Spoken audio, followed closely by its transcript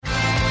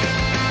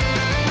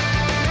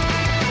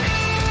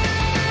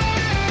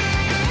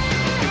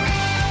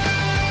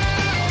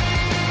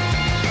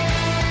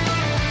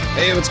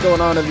Hey, what's going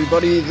on,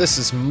 everybody? This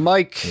is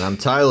Mike. And I'm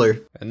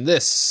Tyler. And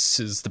this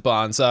is the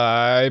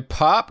Bonsai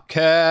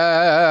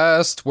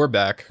Popcast. We're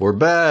back. We're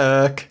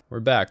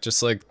back,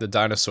 just like the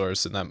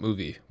dinosaurs in that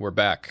movie. We're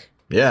back.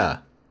 Yeah.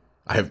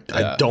 I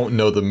don't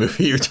know the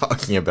movie you're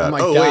talking about.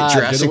 Oh, God, wait,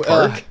 Jurassic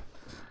Park?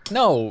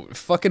 No,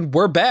 fucking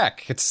We're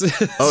Back. It's what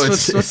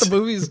the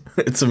movie's...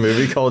 It's a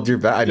movie called You're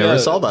Back. I never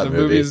saw that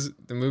movie.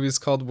 The movie's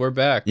called We're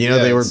Back. You know,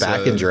 they were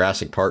back in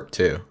Jurassic Park,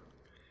 too.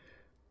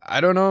 I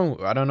don't know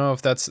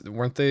if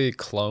weren't they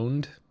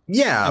cloned?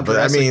 Yeah, but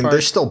Jurassic Park?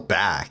 They're still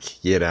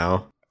back, you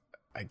know?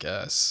 I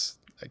guess.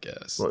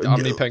 Well,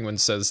 Omni Penguin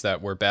says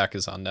that We're Back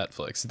is on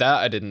Netflix. That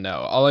I didn't know.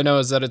 All I know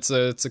is that it's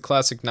a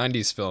classic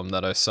 90s film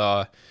that I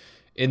saw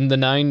in the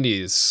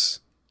 90s,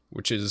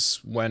 which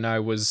is when I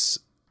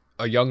was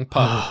a young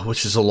pup.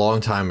 Which is a long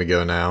time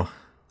ago now.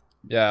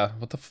 Yeah,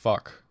 what the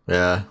fuck?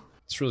 Yeah.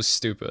 It's really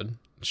stupid.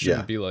 It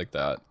shouldn't be like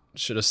that.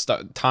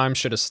 Time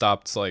should have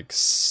stopped like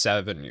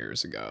 7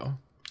 years ago.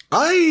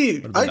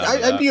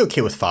 I'd be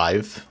okay with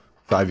 5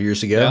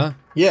 years ago.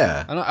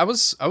 Yeah. I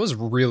was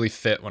really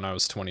fit when I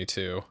was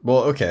 22. Well,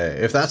 okay.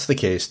 If that's the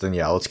case, then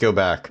yeah, let's go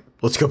back.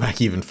 Let's go back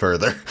even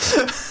further.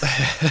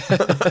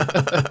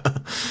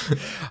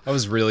 I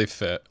was really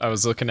fit. I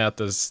was looking at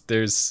this.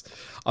 There's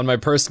on my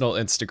personal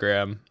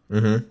Instagram,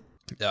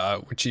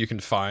 which you can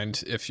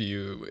find if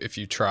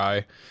you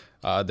try.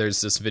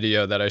 There's this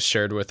video that I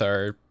shared with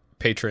our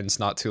patrons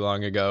not too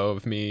long ago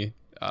of me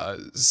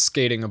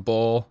skating a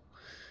bowl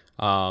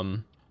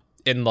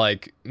in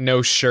like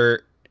no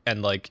shirt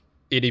and like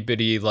itty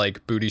bitty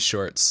like booty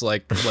shorts,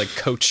 like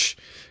Coach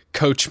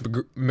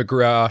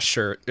McGraw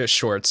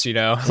shorts, you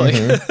know,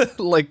 like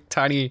like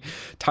tiny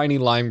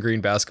lime green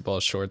basketball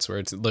shorts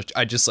where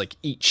I just like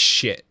eat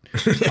shit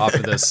off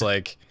of this.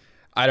 Like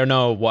I don't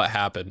know what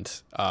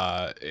happened.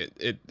 I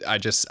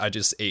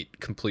just ate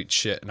complete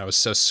shit, and I was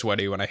so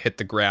sweaty when I hit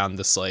the ground.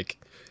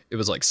 It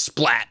was like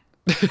splat.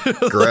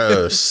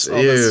 Gross.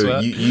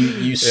 Ew.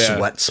 You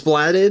sweat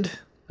splatted?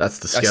 That's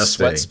disgusting. I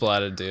sweat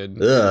splatted, dude.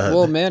 Ugh.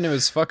 Well, man, it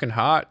was fucking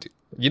hot.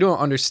 You don't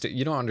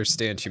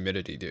understand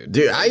humidity, dude.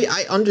 Dude,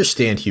 I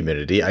understand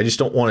humidity. I just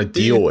don't want to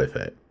deal with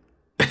it.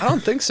 I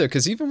don't think so,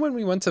 because even when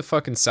we went to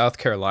fucking South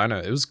Carolina,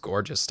 it was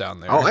gorgeous down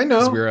there. Oh, I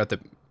know. We were at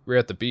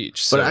the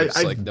beach. So but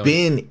I've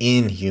been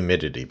in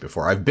humidity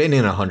before. I've been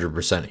in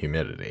 100%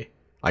 humidity.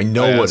 I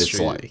know what it's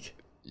like.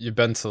 You've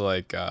been to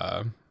like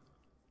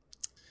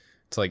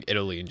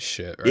Italy and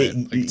shit, right?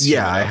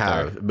 Yeah, I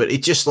have. There. But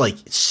it just like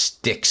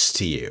sticks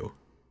to you.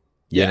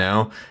 You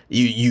know,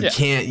 you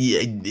can't.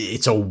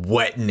 It's a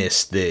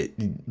wetness that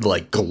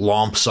like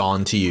glomps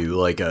onto you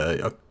like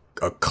a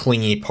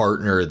clingy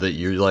partner that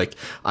you're like,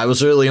 I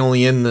was really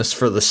only in this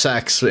for the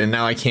sex and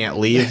now I can't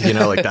leave. You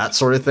know, like that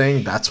sort of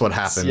thing. That's what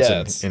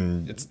happens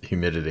in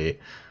humidity.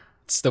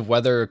 It's the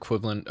weather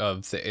equivalent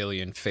of the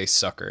alien face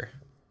sucker.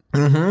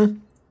 Mm-hmm.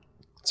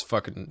 It's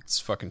fucking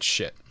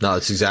shit. No,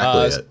 that's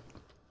exactly it.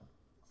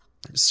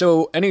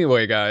 So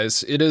anyway,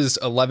 guys, it is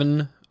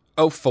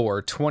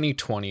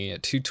 11/04/2020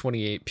 at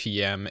 2:28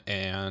 p.m.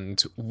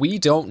 and we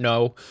don't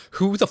know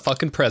who the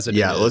fucking president is.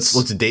 Yeah, let's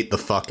date the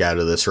fuck out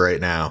of this right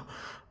now.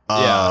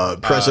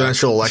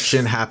 Presidential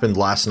election happened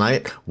last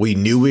night. We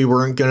knew we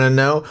weren't gonna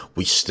know.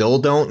 We still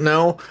don't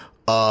know.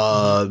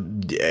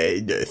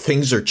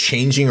 Things are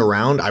changing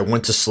around. I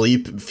went to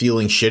sleep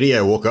feeling shitty.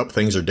 I woke up.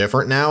 Things are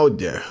different now.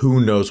 Who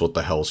knows what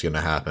the hell's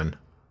gonna happen?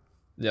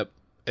 Yep.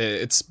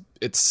 It's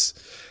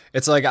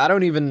like I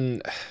don't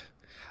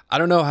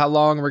know how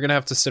long we're gonna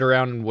have to sit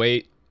around and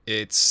wait.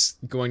 It's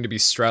going to be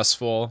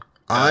stressful.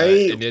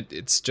 And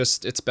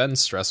it's been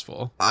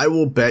stressful. I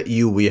will bet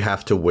you we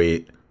have to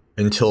wait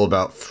until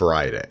about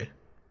Friday,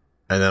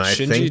 and then I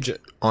think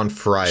on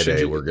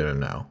Friday we're gonna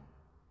know.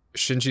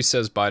 Shinji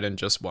says Biden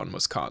just won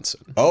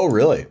Wisconsin. Oh,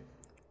 really?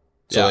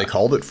 So they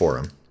called it for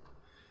him.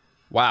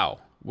 Wow,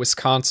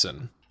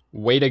 Wisconsin,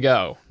 way to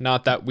go!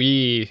 Not that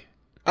we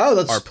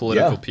are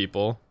political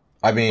people.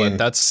 I mean, but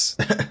that's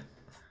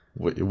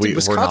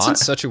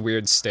Wisconsin's such a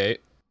weird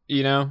state,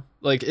 you know.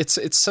 Like it's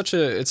such.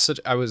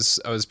 I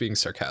was being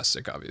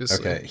sarcastic, obviously.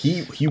 Okay,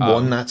 he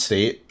won that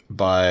state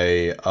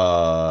by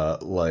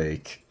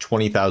like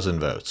 20,000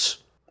 votes.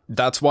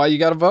 That's why you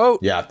got to vote.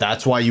 Yeah,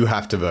 that's why you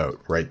have to vote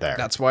right there.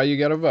 That's why you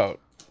got to vote.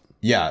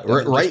 Yeah,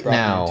 right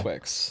now,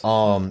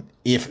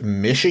 if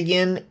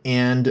Michigan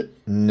and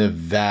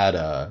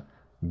Nevada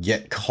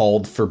get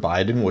called for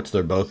Biden, which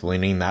they're both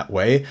leaning that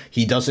way,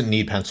 he doesn't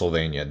need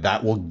Pennsylvania.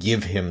 That will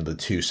give him the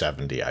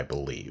 270, I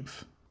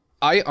believe.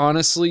 I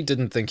honestly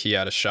didn't think he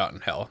had a shot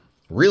in hell.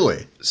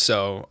 Really?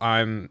 So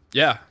I'm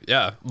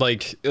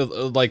like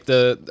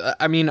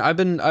I mean, I've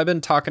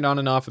been talking on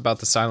and off about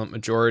the silent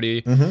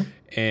majority,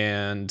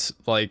 and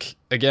like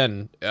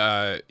again,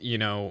 you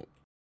know,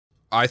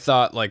 I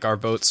thought like our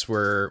votes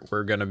were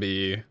gonna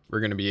be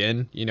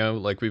in, you know,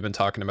 like we've been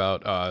talking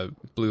about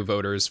blue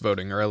voters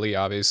voting early,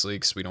 obviously,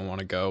 because we don't want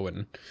to go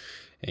and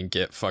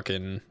get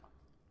fucking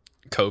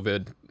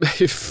COVID.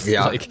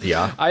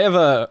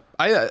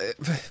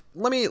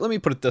 Let me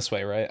put it this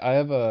way, right?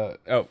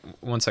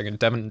 One second.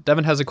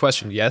 Devin has a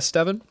question. Yes,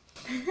 Devin?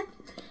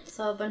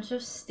 So a bunch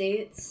of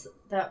states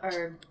that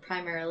are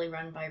primarily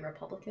run by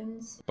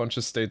Republicans. Bunch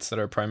of states that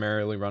are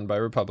primarily run by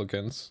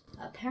Republicans.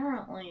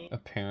 Apparently.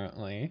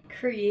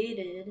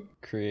 Created.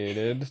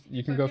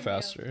 You can go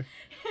faster.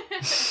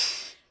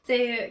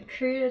 They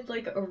created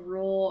like a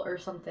rule or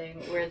something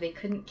where they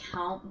couldn't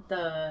count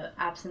the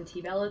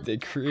absentee ballots. They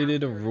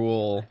created a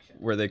rule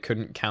where they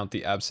couldn't count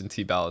the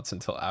absentee ballots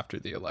until after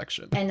the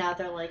election. And now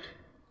they're like,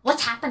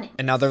 what's happening?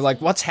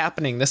 What's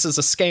happening? This is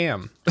a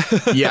scam.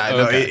 Yeah,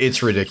 no,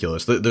 it's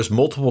ridiculous. There's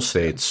multiple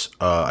states,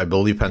 I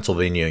believe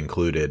Pennsylvania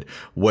included,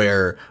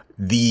 where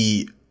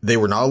they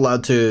were not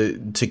allowed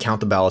to count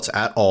the ballots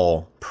at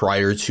all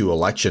prior to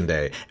election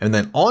day. And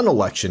then on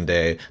election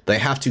day, they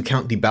have to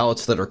count the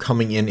ballots that are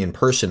coming in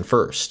person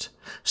first.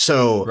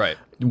 So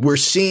we're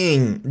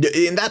seeing,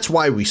 and that's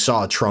why we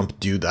saw Trump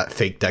do that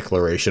fake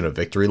declaration of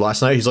victory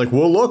last night. He's like,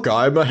 well, look,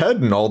 I'm ahead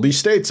in all these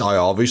states. I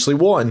obviously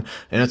won.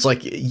 And it's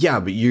like, yeah,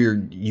 but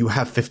you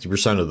have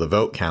 50% of the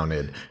vote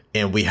counted,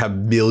 and we have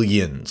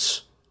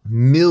millions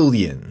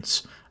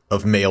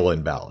of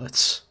mail-in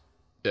ballots.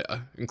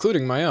 Yeah,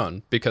 including my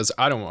own, because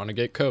I don't want to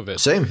get COVID.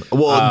 Same.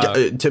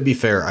 Well, to be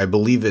fair, I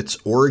believe it's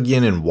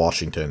Oregon and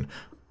Washington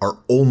are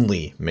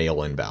only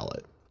mail-in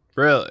ballot.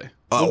 Really?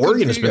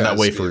 Oregon has been that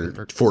way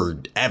for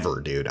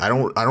forever, dude. I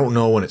don't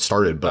know when it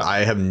started, but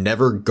I have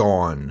never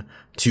gone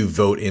to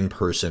vote in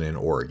person in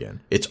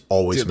Oregon. It's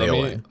always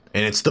mail-in,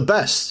 and it's the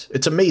best.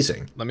 It's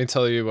amazing. Let me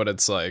tell you what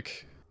it's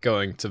like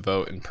going to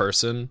vote in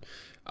person.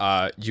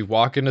 You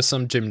walk into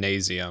some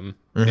gymnasium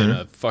in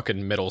a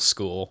fucking middle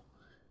school,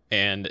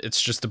 and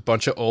it's just a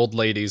bunch of old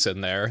ladies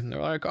in there, and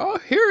they're like, "Oh,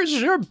 here's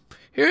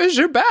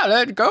your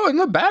ballot. Go in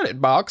the ballot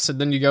box." And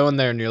then you go in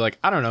there, and you're like,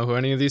 "I don't know who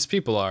any of these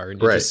people are,"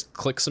 and you just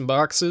click some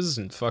boxes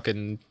and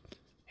fucking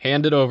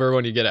hand it over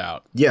when you get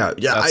out. Yeah.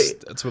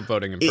 That's what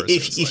voting in person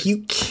is like. If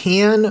you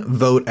can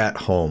vote at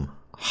home,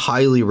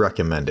 highly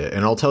recommend it,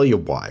 and I'll tell you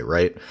why.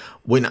 Right?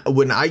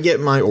 When I get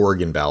my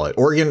Oregon ballot,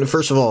 Oregon,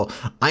 first of all,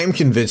 I am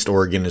convinced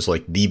Oregon is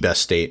like the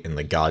best state in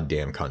the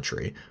goddamn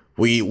country.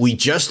 We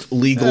just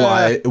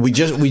legalized, we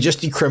just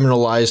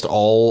decriminalized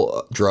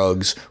all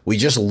drugs. We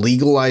just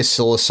legalized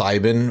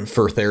psilocybin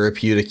for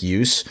therapeutic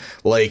use.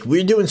 Like,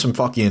 we're doing some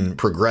fucking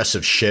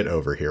progressive shit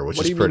over here,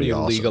 which is pretty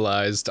awesome.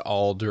 Legalized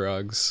all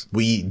drugs.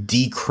 We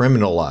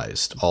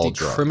decriminalized all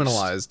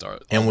drugs.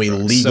 And we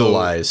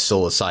legalized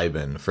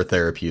psilocybin for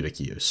therapeutic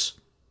use.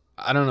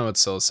 I don't know what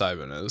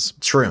psilocybin is.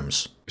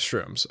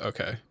 Shrooms.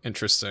 Okay.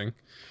 Interesting.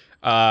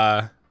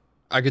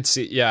 I could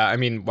see. Yeah, I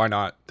mean, why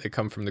not? They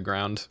come from the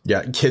ground.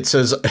 Yeah, Kit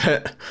says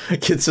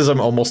I'm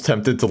almost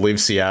tempted to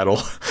leave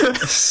Seattle.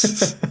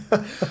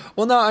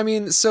 Well, no, I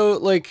mean, so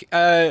like,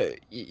 I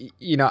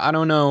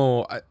don't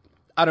know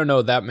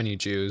that many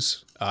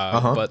Jews,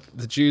 but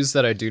the Jews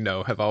that I do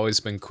know have always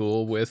been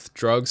cool with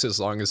drugs as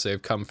long as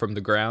they've come from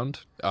the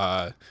ground.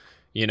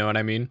 You know what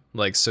I mean?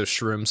 Like, so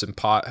shrooms and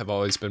pot have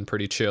always been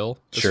pretty chill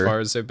as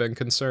far as they've been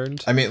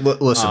concerned. I mean,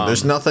 listen,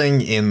 there's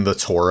nothing in the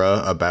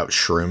Torah about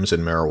shrooms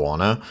and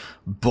marijuana,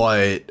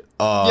 but...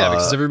 yeah,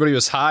 because everybody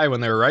was high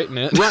when they were writing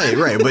it.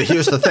 Right. But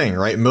here's the thing,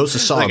 right?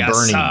 Moses saw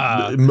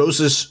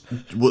Moses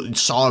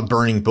saw a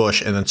burning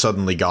bush, and then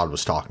suddenly God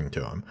was talking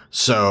to him.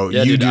 So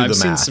yeah, you dude, do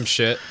the math.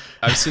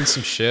 I've seen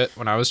some shit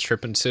when I was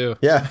tripping too.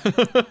 Yeah.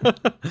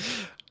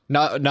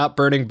 Not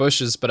burning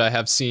bushes, but I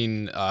have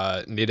seen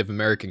Native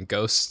American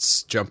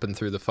ghosts jumping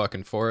through the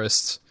fucking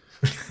forests.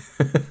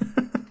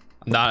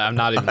 I'm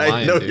not even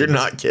lying, know, dude. You're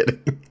not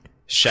kidding.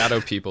 Shadow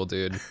people,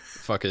 dude.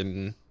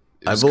 Fucking,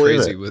 it I was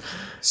believe crazy it. with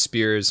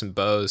spears and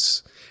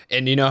bows.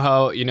 And you know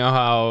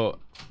how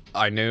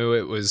I knew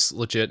it was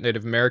legit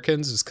Native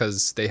Americans is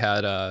because they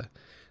had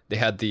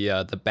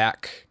the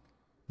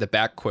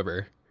back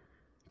quiver,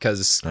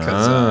 because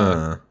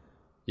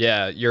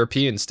yeah,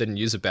 Europeans didn't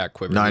use a back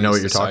quiver. No, I know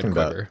what you're talking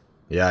about.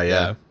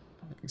 Yeah,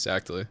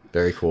 exactly.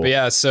 Very cool. But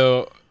yeah,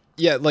 so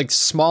yeah, like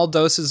small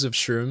doses of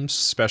shrooms,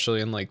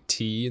 especially in like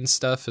tea and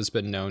stuff, has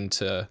been known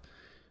to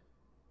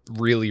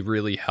really,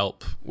 really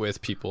help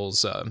with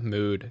people's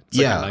mood. It's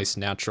like a nice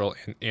natural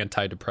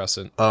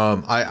antidepressant.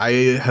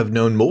 I have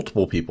known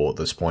multiple people at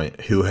this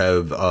point who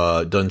have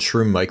done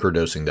shroom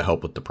microdosing to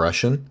help with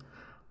depression.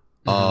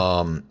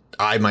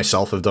 I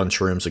myself have done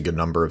shrooms a good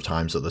number of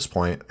times at this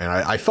point, and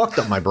I fucked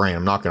up my brain.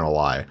 I'm not gonna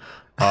lie.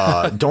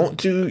 Don't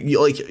do,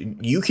 like,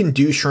 you can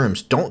do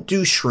shrooms. Don't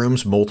do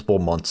shrooms multiple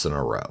months in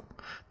a row.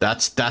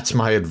 That's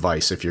my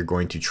advice if you're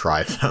going to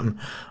try them.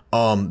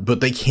 But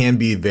they can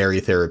be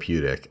very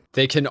therapeutic.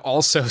 They can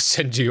also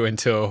send you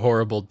into a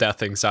horrible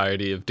death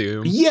anxiety of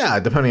doom. Yeah,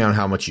 depending on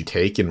how much you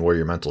take and where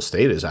your mental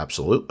state is,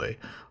 absolutely.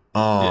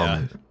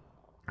 Yeah.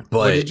 But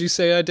what did you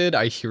say I did?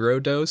 I hero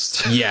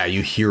dosed? Yeah,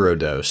 you hero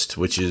dosed,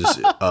 which is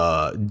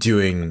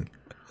doing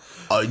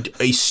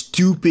a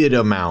stupid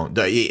amount,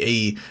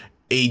 a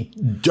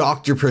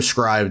doctor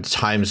prescribed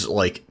times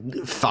like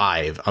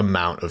 5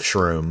 amount of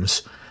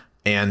shrooms,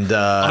 and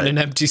on an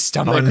empty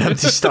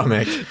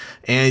stomach.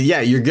 And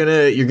yeah, you're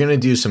gonna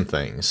do some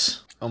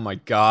things. Oh my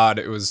god,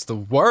 it was the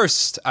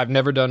worst. I've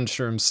never done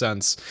shrooms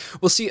since.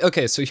 Well, see,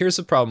 okay, so here's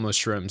the problem with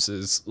shrooms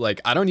is,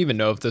 like, I don't even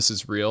know if this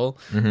is real,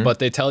 but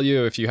they tell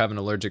you if you have an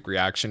allergic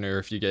reaction or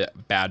if you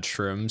get bad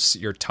shrooms,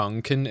 your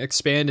tongue can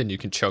expand and you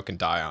can choke and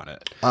die on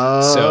it.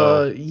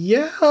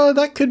 Yeah,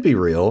 that could be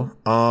real.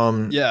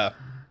 Yeah.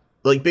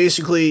 Like,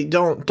 basically,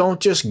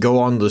 don't just go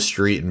on the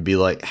street and be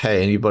like,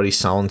 hey, anybody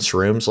selling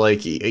shrooms?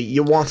 Like,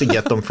 you want to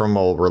get them from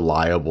a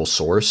reliable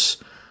source.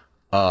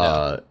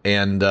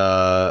 And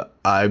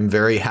I'm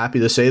very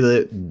happy to say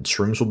that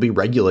shrooms will be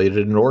regulated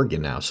in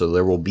Oregon now. So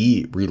there will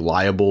be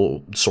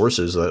reliable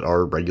sources that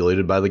are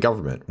regulated by the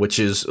government, which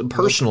is,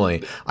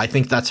 personally, I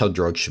think that's how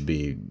drugs should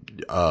be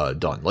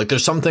done. Like,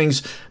 there's some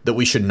things that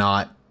we should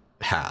not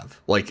have.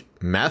 Like,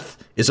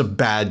 meth is a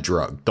bad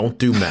drug. Don't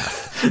do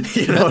meth.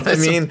 You know what I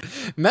mean?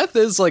 Meth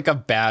is like a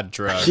bad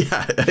drug.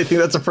 Yeah, I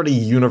think that's a pretty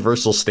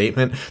universal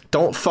statement.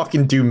 Don't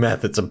fucking do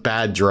meth. It's a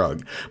bad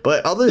drug.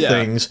 But other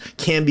things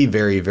can be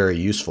very, very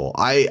useful.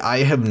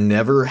 I have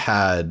never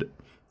had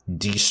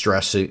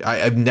de-stressing.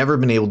 I've never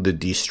been able to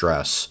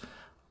de-stress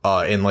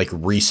and like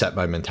reset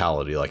my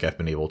mentality like I've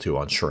been able to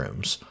on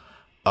shrooms.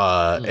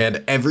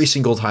 And every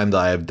single time that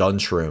I have done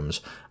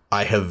shrooms,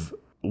 I have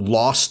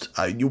lost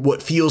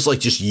what feels like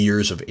just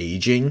years of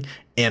aging,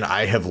 and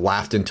I have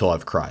laughed until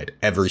I've cried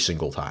every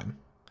single time.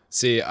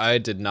 See, I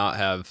did not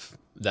have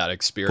that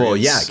experience. Well,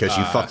 yeah, because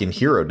you fucking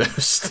hero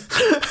dosed.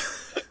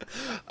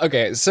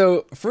 Okay,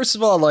 so first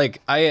of all,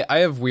 like, I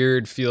have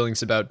weird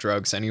feelings about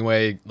drugs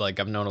anyway. Like,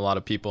 I've known a lot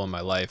of people in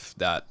my life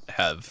that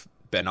have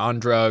been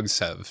on drugs,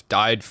 have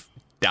died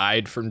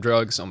from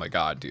drugs. Oh my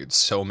god, dude,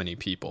 so many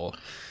people.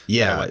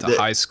 Yeah, that I went to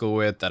high school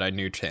with, that I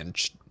knew tangentially.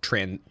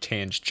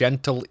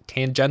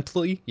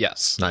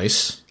 Yes.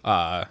 Nice.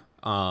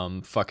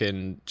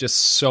 Fucking just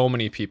so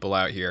many people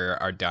out here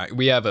are dying.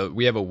 We have a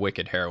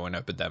wicked heroin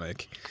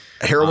epidemic.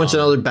 Heroin's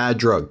another bad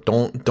drug.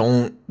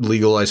 Don't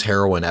legalize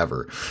heroin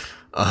ever.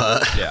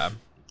 Yeah.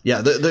 Yeah,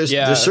 there's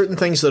certain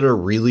things that are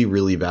really,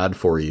 really bad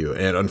for you,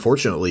 and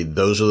unfortunately,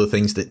 those are the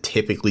things that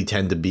typically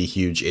tend to be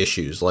huge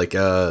issues. Like,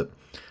 I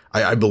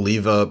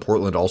believe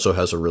Portland also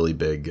has a really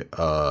big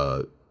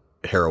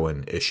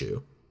heroin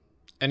issue.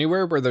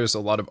 Anywhere where there's a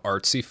lot of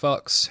artsy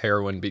fucks,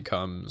 heroin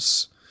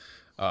becomes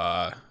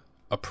a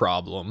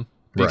problem.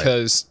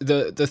 Because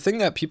the thing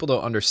that people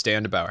don't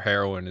understand about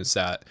heroin is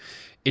that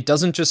it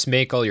doesn't just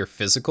make all your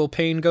physical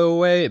pain go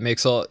away. It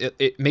makes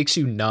it makes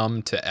you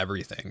numb to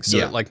everything. So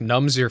it like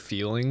numbs your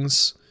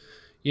feelings,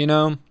 you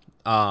know?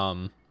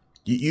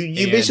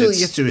 You basically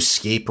get to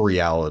escape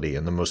reality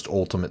in the most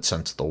ultimate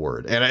sense of the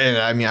word. And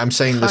I mean, I'm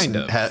saying this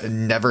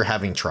never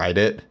having tried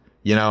it.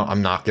 You know,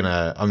 I'm not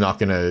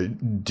gonna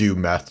do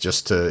meth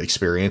just to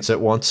experience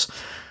it once.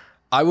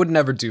 I would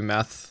never do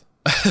meth,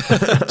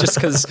 just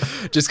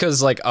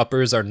because like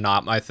uppers are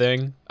not my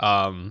thing.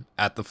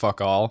 At the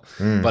fuck all.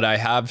 But I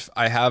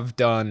have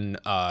done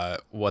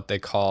what they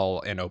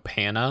call an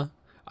Opana.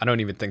 I don't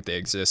even think they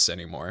exist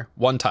anymore.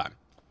 I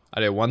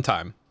did one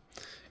time,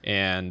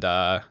 and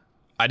I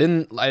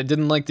didn't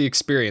like the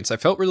experience. I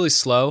felt really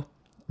slow.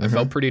 I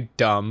felt pretty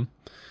dumb.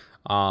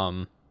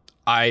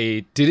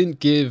 I didn't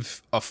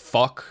give a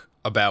fuck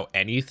about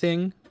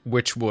anything,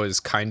 which was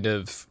kind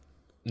of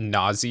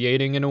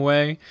nauseating in a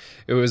way.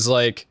 It was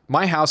like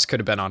my house could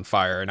have been on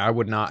fire and I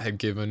would not have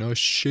given a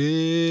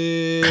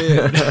shit.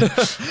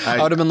 I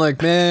would have been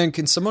like, man,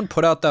 can someone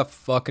put out that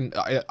fucking...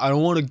 I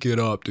don't want to get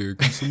up, dude.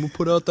 Can someone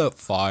put out that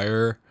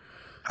fire?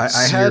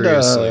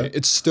 Seriously,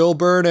 it's still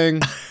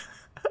burning.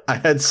 I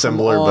had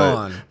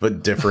similar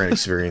but different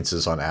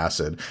experiences on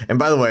acid. And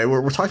by the way,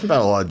 we're talking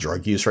about a lot of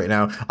drug use right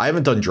now. I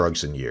haven't done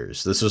drugs in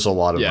years. This is a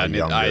lot of my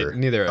younger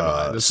neither have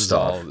I. This is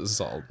all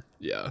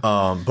yeah.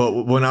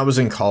 But when I was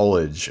in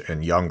college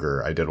and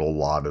younger, I did a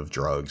lot of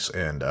drugs.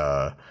 And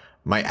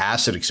my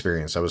acid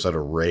experience, I was at a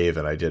rave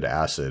and I did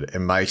acid.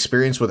 And my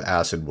experience with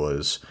acid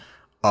was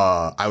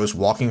I was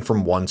walking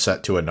from one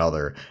set to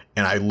another.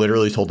 And I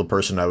literally told the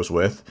person I was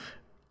with,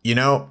 you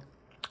know,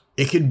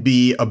 it could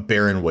be a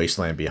barren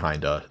wasteland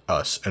behind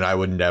us, and I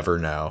would never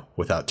know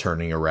without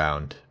turning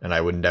around, and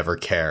I would never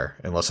care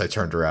unless I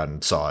turned around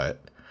and saw it.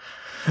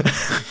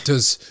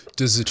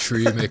 Does a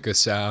tree make a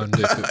sound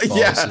if it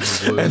falls in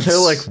the woods? And they're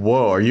like,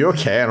 whoa, are you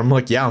okay? And I'm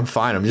like, yeah, I'm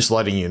fine. I'm just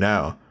letting you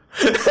know.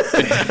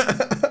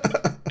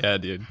 Yeah,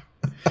 dude.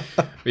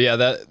 But yeah,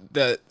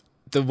 the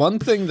one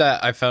thing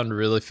that I found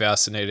really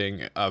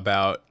fascinating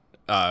about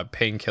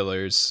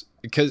painkillers,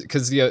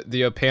 because the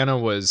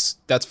Opana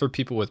that's for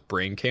people with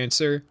brain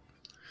cancer.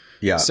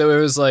 Yeah. So it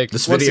was like,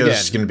 this video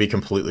is going to be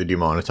completely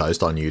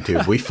demonetized on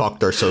YouTube. We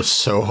fucked ourselves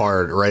so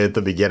hard right at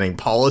the beginning.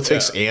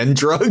 Politics and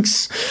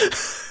drugs.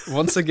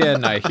 Once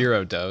again, I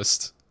hero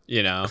dosed,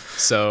 you know.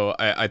 So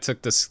I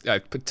took this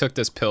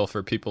pill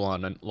for people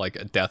on like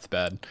a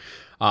deathbed.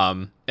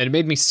 And it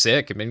made me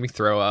sick. It made me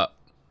throw up.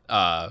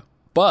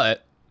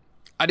 But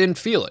I didn't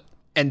feel it.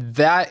 And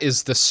that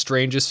is the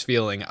strangest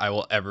feeling I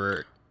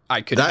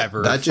could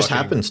ever. That just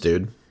happens,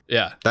 dude.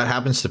 Yeah. That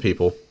happens to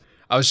people.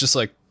 I was just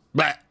like,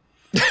 bah.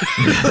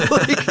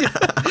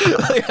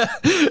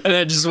 And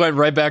then it just went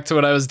right back to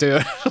what I was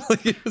doing.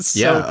 Fuck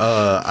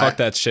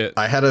that shit.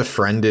 I had a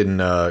friend in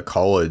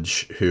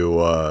college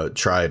who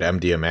tried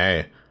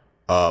MDMA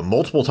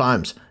multiple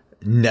times,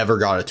 never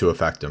got it to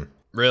affect him.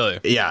 Really?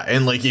 Yeah,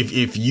 and like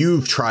if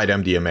you've tried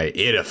MDMA,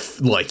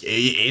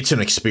 it's an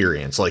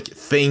experience. Like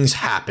things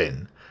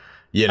happen,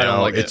 you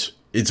know. Like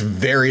it's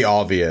very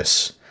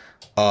obvious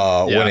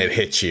when it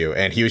hits you.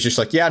 And he was just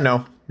like, yeah,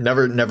 no,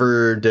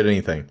 never did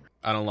anything.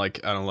 I don't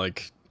like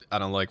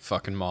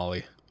fucking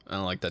Molly. I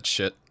don't like that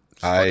shit. It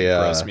fucking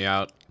gross me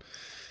out.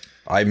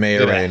 I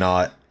may or may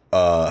not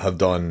have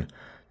done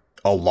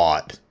a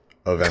lot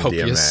of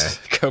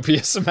MDMA.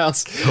 Copious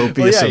amounts.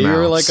 Copious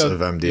amounts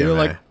of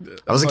MDMA.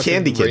 I was a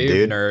candy kid,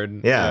 dude.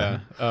 Nerd. Yeah.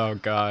 Oh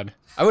god.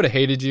 I would have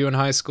hated you in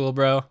high school,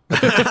 bro.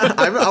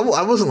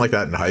 I wasn't like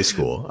that in high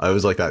school. I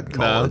was like that in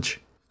college.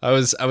 No. I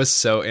was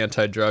so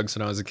anti-drugs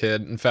when I was a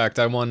kid. In fact,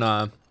 I won.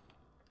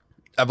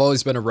 I've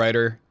always been a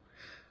writer.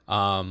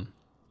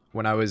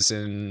 When I was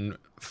in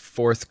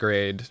 4th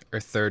grade or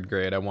 3rd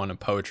grade, I won a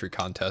poetry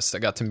contest. I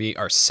got to meet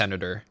our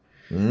senator.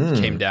 He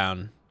came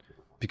down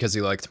because he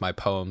liked my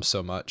poem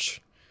so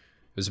much.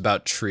 It was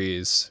about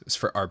trees. It was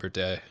for Arbor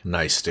Day.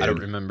 Nice, dude. I don't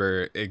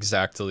remember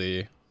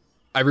exactly.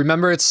 I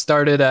remember it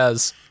started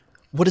as,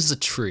 what is a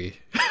tree?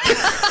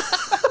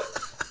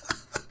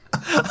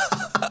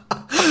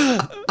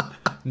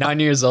 9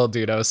 years old,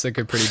 dude. I was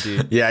thinking pretty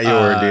deep. Yeah, you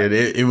were, dude.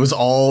 It was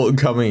all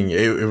coming.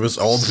 It was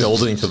all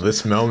building to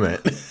this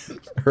moment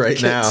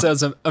right now. It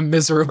says a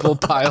miserable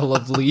pile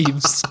of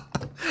leaves.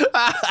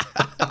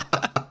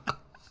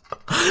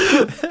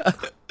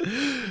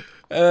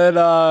 And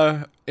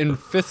in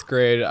 5th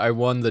grade, I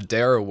won the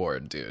DARE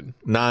award, dude.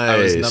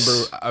 Nice.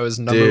 I was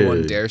number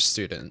 1 DARE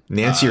student.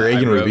 Nancy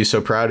Reagan would be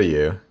so proud of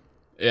you.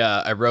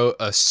 Yeah, I wrote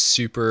a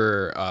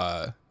super.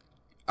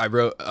 I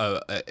wrote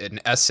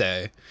an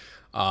essay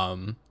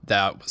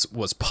that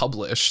was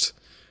published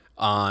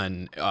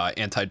on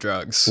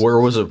anti-drugs. Where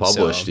was it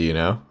published? Do you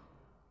know?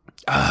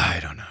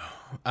 I don't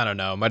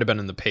know. It might have been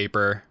in the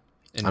paper.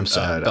 I'm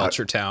sad.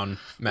 Belchertown,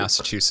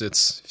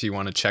 Massachusetts, if you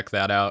want to check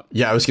that out.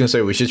 Yeah, I was going to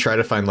say we should try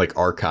to find like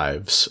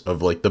archives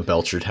of like the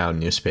Belchertown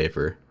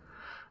newspaper.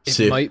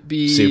 See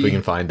if we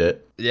can find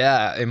it.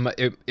 Yeah,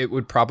 it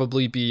would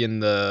probably be in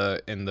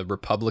the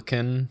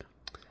Republican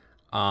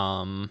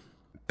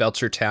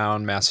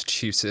Belchertown,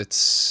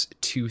 Massachusetts,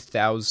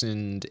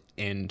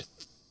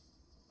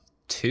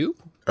 2002.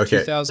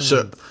 Okay,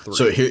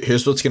 so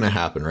here's what's going to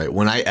happen, right?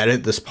 When I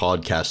edit this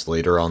podcast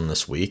later on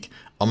this week,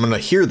 I'm going to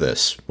hear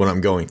this when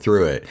I'm going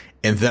through it,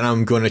 and then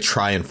I'm going to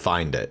try and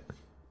find it.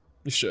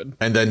 You should.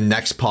 And then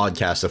next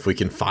podcast, if we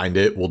can find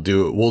it, we'll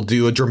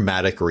do a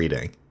dramatic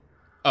reading.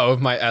 Oh,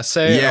 of my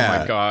essay? Yeah. Oh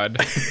my god.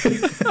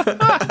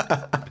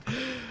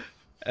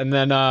 And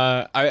then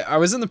I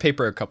was in the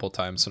paper a couple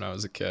times when I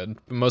was a kid,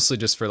 mostly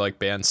just for like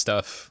band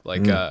stuff.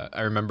 Like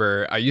I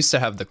remember I used to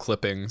have the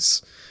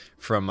clippings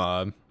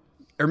from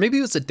or maybe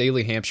it was the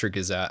Daily Hampshire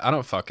Gazette. I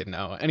don't fucking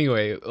know.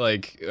 Anyway,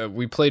 like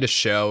we played a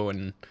show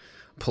in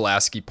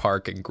Pulaski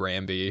Park in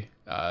Granby,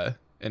 and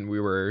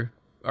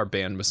our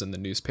band was in the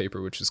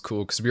newspaper, which was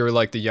cool because we were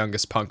like the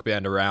youngest punk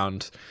band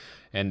around,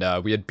 and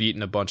we had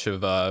beaten a bunch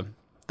of the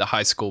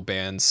high school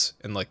bands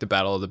in like the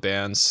Battle of the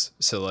Bands,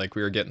 so like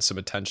we were getting some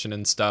attention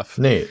and stuff.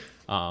 Neat.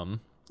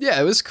 Yeah,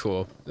 it was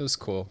cool.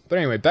 But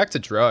anyway, back to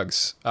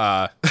drugs.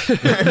 back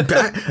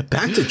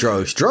to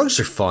drugs. Drugs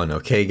are fun,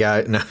 okay,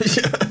 guy? No.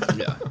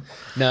 Yeah.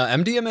 No,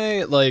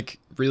 MDMA like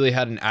really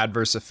had an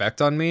adverse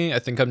effect on me. I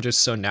think I'm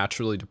just so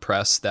naturally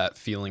depressed that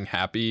feeling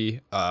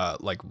happy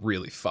like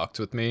really fucked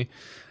with me.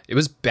 It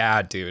was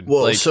bad, dude.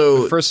 Well, like,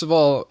 so first of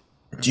all,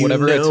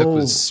 whatever I took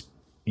was...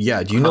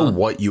 Yeah, do you know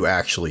what you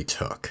actually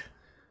took?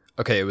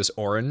 Okay, it was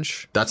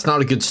orange. That's not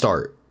a good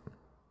start.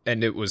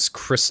 And it was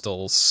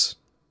crystals.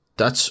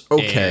 That's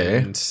okay.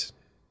 And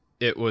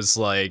it was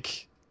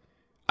like,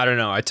 I don't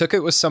know. I took it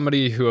with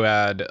somebody who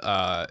had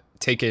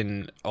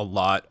taken a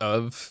lot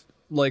of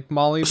like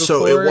Molly before,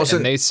 so it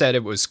wasn't, and they said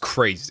it was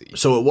crazy.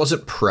 So it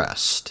wasn't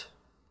pressed,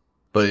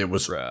 but it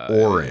was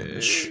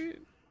orange.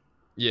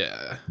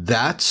 Yeah.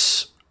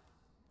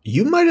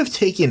 You might have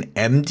taken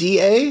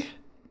MDA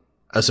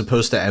as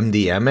opposed to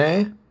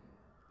MDMA.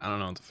 I don't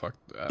know what the fuck.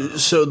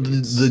 So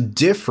the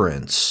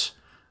difference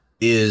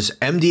is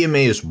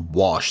MDMA is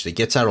washed. It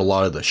gets out a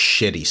lot of the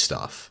shitty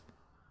stuff,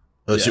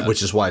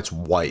 which is why it's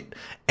white.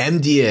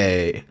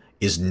 MDA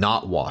is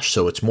not washed,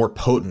 so it's more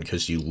potent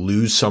because you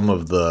lose some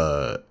of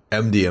the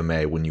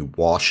MDMA when you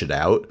wash it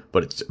out,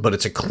 but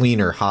it's a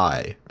cleaner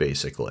high,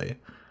 basically.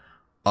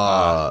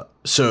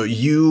 So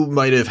you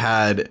might have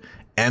had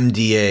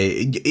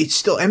MDA.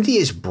 MDA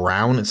is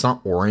brown. It's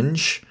not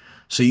orange.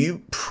 So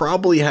you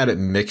probably had it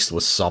mixed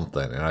with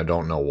something, and I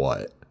don't know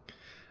what.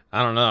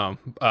 I don't know.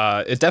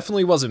 It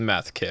definitely wasn't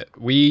meth, Kit.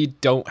 We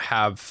don't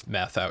have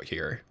meth out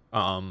here,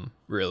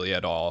 really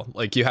at all.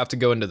 Like, you have to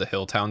go into the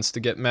hill towns to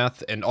get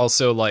meth, and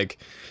also, like,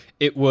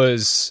 it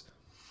was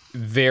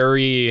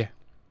very...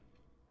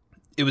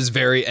 it was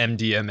very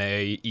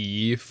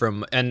MDMA-y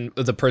and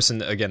the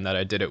person again that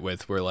I did it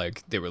with were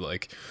like,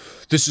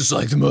 this is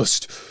like the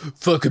most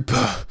fucking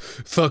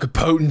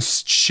potent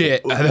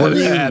shit I've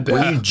ever had.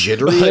 Were you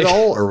jittery at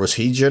all, or was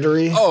he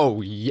jittery?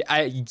 Oh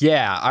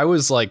yeah, I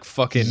was like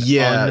fucking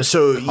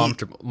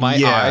uncomfortable. My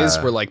eyes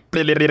were like.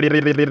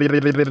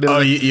 Oh,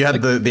 you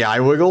had the eye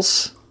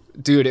wiggles,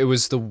 dude. It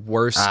was the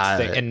worst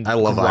thing, and I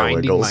love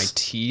grinding my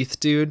teeth,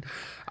 dude.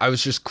 I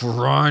was just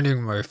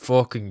grinding my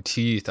fucking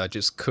teeth. I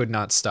just could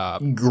not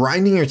stop.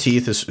 Grinding your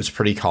teeth is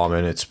pretty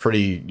common. It's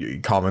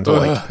pretty common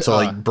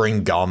to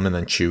bring gum and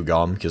then chew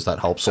gum because that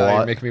helps a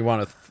lot. You make me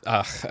want to.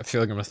 I feel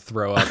like I'm gonna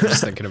throw up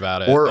just thinking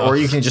about it. Or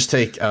you can just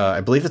take.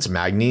 I believe it's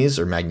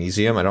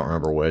magnesium. I don't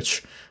remember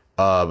which.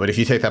 But if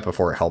you take that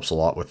before, it helps a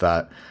lot with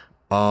that.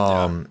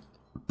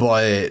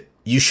 But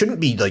you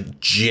shouldn't be like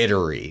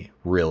jittery.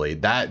 Really,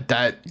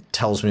 that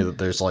tells me that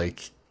there's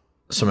like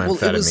some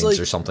amphetamines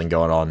or something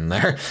going on in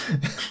there.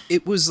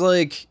 It was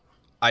like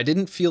I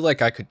didn't feel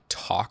like I could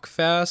talk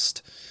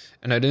fast,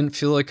 and I didn't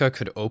feel like I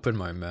could open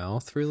my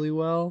mouth really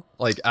well.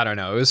 Like, I don't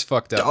know, it was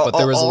fucked up. But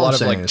there was a lot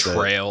of like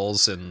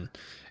trails and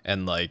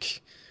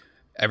like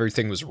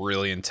everything was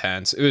really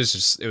intense. It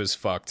was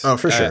fucked. Oh,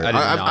 for sure.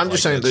 I'm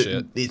just saying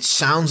that it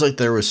sounds like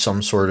there was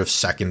some sort of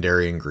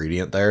secondary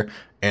ingredient there.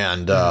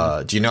 And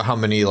do you know how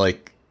many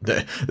like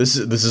this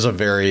is a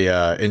very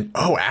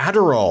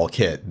Adderall,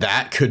 Kit.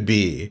 That could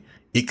be.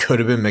 It could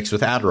have been mixed with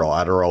Adderall.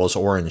 Adderall is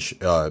orange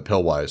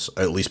pill-wise.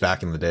 At least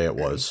back in the day it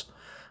was.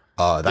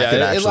 That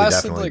could actually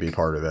definitely be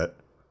part of it.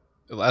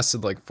 It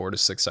lasted like 4 to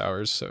 6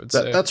 hours, so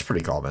that's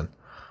pretty common.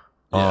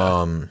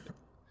 Yeah.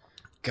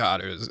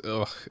 God, it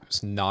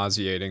was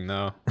nauseating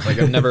though. Like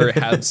I've never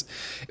had.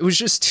 It was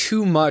just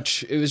too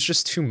much. It was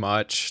just too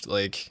much.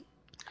 Like,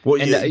 well,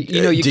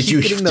 you did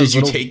you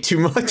take too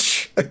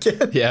much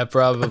again? Yeah,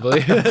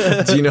 probably.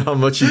 Do you know how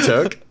much you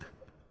took?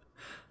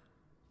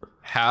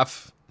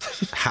 Half.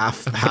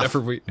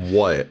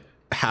 What?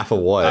 Half of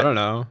what? I don't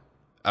know.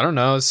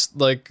 It's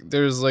like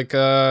there's like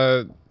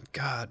God,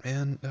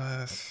 man,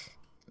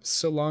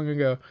 so long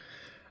ago.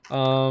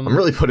 I'm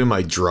really putting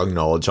my drug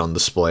knowledge on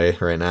display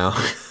right now.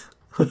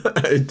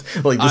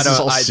 Like this is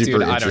all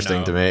super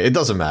interesting to me. It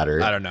doesn't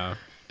matter. I don't know.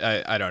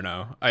 I don't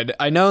know.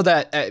 I know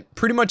that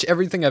pretty much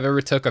everything I've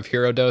ever took I've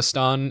hero dosed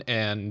on,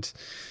 and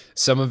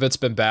some of it's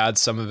been bad,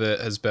 some of it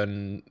has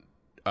been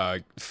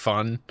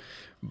fun.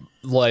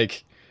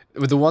 Like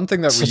the one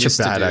thing that we used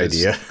to do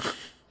idea.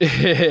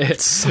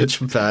 It's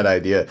such a bad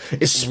idea,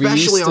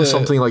 especially on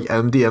something like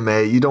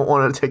MDMA. You don't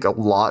want to take a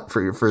lot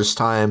for your first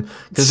time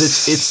because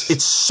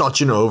it's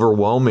such an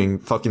overwhelming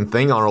fucking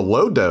thing on a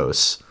low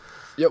dose.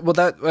 Yeah, well,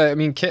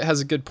 Kit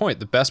has a good point.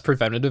 The best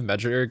preventative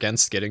measure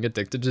against getting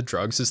addicted to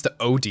drugs is to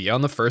OD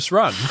on the first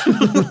run.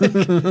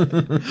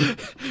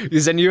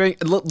 Because then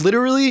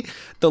literally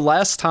the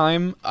last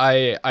time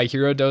I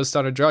hero dosed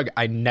on a drug,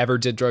 I never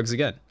did drugs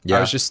again.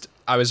 Yeah.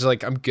 I was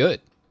like, I'm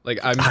good. Like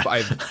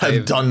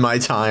I've done my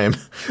time.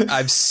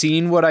 I've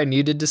seen what I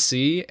needed to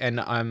see, and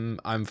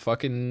I'm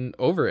fucking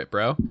over it,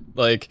 bro.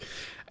 Like,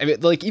 I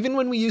mean, like even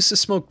when we used to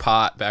smoke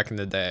pot back in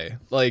the day,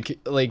 like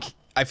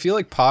I feel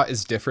like pot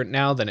is different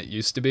now than it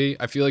used to be.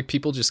 I feel like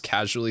people just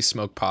casually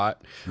smoke pot.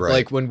 Right.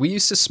 Like when we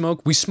used to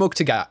smoke, we smoked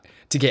to get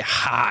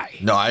high.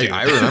 No,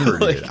 I remember,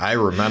 dude. I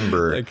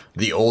remember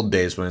the old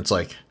days when it's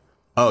like,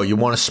 oh, you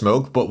want to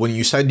smoke? But when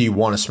you said you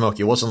want to smoke,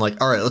 it wasn't like,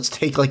 all right, let's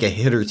take like a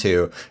hit or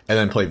two and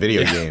then play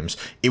video games.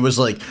 It was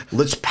like,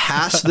 let's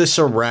pass this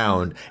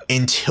around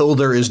until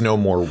there is no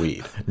more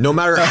weed, no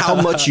matter how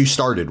much you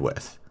started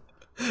with.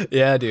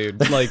 Yeah,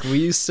 dude. Like we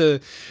used to,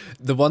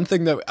 the one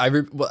thing that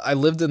I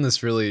lived in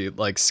this really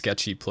like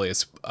sketchy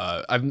place.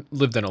 I've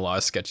lived in a lot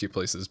of sketchy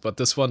places, but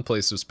this one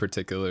place was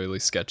particularly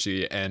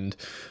sketchy. And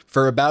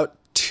for about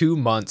 2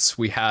 months,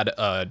 we had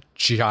a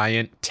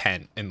giant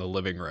tent in the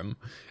living room.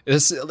 It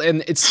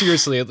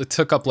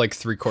took up like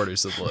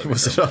 3/4 of the living room.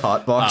 Was it a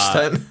hot box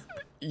tent?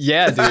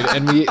 Yeah, dude.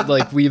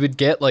 And we would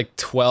get like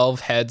 12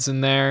 heads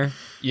in there,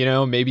 you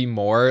know, maybe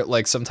more.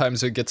 Like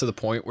sometimes it would get to the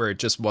point where it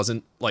just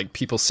wasn't like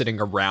people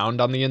sitting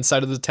around on the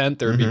inside of the tent.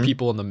 There would be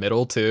people in the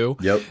middle too.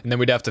 Yep. And then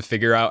we'd have to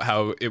figure out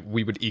how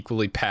we would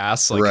equally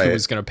pass, like who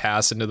was going to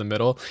pass into the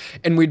middle.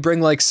 And we'd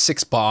bring like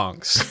 6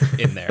 bongs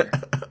in there.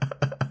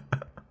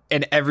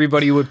 And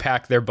everybody would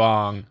pack their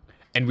bong.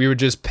 And we would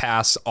just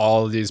pass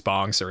all of these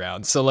bongs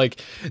around. So like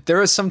there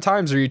was some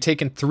times where you're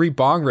taking 3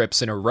 bong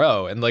rips in a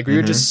row, and like we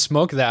would just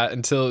smoke that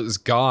until it was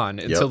gone,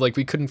 until like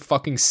we couldn't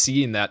fucking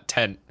see in that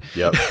tent.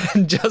 Yep.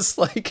 And just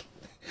like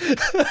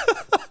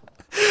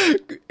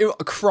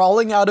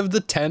crawling out of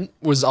the tent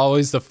was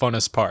always the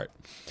funnest part,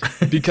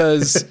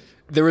 because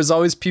there was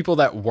always people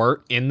that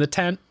weren't in the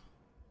tent.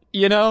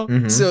 You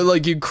know? So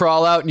like you'd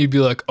crawl out and you'd be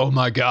like, oh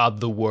my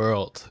God, the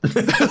world.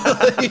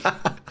 Like,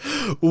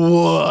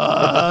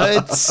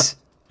 what?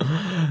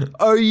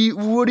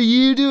 What are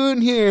you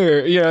doing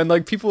here? You know, and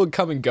like people would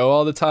come and go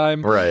all the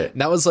time. Right.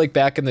 And that was like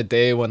back in the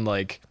day when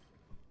like,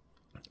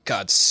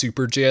 God,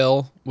 Super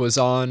Jail was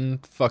on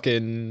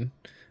fucking,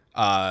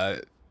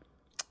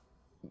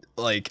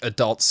 like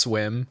Adult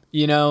Swim,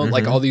 you know,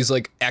 like all these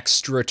like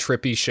extra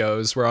trippy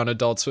shows were on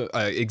Adult Swim.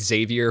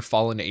 Xavier,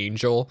 Fallen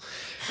Angel,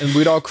 and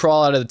we'd all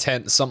crawl out of the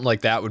tent. Something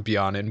like that would be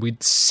on, and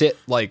we'd sit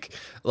like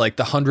the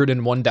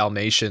 101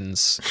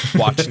 Dalmatians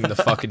watching the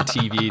fucking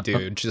TV,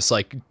 dude, just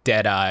like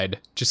dead eyed,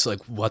 just like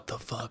what the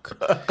fuck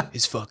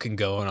is fucking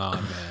going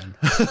on, man.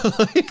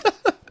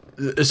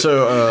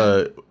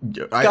 So,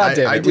 God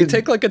damn it, we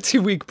take like a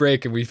 2-week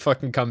break and we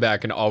fucking come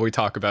back and all we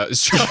talk about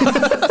is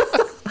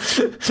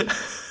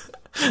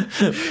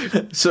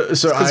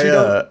So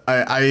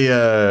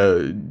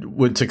I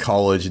went to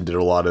college and did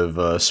a lot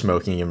of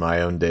smoking in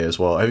my own day as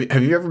well.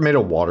 Have you ever made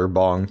a water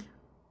bong?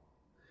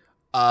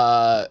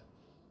 No.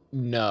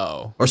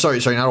 Or sorry,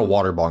 not a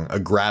water bong, a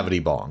gravity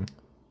bong.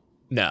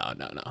 No.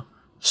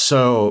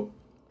 So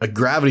a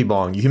gravity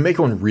bong, you can make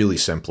one really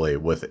simply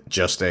with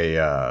just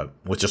a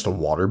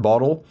water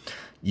bottle.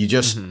 You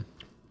just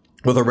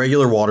with a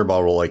regular water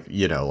bottle, like,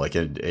 you know, like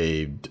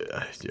a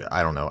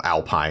I don't know,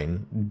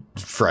 Alpine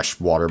fresh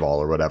water bottle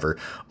or whatever.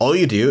 All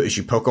you do is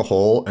you poke a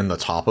hole in the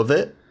top of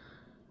it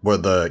where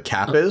the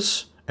cap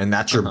is, and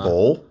that's your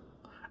bowl.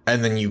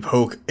 And then you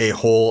poke a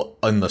hole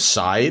on the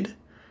side,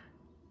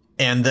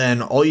 and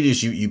then all you do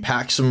is you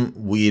pack some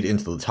weed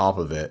into the top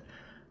of it,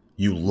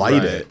 you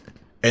light it,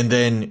 and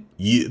then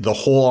the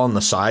hole on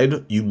the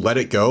side, you let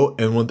it go,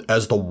 and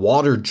as the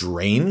water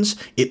drains,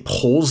 it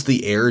pulls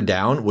the air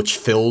down, which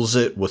fills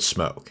it with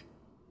smoke.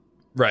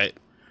 Right.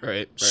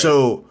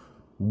 So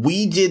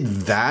we did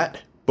that,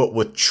 but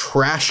with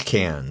trash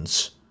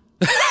cans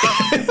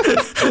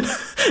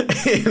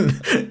in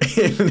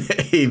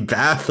a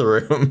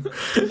bathroom.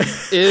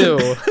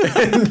 Ew.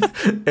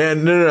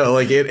 and no,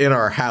 like in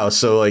our house.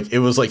 So like it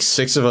was like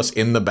 6 of us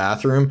in the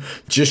bathroom,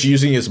 just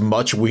using as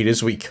much weed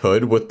as we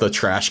could with the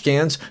trash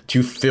cans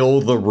to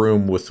fill the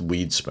room with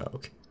weed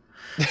smoke.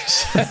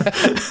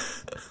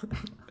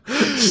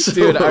 So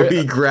dude,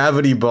 we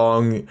gravity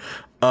bong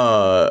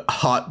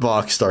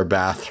hotboxed our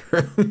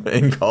bathroom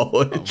in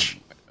college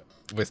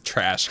with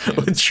trash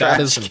cans. That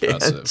is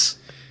impressive.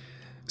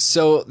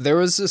 So there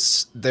was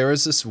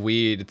this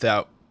weed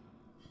that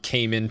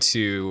came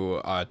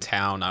into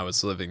town I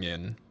was living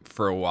in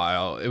for a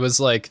while. It was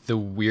like the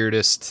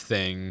weirdest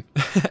thing.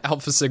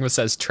 Alpha Sigma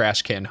says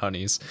trash can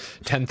honeys,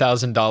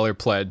 $10,000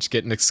 pledge,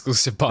 get an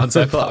exclusive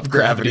Bonsai Pop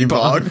gravity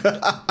bong.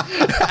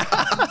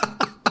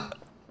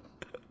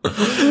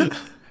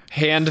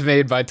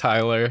 Handmade by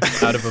Tyler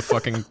out of a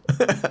fucking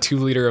 2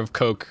 liter of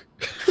Coke.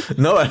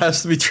 No, it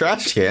has to be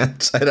trash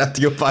cans. I'd have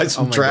to go buy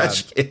some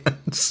trash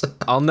cans.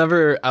 I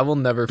will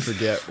never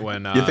forget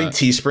when. You think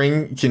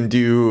Teespring can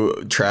do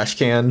trash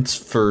cans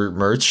for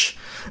merch?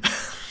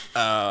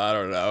 I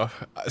don't know.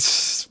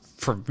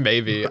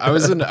 Maybe I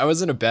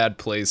was in a bad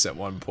place at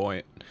one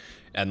point,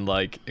 and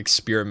like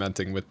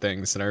experimenting with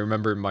things. And I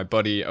remember I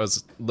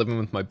was living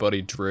with my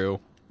buddy Drew,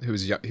 who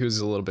was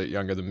a little bit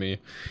younger than me,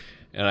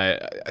 and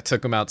I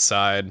took him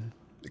outside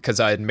because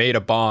I had made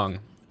a bong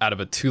out of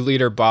a 2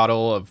 liter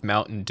bottle of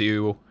Mountain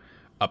Dew,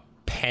 a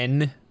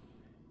pen,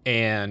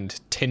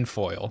 and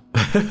tinfoil.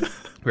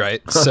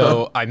 Right.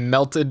 So I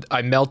melted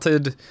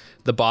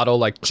the bottle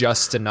like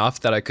just enough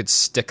that I could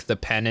stick the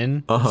pen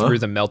in through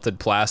the melted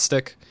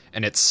plastic,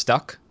 and it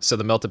stuck. So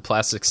the melted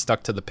plastic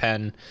stuck to the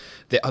pen.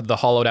 The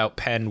hollowed out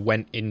pen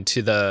went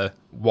into the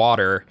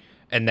water,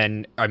 and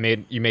then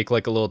you make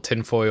like a little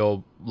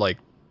tinfoil like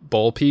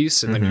bowl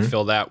piece, and then you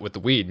fill that with the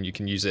weed, and you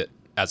can use it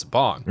as a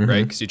bong,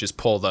 right? Because you just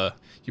pull the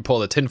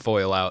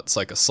tinfoil out. It's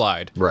like a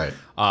slide, right?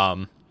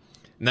 And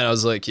then I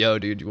was like, "Yo,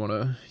 dude, you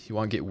wanna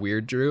get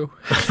weird, Drew?"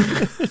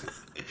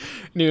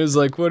 And he was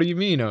like, "What do you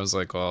mean?" I was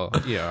like, "Well,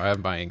 I have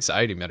my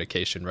anxiety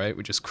medication, right?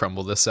 We just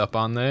crumble this up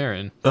on there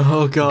and get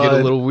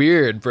a little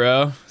weird,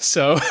 bro."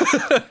 So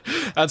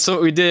that's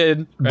what we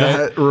did. Right?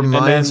 That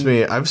reminds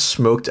me, I've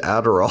smoked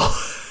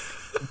Adderall.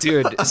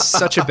 Dude, it's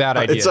such a bad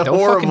idea. It's a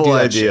horrible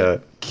idea.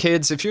 Shit.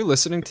 Kids, if you're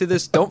listening to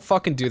this, don't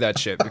fucking do that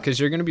shit, because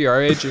you're going to be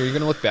our age and you're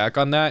going to look back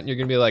on that and you're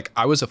going to be like,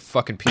 I was a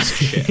fucking piece of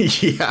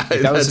shit. Yeah,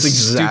 like, that's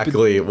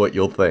exactly what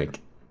you'll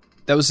think.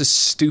 That was a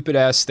stupid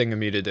ass thing of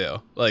me to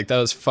do. Like, that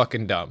was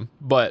fucking dumb.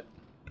 But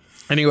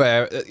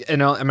anyway,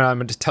 and I'm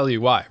going to tell you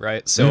why,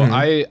 right? So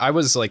I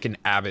was like an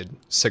avid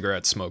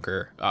cigarette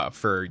smoker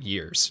for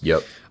years.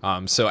 Yep.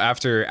 So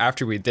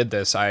after we did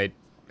this, I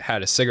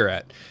had a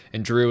cigarette,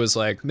 and Drew was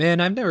like, "Man,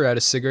 I've never had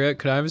a cigarette.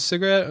 Could I have a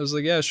cigarette?" I was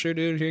like, "Yeah, sure,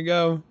 dude. Here you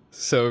go."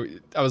 So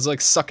I was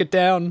like, "Suck it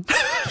down."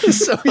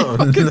 So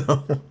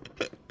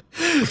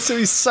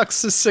he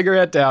sucks his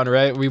cigarette down,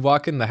 right? We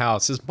walk in the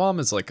house. His mom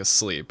is like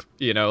asleep,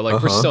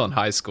 we're still in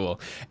high school,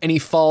 and he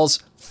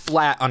falls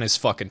flat on his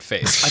fucking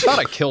face. I thought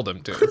I killed him,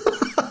 dude.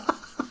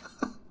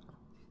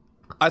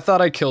 I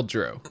thought I killed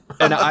Drew,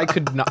 and I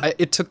could not.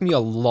 It took me a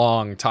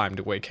long time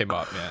to wake him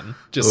up, man.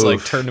 Just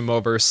like turn him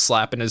over,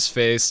 slap in his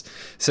face.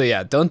 So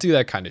yeah, don't do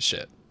that kind of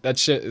shit. That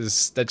shit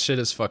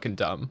is fucking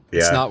dumb. Yeah.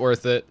 It's not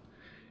worth it.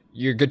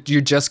 You're good. You're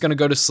just gonna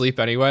go to sleep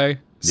anyway.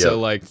 So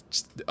like,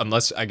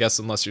 unless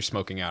you're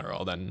smoking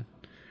Adderall, then.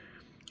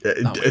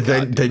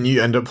 Then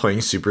you end up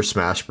playing Super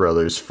Smash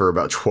Brothers for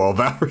about 12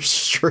 hours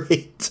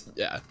straight.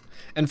 Yeah.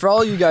 And for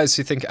all you guys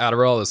who think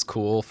Adderall is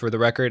cool, for the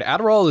record,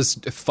 Adderall is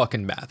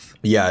fucking meth.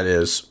 Yeah, it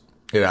is.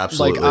 It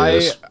absolutely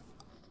is.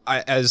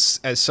 I as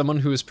someone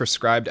who is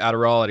prescribed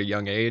Adderall at a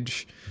young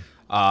age,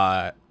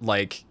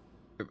 like,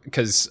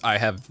 because I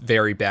have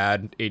very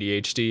bad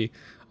ADHD,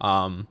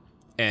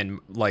 and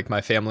like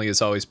my family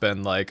has always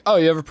been like, oh,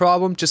 you have a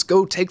problem? Just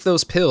go take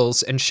those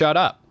pills and shut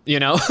up, you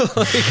know?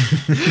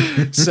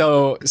 Like,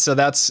 so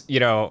that's, you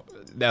know,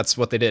 that's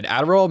what they did.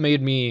 Adderall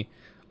made me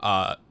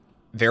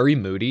very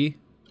moody.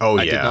 Oh,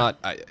 yeah.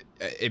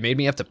 It made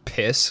me have to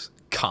piss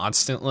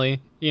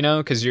constantly, you know,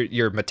 because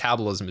your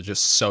metabolism is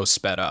just so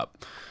sped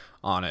up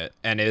on it.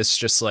 And it's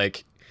just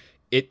like,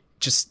 it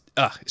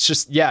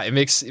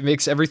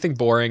makes everything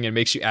boring and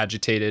makes you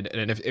agitated.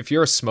 And if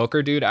you're a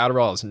smoker, dude,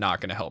 Adderall is not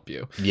going to help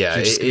you. Yeah,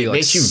 it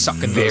makes you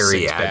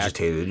very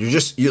agitated.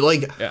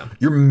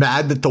 You're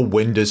mad that the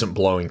wind isn't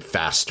blowing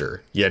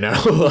faster, you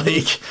know?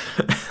 Like,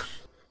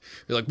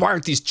 you're like, why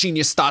aren't these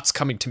genius thoughts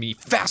coming to me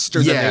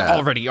faster than they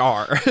already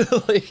are?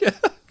 Like,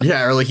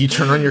 yeah, or like you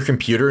turn on your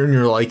computer and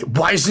you're like,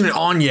 why isn't it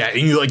on yet?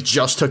 And you like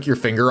just took your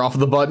finger off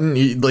of the button.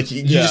 You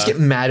just get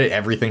mad at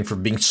everything for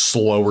being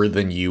slower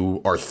than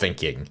you are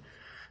thinking.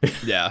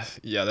 yeah,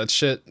 that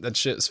shit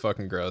is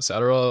fucking gross.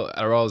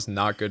 Adderall is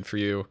not good for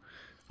you.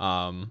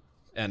 And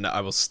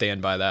I will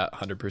stand by that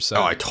 100%.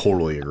 Oh, I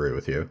totally agree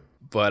with you.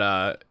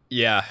 But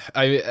yeah,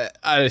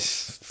 I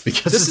because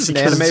this is an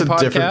anime podcast.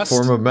 Different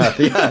form of meth.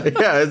 Yeah,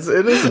 it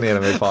is an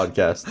anime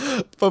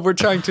podcast. But we're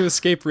trying to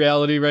escape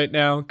reality right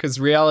now,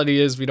 because reality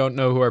is we don't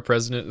know who our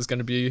president is going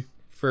to be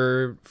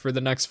for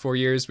the next 4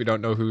 years. We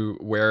don't know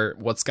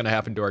what's going to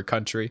happen to our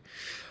country.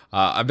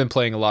 I've been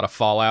playing a lot of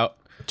Fallout.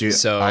 Dude,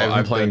 so I've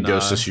been playing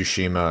Ghost of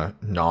Tsushima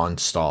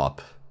nonstop,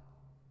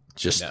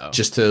 just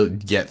to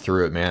get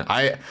through it, man.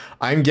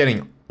 I'm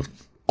getting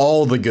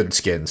all the good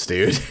skins,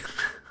 dude.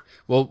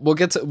 Well, we'll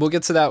get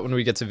to that when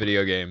we get to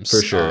video games.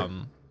 For sure.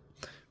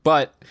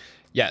 But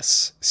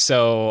yes,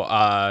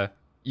 so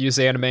use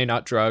anime,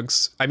 not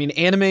drugs. I mean,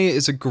 anime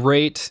is a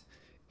great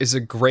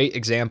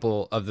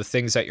example of the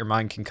things that your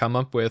mind can come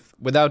up with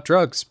without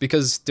drugs,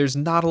 because there's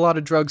not a lot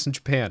of drugs in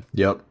Japan.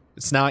 Yep.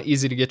 It's not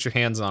easy to get your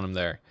hands on them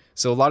there.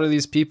 So a lot of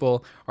these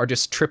people are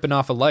just tripping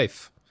off of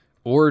life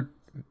or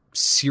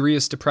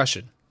serious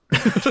depression.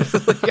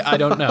 Like, I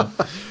don't know.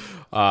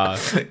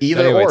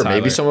 Either anyway, or, Tyler,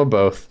 maybe some of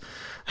both.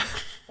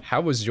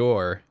 How was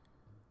your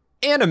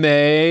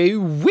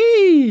anime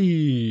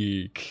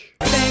week?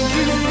 Thank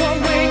you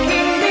for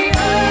waking me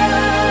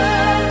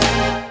up.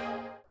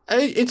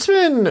 It's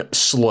been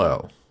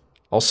slow.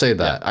 I'll say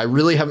that. Yeah. I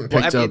really haven't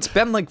picked up. It's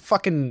been like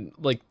fucking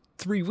like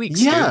 3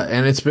 weeks. Yeah, dude.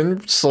 And it's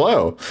been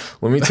slow.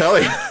 Let me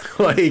tell you.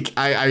 Like,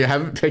 I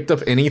haven't picked up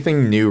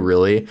anything new,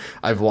 really.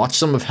 I've watched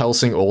some of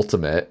Hellsing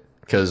Ultimate,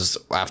 because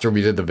after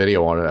we did the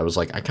video on it, I was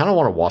like, I kind of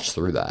want to watch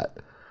through that.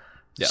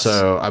 Yes.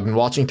 So I've been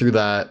watching through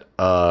that.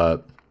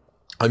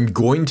 I'm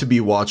going to be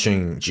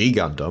watching G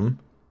Gundam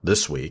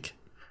this week.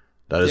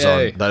 That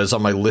is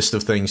on my list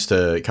of things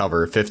to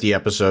cover. 50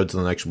 episodes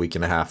in the next week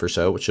and a half or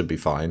so, which should be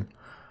fine.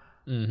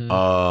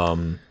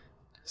 Mm-hmm.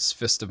 This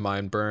fist of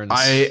mine burns.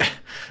 I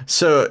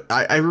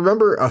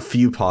remember a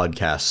few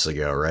podcasts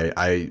ago, right?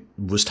 I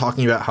was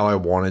talking about how I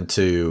wanted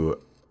to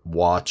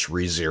watch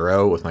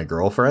ReZero with my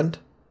girlfriend.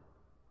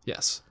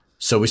 Yes.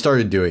 So we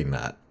started doing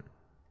that.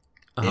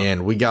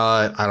 And we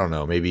got, I don't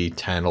know, maybe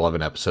 10,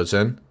 11 episodes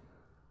in.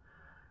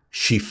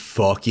 She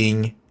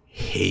fucking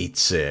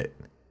hates it.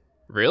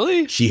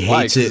 Really? She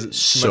hates it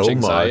so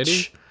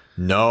much.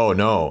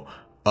 No.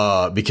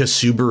 Because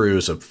Subaru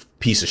is a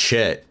piece of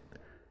shit.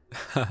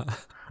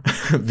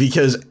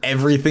 Because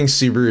everything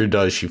Subaru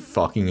does, she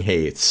fucking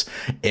hates.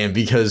 And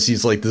because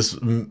he's like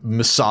this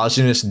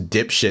misogynist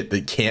dipshit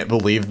that can't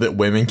believe that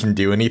women can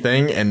do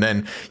anything, and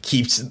then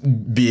keeps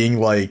being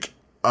like,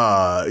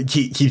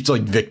 keeps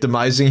like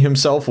victimizing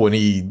himself when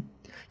he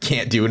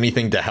can't do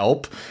anything to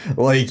help.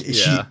 Like,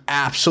 she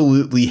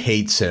absolutely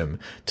hates him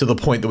to the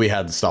point that we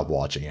had to stop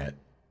watching it.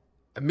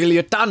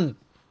 Emilia Tan.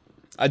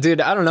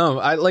 Dude, I don't know.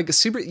 I like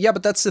super. Yeah,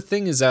 but that's the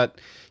thing, is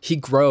that he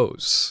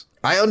grows.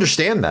 I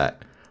understand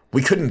that.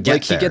 We couldn't get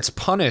like there. He gets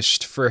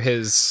punished for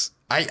his.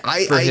 I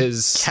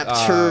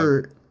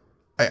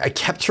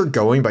kept her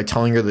going by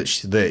telling her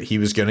that he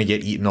was going to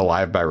get eaten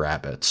alive by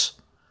rabbits.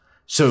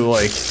 So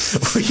like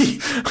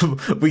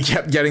we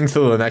kept getting to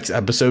the next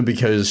episode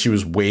because she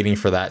was waiting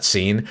for that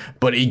scene,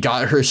 but it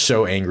got her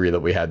so angry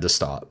that we had to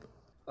stop.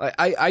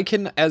 I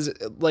can, as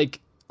like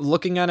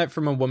looking at it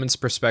from a woman's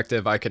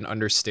perspective, I can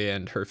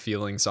understand her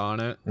feelings on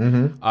it.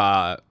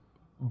 Mm-hmm.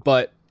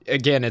 But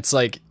again, it's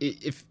like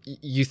if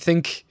you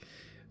think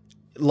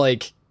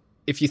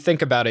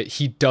about it,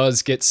 he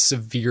does get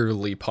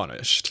severely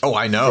punished. Oh,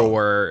 I know.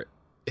 For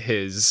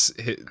his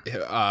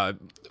I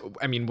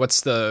mean,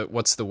 what's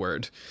the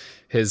word?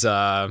 His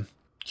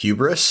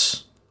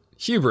hubris.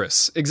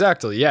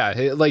 Exactly.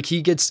 Yeah. Like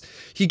he gets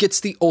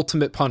the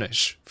ultimate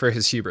punish for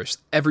his hubris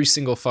every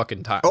single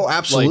fucking time. Oh,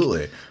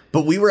 absolutely.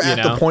 But we were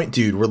at the point,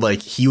 dude, where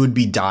like he would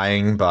be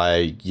dying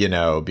by,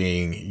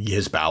 being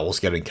his bowels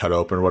getting cut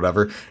open or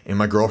whatever. And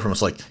my girlfriend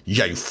was like,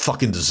 yeah, you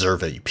fucking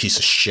deserve it, you piece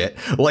of shit.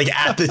 Like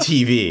at the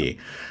TV.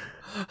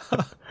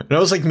 And I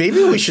was like,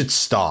 maybe we should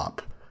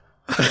stop.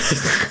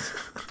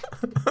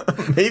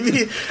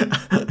 maybe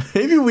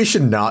we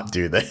should not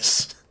do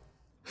this.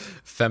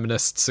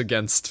 Feminists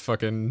against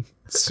fucking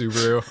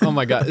Subaru. Oh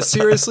my god.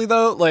 Seriously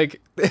though,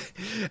 like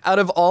out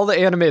of all the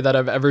anime that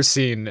I've ever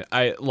seen,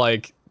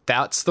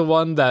 that's the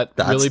one that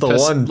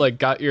really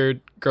got your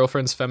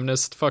girlfriend's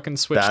feminist fucking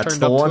switch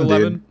turned up to 11.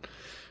 Dude.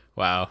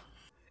 Wow.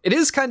 It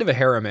is kind of a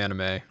harem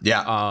anime.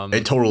 Yeah.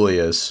 It totally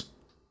is.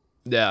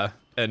 Yeah.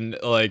 And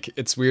like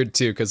it's weird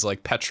too cuz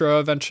like Petra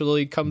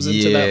eventually comes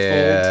into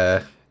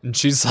that fold and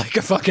she's like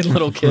a fucking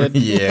little kid.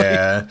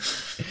 Yeah.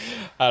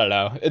 I don't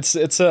know. It's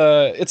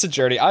a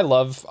journey. I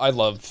love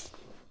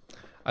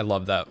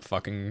that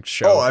fucking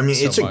show. Oh, I mean,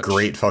 it's a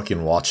great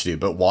fucking watch, dude.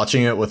 But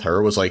watching it with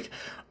her was like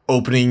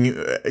opening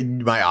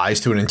my eyes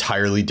to an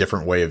entirely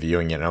different way of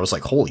viewing it. And I was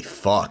like, holy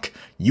fuck,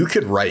 you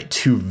could write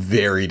 2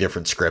 very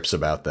different scripts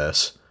about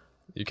this.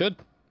 You could.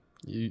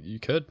 You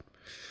could.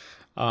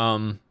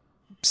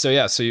 So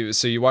yeah, so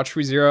you watched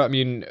ReZero. I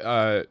mean,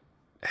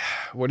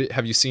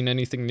 have you seen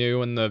anything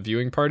new in the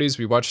viewing parties?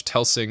 We watched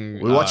Hellsing.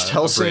 We watched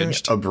Hellsing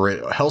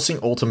Hellsing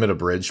Ultimate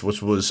Abridged,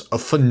 which was a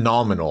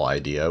phenomenal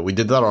idea. We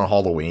did that on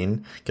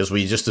Halloween because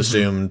we just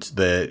assumed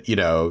that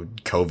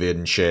COVID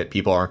and shit,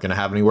 people aren't going to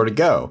have anywhere to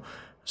go.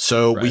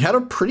 So we had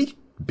a pretty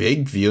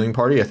big viewing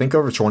party. I think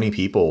over 20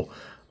 people,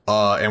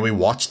 and we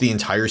watched the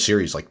entire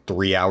series like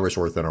 3 hours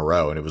worth in a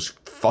row, and it was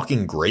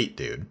fucking great,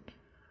 dude.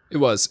 It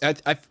was.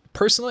 I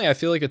personally, I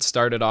feel like it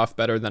started off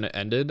better than it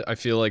ended. I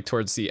feel like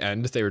towards the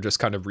end, they were just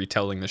kind of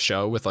retelling the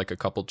show with like a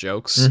couple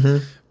jokes,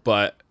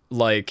 but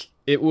like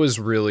it was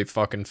really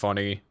fucking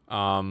funny.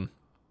 And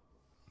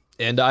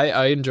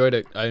I enjoyed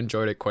it. I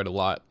enjoyed it quite a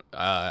lot.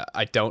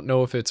 I don't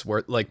know if it's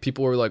worth, like,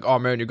 people were like, oh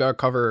man, you gotta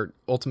cover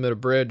Ultimate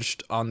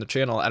Abridged on the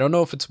channel. I don't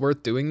know if it's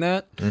worth doing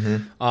that.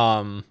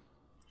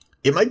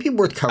 It might be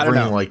worth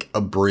covering like a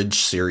Abridged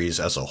series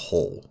as a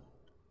whole.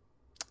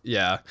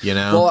 Yeah.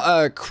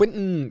 Well,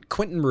 Quentin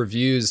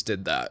Reviews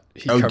did that.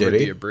 He covered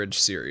the Abridged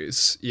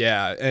series.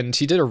 Yeah, and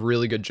he did a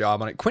really good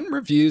job on it. Quentin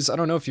Reviews, I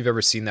don't know if you've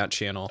ever seen that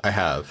channel. I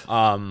have.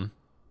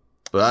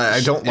 But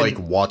I don't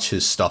watch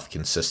his stuff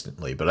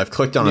consistently, but I've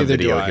clicked on a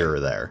video here or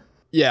there.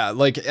 Yeah,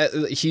 like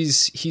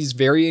he's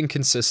very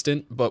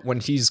inconsistent, but when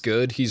he's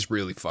good, he's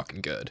really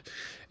fucking good.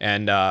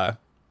 And I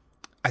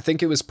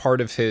think it was part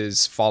of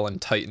his Fallen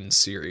Titans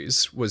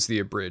series was the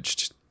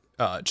Abridged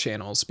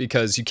channels,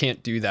 because you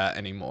can't do that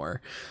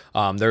anymore.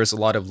 There's a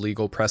lot of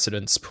legal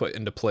precedents put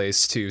into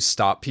place to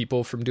stop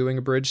people from doing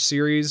Abridged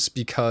series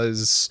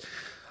because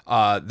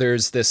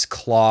there's this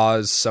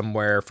clause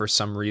somewhere for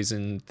some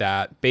reason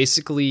that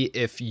basically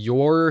if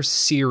your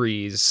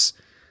series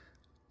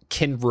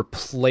can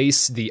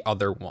replace the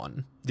other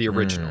one, the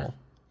original,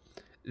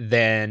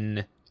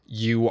 then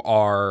you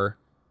are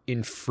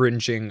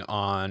infringing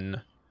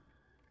on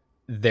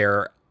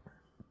their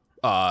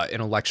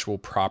intellectual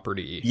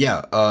property.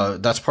 Yeah,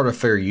 that's part of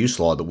fair use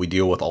law that we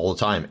deal with all the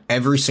time.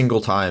 Every single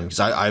time, because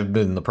I've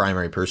been the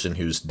primary person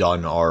who's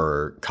done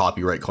our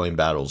copyright claim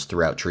battles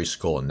throughout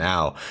Treacicle, and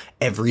now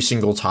every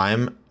single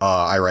time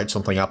I write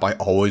something up, I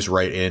always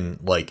write in,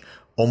 like,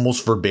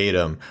 almost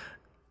verbatim,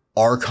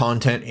 our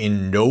content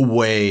in no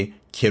way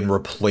can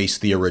replace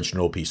the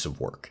original piece of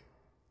work.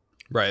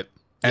 Right.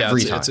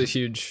 Every time. It's a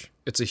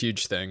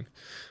huge thing.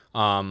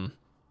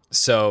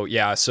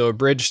 So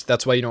Abridged,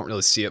 that's why you don't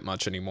really see it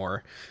much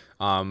anymore,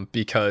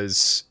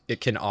 because it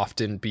can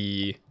often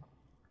be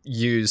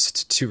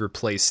used to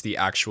replace the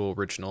actual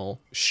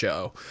original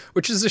show,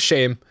 which is a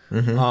shame,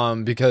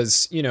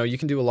 because, you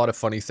can do a lot of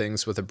funny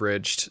things with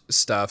Abridged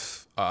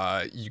stuff.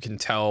 You can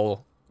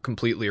tell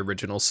completely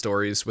original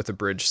stories with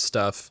Abridged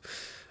stuff,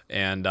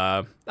 and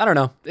I don't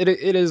know, it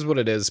is what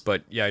it is,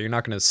 but yeah, you're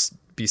not going to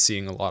be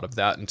seeing a lot of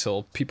that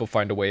until people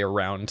find a way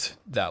around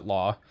that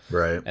law,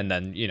 right? And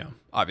then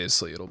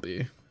obviously it'll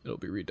be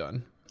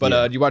redone.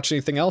 But do you watch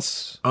anything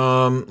else?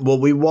 Well,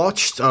 we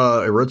watched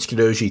Urotsuki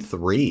Doji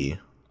 3.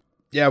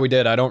 Yeah, we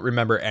did. I don't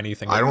remember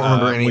anything. I don't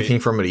remember anything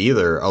from it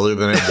either, other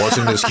than it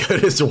wasn't as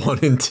good as 1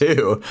 and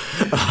 2.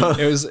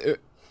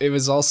 It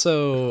was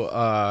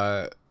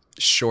also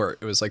short.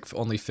 It was like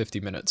only 50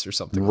 minutes or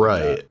something.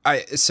 Right.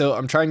 Like that. So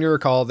I'm trying to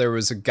recall. There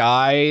was a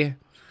guy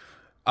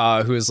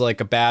who was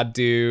like a bad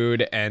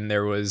dude, and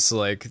there was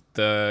like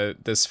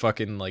this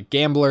fucking like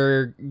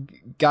gambler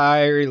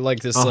guy, or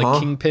like this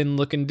like kingpin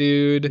looking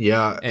dude.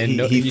 Yeah, and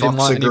he didn't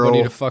want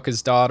anybody to fuck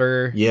his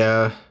daughter.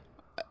 Yeah.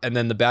 And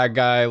then the bad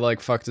guy like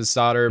fucked his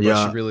daughter,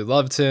 but she really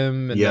loved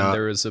him. And then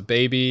there was a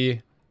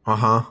baby,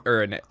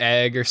 or an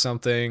egg or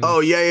something. Oh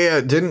yeah.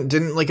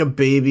 Didn't like a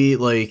baby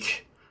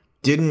like.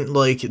 Didn't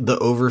like the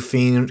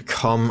Overfiend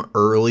come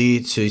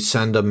early to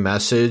send a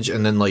message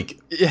and then like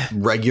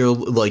regular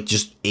like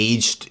just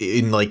aged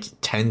in like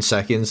 10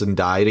 seconds and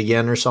died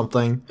again or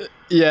something?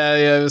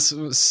 Yeah, it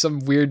was some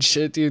weird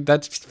shit, dude.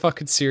 That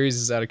fucking series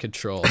is out of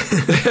control.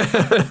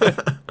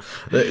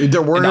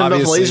 There weren't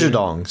enough laser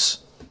dongs.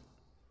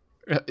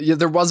 Yeah,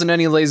 there wasn't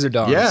any laser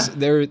dongs.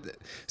 Yeah.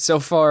 So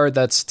far,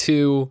 that's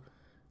 2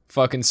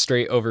 fucking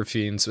straight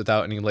overfiends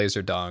without any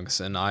laser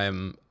dongs, and I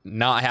am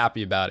not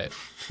happy about it.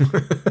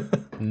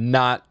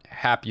 Not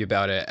happy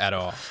about it at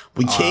all.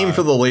 We came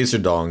for the laser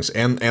dongs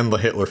and the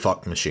Hitler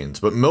fuck machines,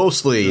 but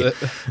mostly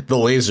the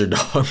laser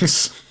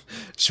dongs.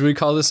 Should we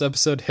call this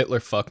episode Hitler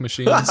fuck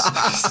machines?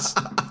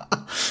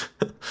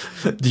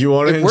 Do you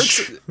want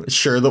to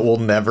ensure that we'll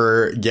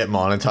never get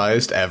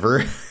monetized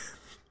ever?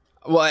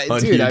 Well,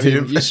 dude, I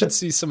mean, you should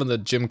see some of the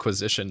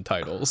Jimquisition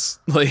titles.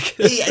 Like,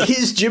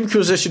 his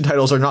Jimquisition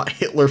titles are not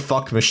Hitler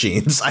fuck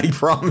machines. I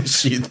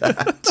promise you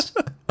that.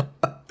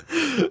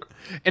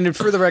 And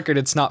for the record,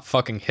 it's not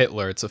fucking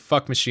Hitler. It's a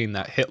fuck machine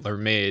that Hitler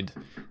made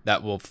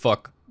that will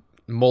fuck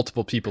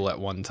multiple people at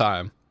one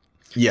time.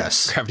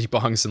 Yes. Gravity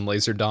bongs and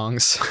laser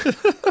dongs.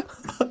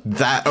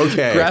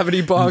 Okay.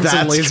 Gravity bongs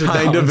and laser dongs.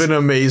 That's kind of an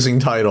amazing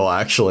title,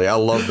 actually. I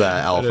love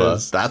that, Alpha.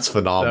 That's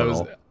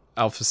phenomenal. That was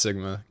Alpha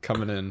Sigma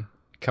coming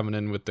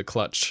in with the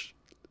clutch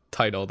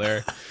title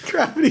there.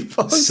 Gravity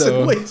bongs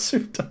and laser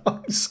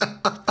dongs.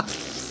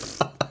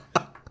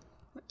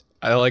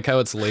 I like how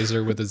it's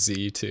laser with a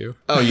Z too.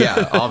 Oh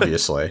yeah,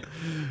 obviously.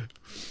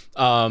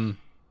 So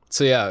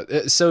yeah,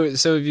 so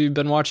have you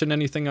been watching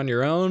anything on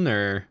your own,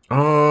 or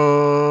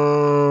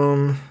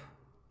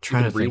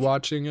trying to think.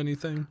 Rewatching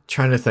anything?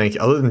 Trying to think.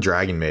 Other than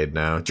Dragon Maid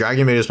now.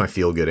 Dragon Maid is my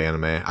feel good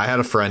anime. I had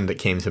a friend that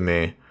came to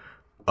me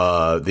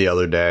the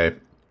other day,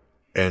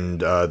 and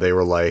they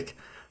were like,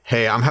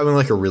 "Hey, I'm having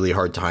like a really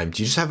hard time.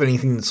 Do you just have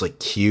anything that's like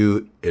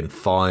cute and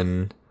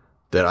fun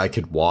that I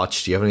could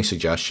watch? Do you have any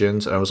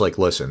suggestions?" And I was like,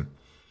 "Listen,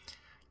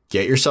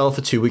 get yourself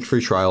a 2-week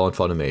free trial on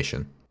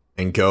Funimation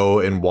and go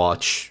and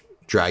watch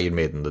Dragon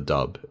Maid in the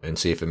dub and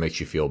see if it makes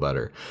you feel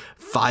better."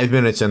 5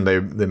 minutes in, they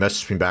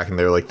messaged me back and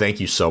they were like, "Thank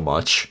you so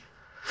much."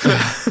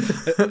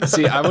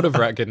 See, I would have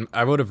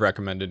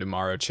recommended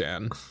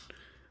Umaro-chan.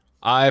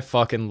 I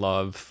fucking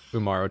love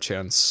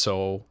Umaro-chan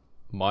so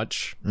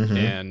much,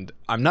 and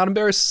I'm not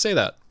embarrassed to say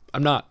that.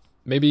 I'm not.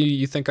 Maybe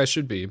you think I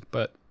should be,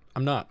 but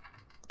I'm not.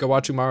 Go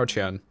watch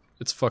Umaro-chan.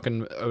 It's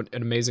fucking an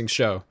amazing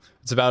show.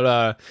 It's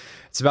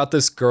about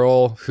this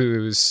girl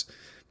who's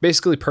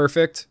basically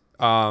perfect.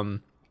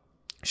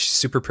 She's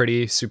super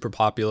pretty, super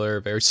popular,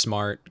 very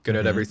smart, good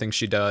at everything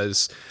she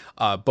does.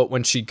 But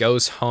when she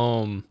goes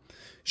home,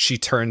 she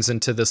turns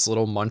into this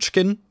little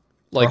munchkin,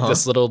 like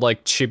this little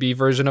like chibi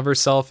version of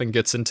herself, and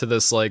gets into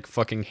this like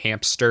fucking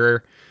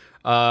hamster.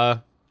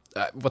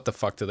 What the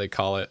fuck do they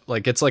call it?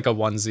 Like, it's like a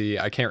onesie.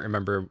 I can't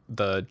remember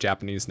the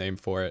Japanese name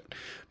for it.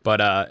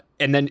 But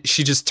and then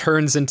she just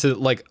turns into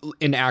like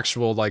an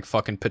actual like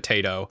fucking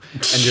potato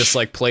and just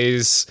like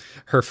plays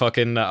her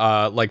fucking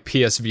like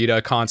PS Vita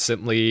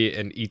constantly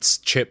and eats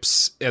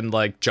chips and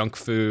like junk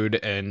food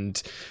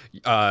and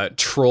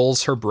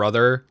trolls her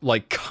brother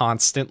like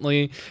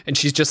constantly. And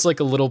she's just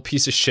like a little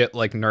piece of shit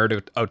like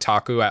nerd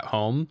otaku at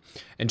home,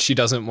 and she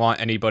doesn't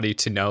want anybody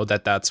to know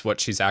that that's what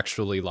she's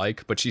actually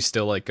like, but she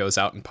still like goes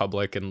out in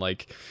public and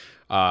like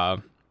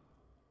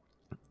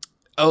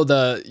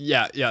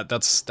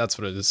that's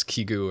what it is,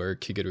 Kigu or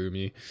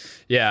Kigurumi.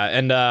 Yeah,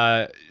 and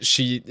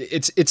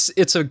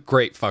it's a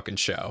great fucking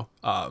show.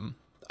 So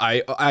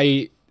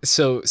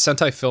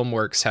Sentai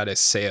Filmworks had a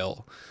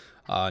sale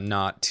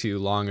not too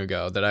long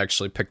ago that I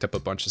actually picked up a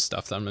bunch of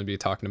stuff that I'm going to be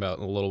talking about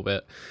in a little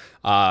bit.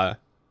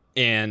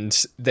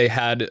 And they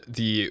had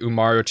the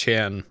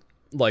Umaro-chan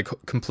like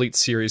complete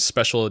series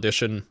special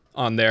edition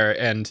on there,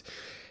 and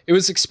it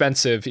was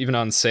expensive even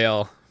on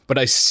sale. But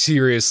I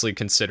seriously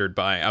considered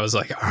buying. I was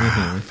like,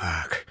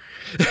 fuck.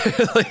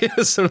 Like, it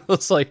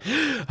was like,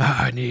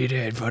 I need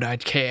it, but I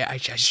can't. I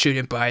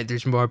shouldn't buy it.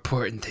 There's more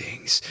important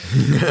things.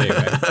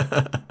 Anyway.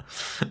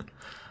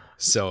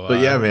 But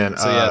yeah, man,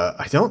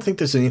 I don't think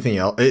there's anything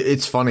else.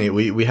 It's funny.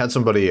 We had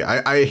somebody,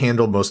 I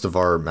handled most of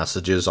our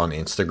messages on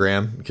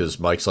Instagram because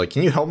Mike's like,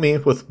 "Can you help me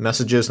with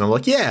messages?" And I'm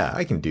like, "Yeah,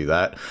 I can do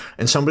that."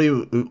 And somebody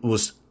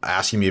was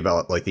asking me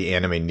about like the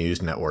Anime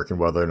News Network and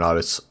whether or not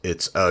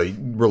it's a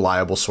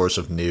reliable source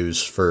of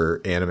news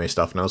for anime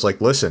stuff. And I was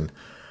like, "Listen,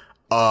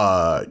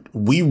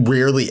 we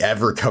rarely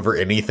ever cover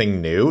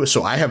anything new,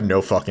 so I have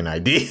no fucking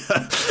idea."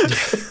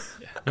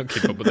 I don't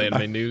keep up with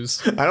anime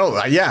news. I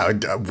don't. Yeah,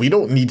 we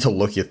don't need to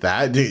look at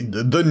that.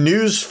 The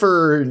news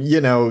for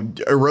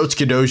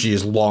Erotsuka Doji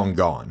is long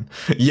gone.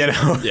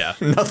 Yeah,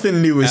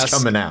 nothing new is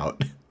coming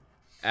out.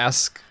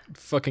 Ask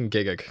fucking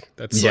Gigguk.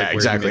 That's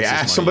exactly.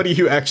 Ask somebody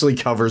who actually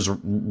covers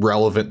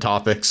relevant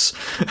topics.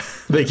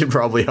 They can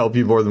probably help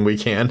you more than we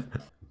can.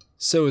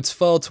 So it's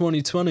fall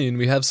 2020, and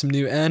we have some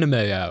new anime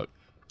out.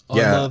 I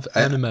love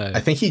anime. I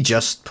think he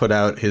just put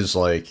out his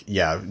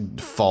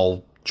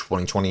fall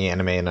 2020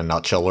 anime in a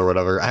nutshell or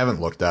whatever. I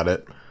haven't looked at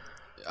it.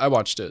 I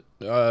watched it.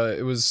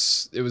 It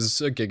was a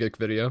Gigguk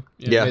video.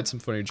 Made some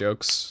funny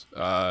jokes.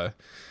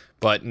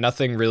 But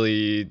nothing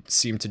really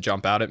seemed to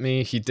jump out at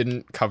me. He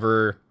didn't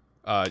cover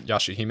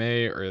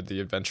Yashahime or The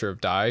Adventure of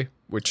Dai,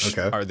 which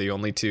are the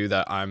only two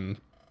that I'm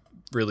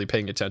really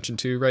paying attention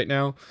to right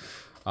now.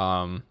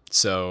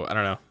 So I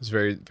don't know. It's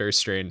very, very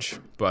strange.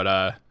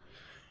 But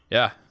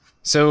yeah.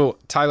 So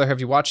Tyler, have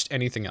you watched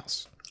anything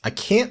else? I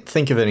can't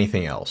think of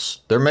anything else.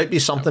 There might be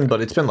something,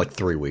 but it's been like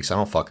 3 weeks. I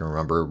don't fucking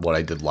remember what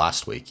I did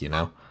last week, you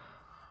know?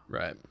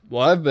 Right.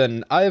 Well,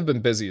 I have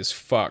been busy as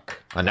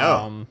fuck. I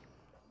know.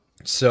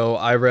 So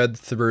I read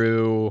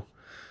through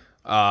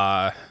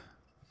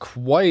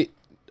quite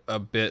a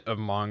bit of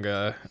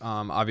manga.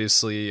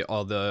 Obviously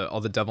all the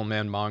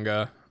Devilman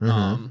manga.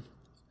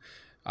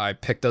 I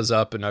picked those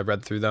up and I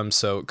read through them.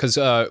 So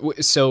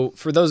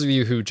for those of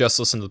you who just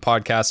listen to the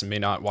podcast and may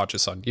not watch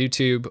us on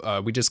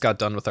YouTube, we just got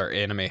done with our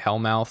anime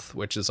Hellmouth,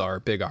 which is our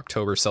big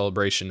October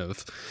celebration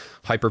of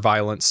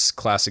hyperviolence,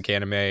 classic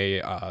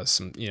anime,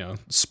 some,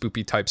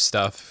 spoopy type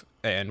stuff.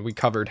 And we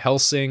covered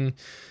Hellsing,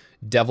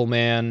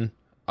 Devilman,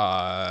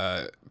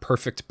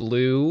 Perfect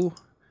Blue.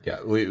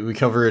 Yeah, we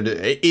covered,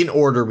 in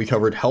order, we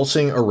covered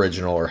Hellsing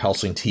Original, or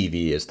Hellsing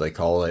TV as they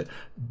call it,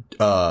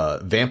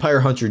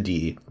 Vampire Hunter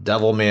D,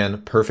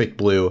 Devilman, Perfect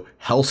Blue,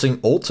 Hellsing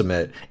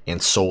Ultimate,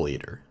 and Soul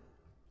Eater.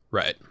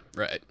 Right.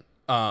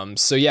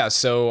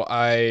 So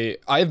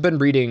I've been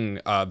reading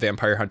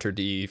Vampire Hunter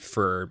D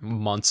for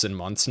months and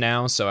months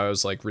now, so I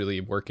was like really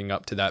working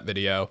up to that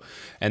video.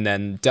 And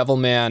then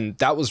Devilman,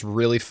 that was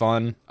really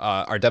fun.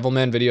 Our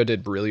Devilman video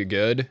did really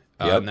good.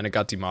 And then it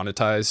got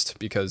demonetized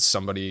because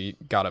somebody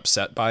got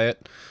upset by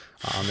it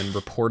and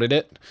reported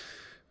it.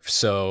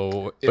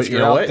 So if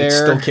you're out there, it's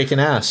still kicking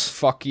ass.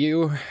 Fuck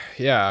you.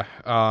 Yeah.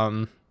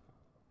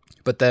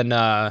 But then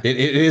it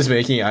is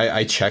making.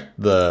 I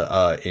checked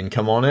the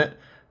income on it.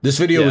 This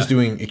video was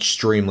doing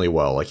extremely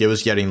well. Like, it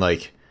was getting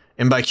like,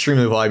 and by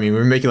extremely well, I mean we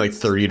were making like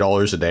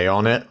 $30 a day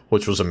on it,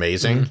 which was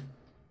amazing.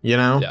 You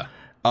know. Yeah.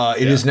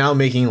 It is now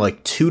making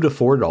like $2 to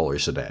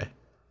 $4 a day.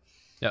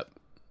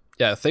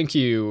 Yeah, thank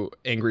you,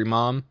 Angry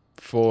Mom,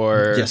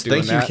 for doing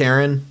thank you,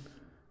 Karen.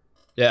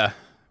 Yeah,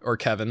 or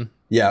Kevin.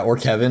 Yeah, or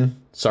Kevin.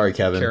 Sorry,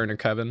 Kevin. Karen or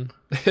Kevin.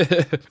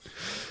 But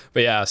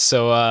yeah,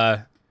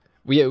 so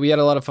we had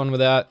a lot of fun with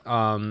that.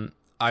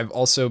 I've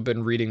also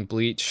been reading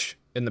Bleach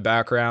in the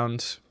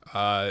background.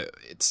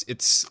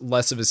 It's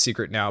less of a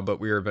secret now,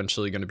 but we are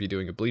eventually going to be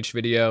doing a Bleach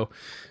video.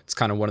 It's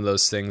kind of one of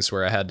those things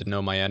where I had to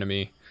know my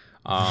enemy.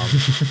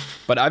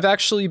 But I've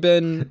actually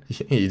been...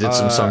 You did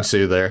some Sung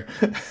Soo there.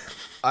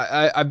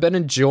 I've been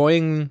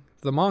enjoying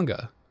the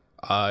manga.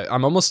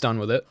 I'm almost done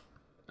with it.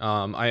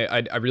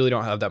 I really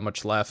don't have that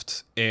much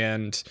left.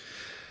 And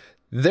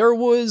there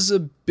was a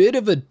bit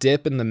of a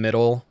dip in the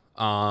middle.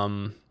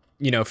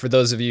 For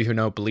those of you who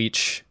know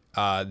Bleach,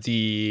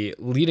 the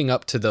leading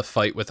up to the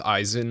fight with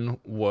Aizen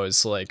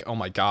was like, oh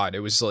my God, it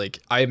was like,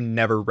 I have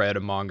never read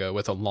a manga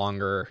with a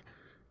longer,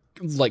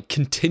 like,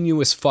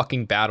 continuous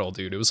fucking battle,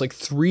 dude. It was like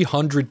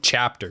 300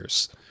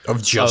 chapters.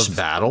 Of just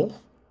battle?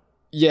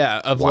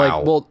 Yeah,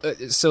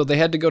 so they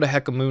had to go to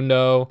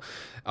Hekamundo,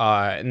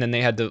 and then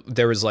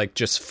there was like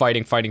just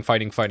fighting,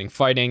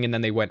 and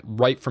then they went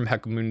right from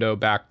Hekamundo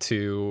back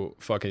to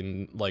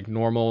fucking like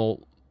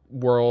normal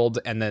world,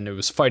 and then it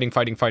was fighting,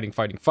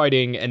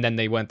 and then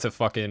they went to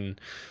fucking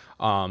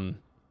the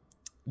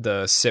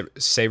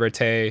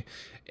Seirete,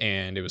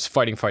 and it was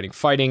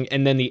fighting,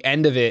 and then the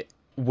end of it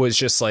was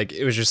just like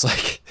it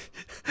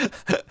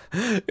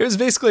was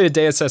basically a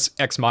Deus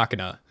Ex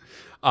Machina.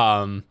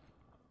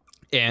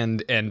 And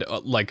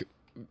like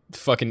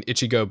fucking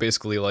Ichigo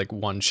basically like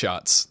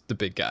one-shots the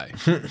big guy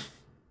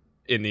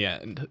in the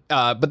end.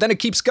 But then it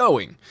keeps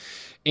going,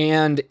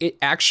 and it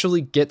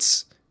actually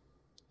gets,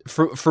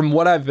 from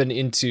what I've been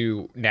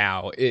into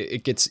now,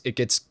 it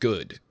gets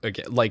good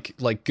again,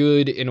 like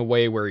good in a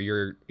way where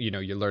you're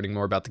learning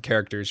more about the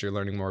characters, you're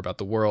learning more about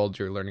the world,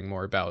 you're learning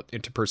more about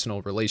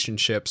interpersonal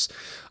relationships.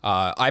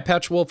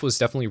 Eyepatch Wolf was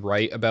definitely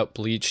right about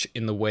Bleach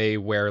in the way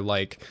where,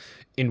 like,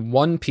 in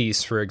One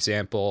Piece, for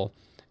example,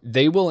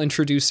 they will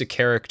introduce a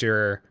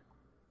character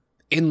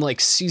in like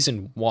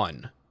season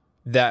 1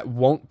 that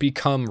won't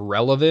become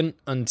relevant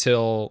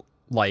until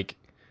like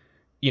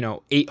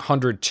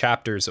 800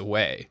 chapters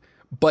away.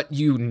 But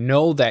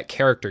that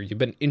character, you've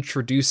been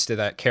introduced to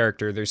that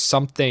character. There's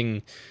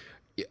something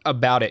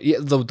about it.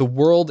 The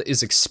world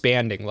is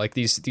expanding. Like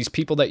these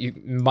people that you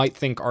might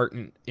think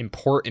aren't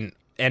important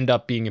end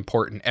up being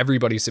important.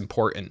 Everybody's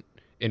important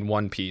in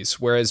One Piece.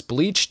 Whereas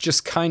Bleach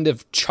just kind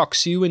of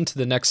chucks you into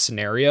the next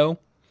scenario,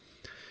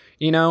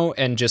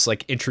 and just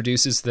like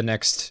introduces the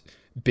next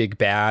big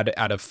bad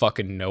out of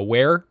fucking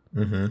nowhere.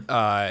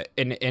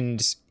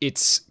 And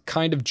it's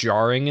kind of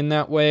jarring in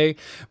that way.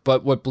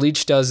 But what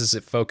Bleach does is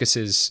it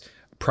focuses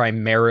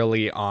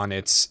primarily on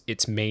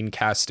its main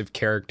cast of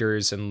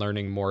characters and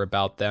learning more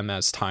about them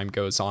as time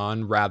goes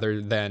on,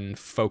 rather than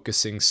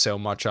focusing so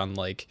much on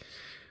like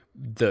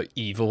the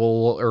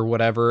evil or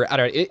whatever. I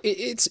don't know.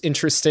 It's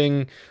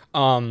interesting.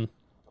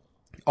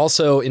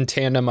 Also, in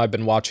tandem, I've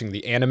been watching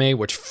the anime,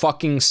 which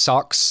fucking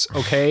sucks,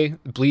 okay?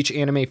 Bleach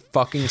anime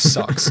fucking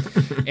sucks.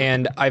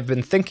 And I've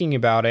been thinking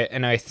about it,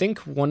 and I think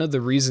one of the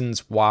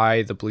reasons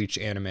why the Bleach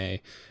anime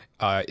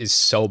is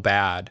so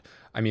bad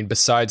I mean,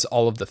 besides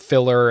all of the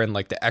filler and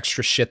like the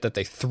extra shit that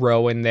they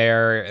throw in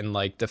there, and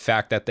like the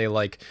fact that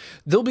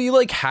they'll be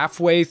like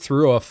halfway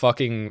through a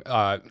fucking,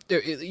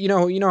 you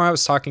know, I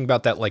was talking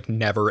about that like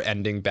never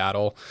ending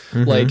battle.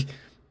 Like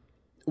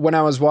when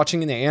I was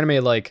watching in the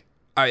anime, like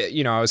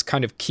I was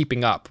kind of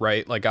keeping up,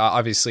 right? Like I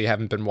obviously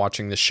haven't been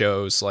watching the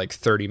shows like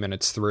 30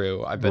 minutes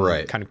through. I've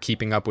been kind of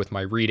keeping up with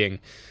my reading.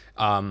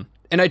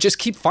 And I just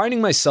keep finding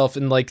myself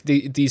in like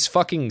these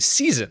fucking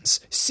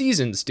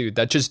seasons, dude,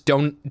 that just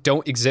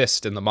don't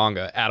exist in the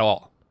manga at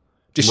all.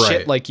 Just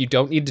shit like you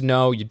don't need to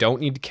know, you don't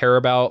need to care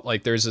about.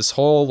 Like there's this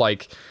whole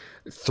like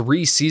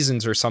 3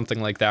 seasons or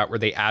something like that where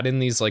they add in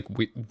these like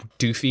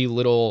doofy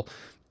little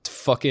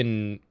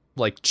fucking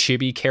like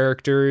chibi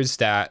characters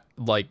that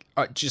like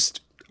are just.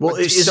 Well,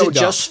 is it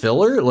just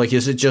filler? Like,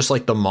 is it just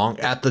like the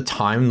manga at the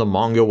time the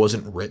manga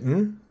wasn't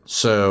written?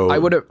 So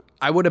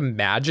I would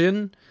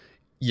imagine,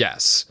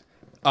 yes.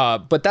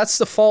 But that's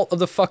the fault of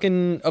the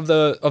fucking of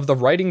the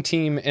writing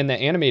team and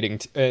the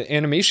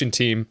animation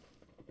team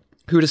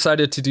who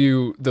decided to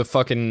do the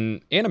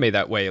fucking anime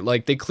that way.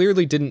 Like they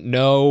clearly didn't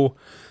know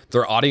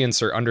their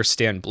audience or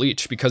understand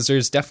Bleach, because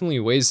there's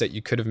definitely ways that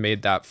you could have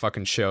made that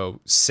fucking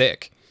show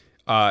sick.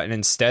 And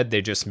instead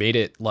they just made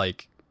it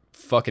like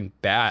fucking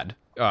bad.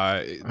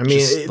 I mean,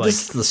 this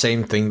is the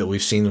same thing that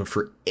we've seen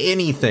for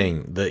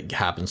anything that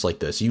happens like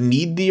this. You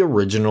need the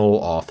original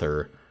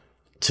author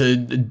to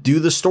do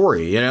the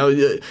story, you know.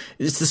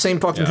 It's the same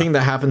fucking thing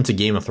that happened to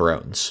Game of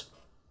Thrones,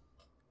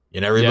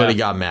 and everybody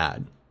got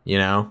mad, you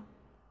know.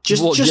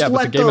 Just but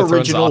let the Game of Thrones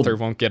original author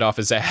won't get off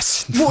his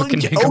ass.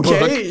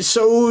 Okay,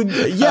 so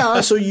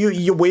so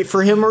you wait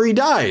for him or he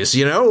dies,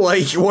 you know.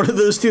 Like one of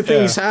those two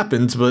things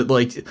happens, but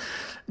like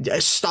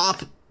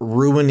stop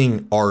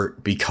ruining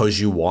art because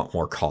you want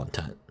more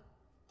content.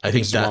 I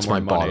think that's my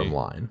bottom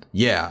line.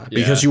 Yeah,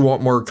 because you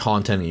want more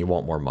content and you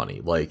want more money.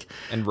 Like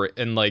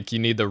and like you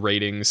need the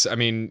ratings. I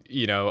mean,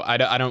 you know,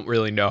 I don't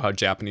really know how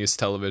Japanese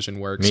television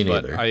works,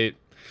 but I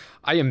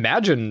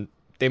imagine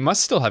they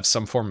must still have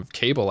some form of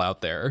cable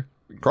out there.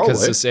 Probably.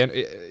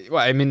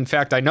 I mean, in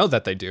fact, I know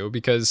that they do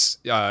because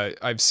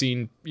I've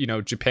seen, you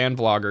know, Japan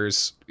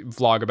vloggers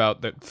vlog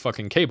about the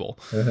fucking cable.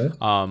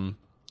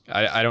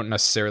 I don't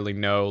necessarily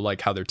know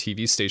like how their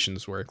TV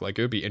stations work. Like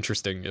it would be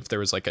interesting if there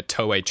was like a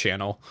Toei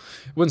channel.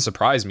 It wouldn't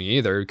surprise me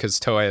either because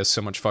Toei has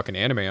so much fucking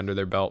anime under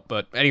their belt.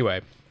 But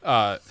anyway,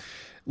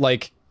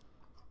 like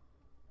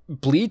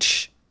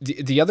Bleach,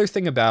 the other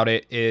thing about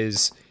it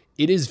is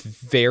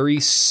very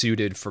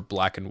suited for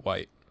black and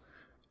white.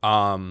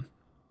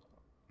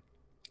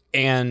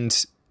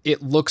 And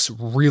it looks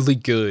really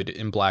good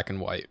in black and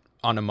white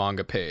on a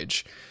manga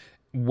page.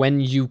 When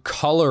you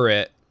color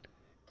it,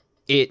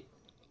 it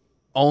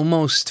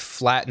almost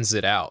flattens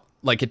it out.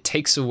 Like it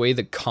takes away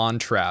the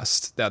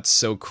contrast that's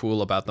so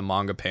cool about the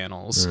manga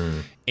panels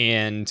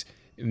and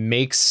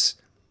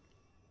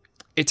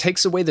it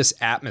takes away this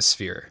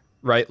atmosphere,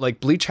 right?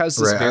 Like Bleach has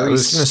this very I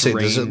was gonna strange...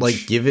 say, does it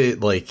like give it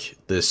like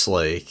this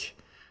like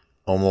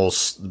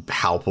almost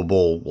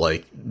palpable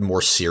like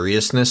more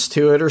seriousness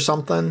to it or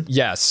something?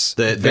 Yes,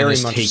 that then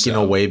is taken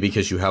away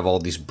because you have all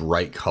these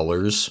bright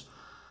colors.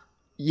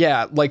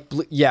 Yeah, like,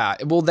 yeah,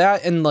 well,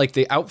 that and like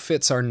the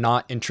outfits are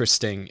not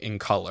interesting in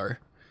color,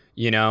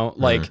 you know,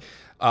 like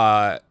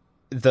the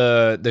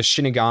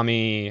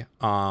Shinigami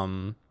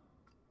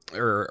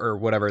or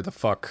whatever the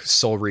fuck,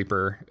 Soul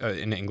Reaper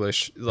in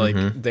English, like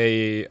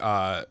they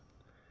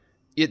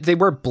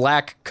wear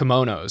black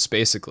kimonos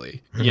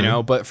basically, you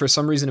know, but for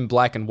some reason in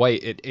black and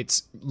white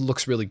it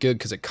looks really good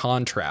because it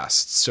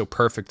contrasts so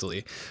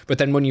perfectly. But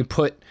then when you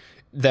put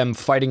them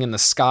fighting in the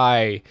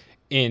sky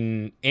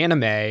in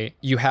anime,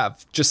 you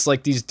have just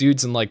like these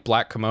dudes in like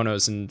black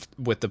kimonos and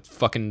with the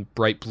fucking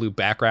bright blue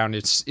background.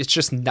 It's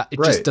just not, it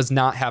just does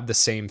not have the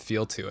same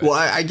feel to it. Well,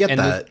 I get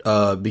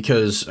that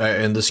because,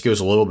 and this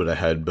goes a little bit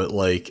ahead, but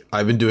like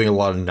I've been doing a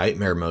lot of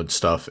nightmare mode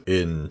stuff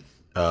in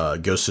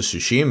Ghost of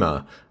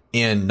Tsushima,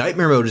 and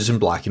nightmare mode is in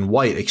black and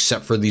white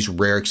except for these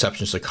rare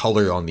exceptions to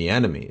color on the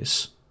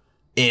enemies.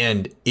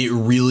 And it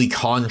really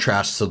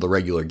contrasts to the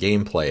regular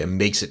gameplay and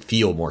makes it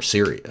feel more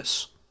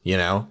serious. You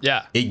know?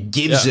 Yeah. It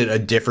gives it a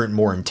different,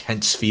 more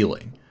intense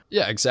feeling.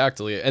 Yeah,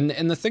 exactly.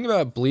 And the thing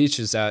about Bleach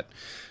is that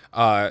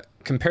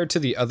compared to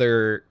the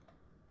other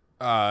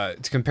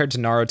compared to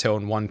Naruto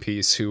and One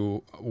Piece,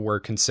 who were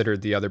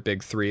considered the other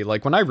big three,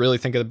 like when I really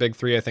think of the big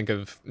three, I think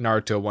of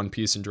Naruto, One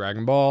Piece, and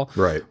Dragon Ball.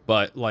 Right.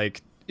 But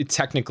like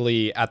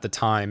technically at the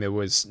time it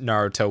was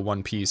Naruto,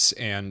 One Piece,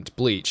 and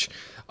Bleach.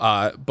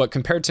 But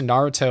compared to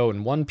Naruto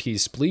and One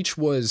Piece, Bleach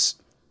was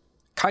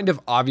kind of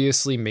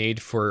obviously made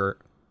for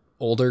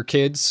older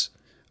kids.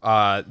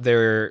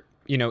 They're,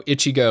 you know,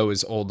 Ichigo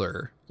is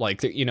older,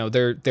 like, you know,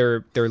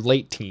 they're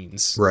late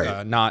teens,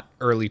 right? Not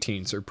early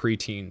teens or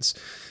preteens.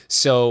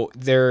 So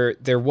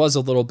there was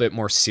a little bit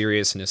more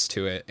seriousness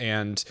to it,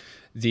 and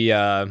the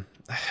I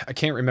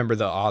can't remember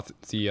the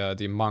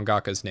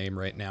mangaka's name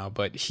right now,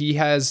 but he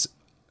has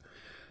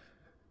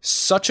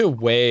such a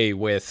way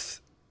with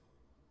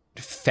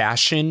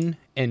fashion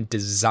and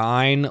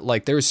design.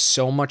 Like there's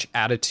so much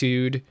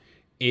attitude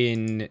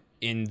in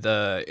in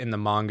the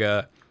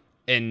manga,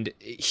 and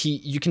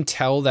you can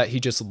tell that he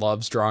just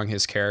loves drawing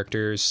his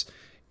characters,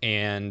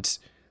 and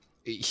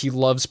he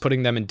loves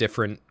putting them in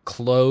different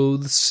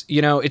clothes.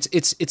 You know,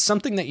 it's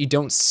something that you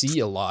don't see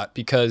a lot,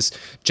 because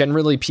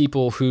generally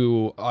people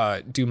who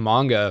do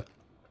manga,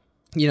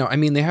 you know, I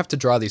mean, they have to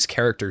draw these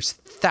characters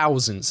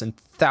thousands and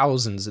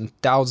thousands and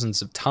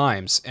thousands of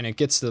times, and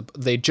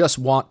they just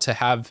want to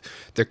have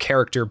their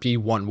character be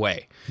one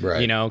way,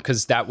 right? You know,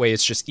 because that way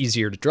it's just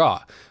easier to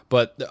draw.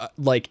 But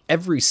like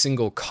every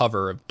single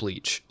cover of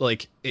Bleach,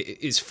 like,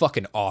 is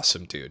fucking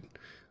awesome, dude.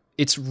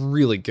 It's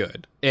really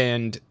good.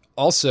 And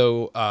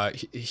also,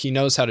 he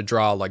knows how to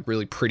draw like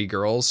really pretty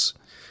girls,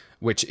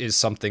 which is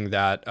something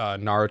that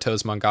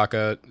Naruto's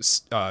mangaka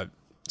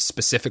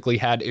specifically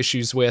had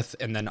issues with.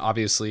 And then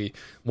obviously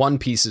One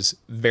Piece is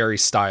very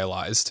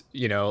stylized.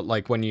 You know,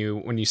 like when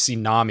you see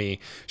Nami,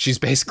 she's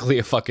basically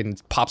a fucking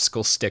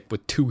popsicle stick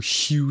with two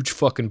huge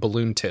fucking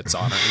balloon tits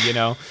on her. You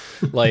know,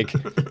 like.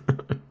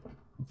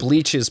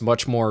 Bleach is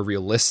much more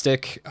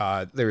realistic.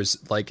 There's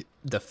like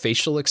the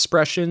facial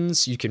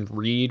expressions. You can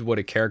read what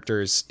a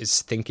character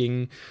is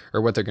thinking or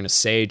what they're going to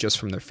say just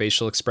from their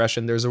facial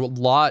expression. There's a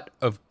lot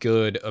of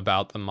good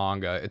about the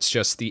manga. It's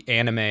just the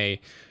anime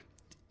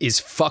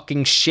is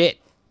fucking shit.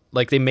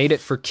 Like, they made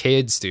it for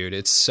kids, dude.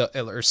 It's so,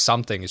 or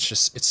something.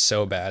 It's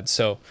so bad.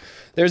 So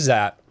there's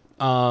that.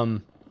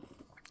 And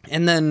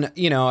then,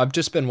 you know, I've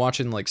just been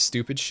watching like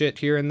stupid shit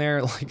here and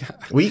there. Like,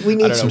 we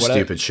need some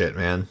stupid shit,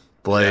 man.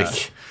 Like.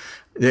 Yeah.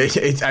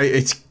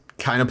 It's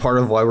kind of part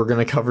of why we're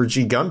going to cover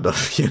G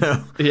Gundam, you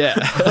know? Yeah.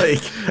 Like,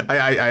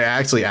 I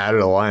actually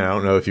added a line. I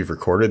don't know if you've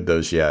recorded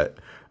those yet.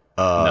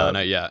 No,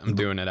 not yet. I'm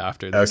doing it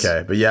after this.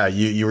 Okay, but yeah,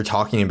 you were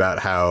talking about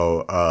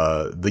how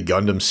the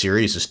Gundam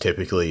series is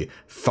typically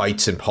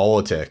fights and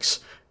politics,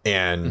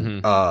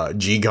 and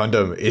G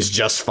Gundam is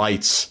just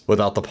fights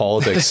without the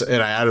politics.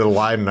 And I added a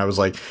line, and I was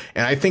like,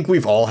 and I think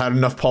we've all had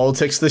enough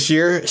politics this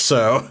year,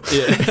 so,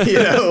 yeah.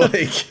 You know,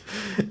 like,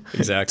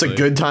 exactly. It's a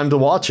good time to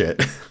watch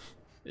it.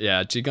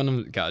 Yeah, G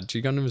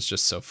Gundam is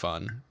just so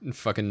fun. And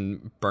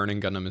fucking Burning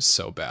Gundam is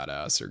so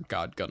badass, or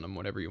God Gundam,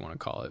 whatever you want to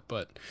call it.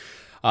 But,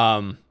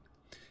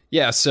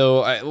 yeah. So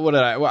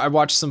I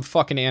watched some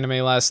fucking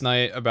anime last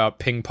night about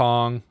ping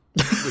pong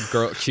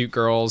with cute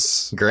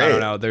girls. Great. I don't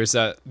know. There's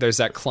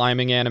that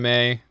climbing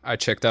anime. I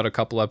checked out a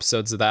couple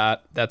episodes of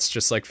that. That's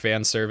just like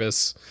fan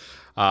service.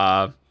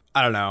 I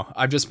don't know.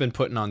 I've just been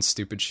putting on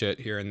stupid shit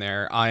here and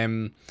there. I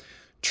am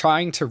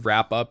trying to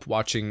wrap up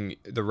watching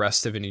the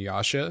rest of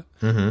Inuyasha.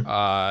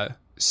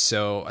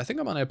 So I think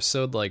I'm on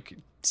episode like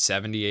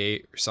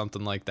 78 or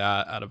something like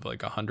that out of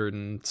like 100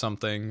 and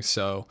something.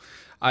 So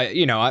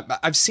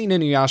I've seen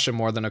Inuyasha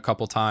more than a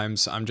couple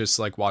times. I'm just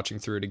like watching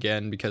through it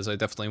again because I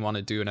definitely want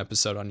to do an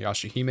episode on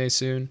Yashahime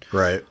soon.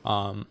 Right.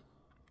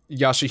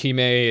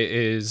 Yashahime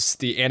is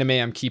the anime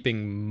I'm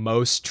keeping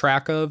most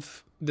track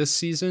of this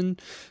season.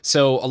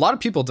 So a lot of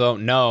people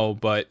don't know,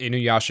 but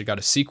Inuyasha got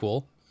a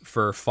sequel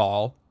for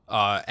fall.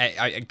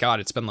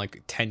 God, it's been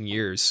like 10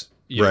 years,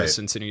 know,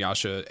 since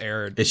Inuyasha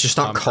aired. It's just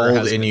not called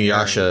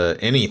Inuyasha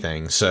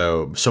anything.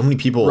 So many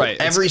people,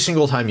 every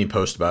single time you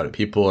post about it,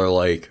 people are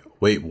like,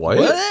 wait, what?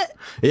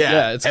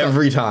 Yeah, it's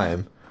every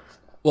time.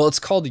 Well, it's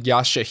called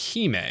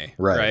Yashahime,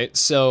 right?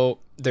 So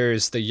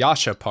there's the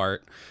Yasha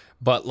part,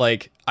 but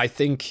like, I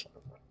think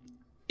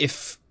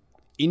if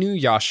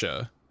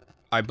Inuyasha,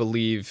 I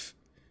believe,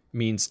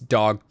 means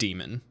dog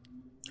demon.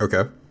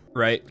 Okay.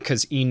 Right,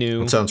 because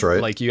Inu, that sounds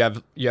right. Like you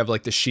have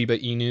like the Shiba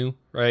Inu,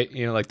 right?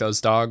 You know, like those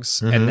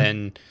dogs, and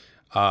then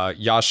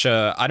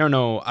Yasha. I don't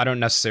know. I don't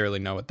necessarily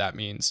know what that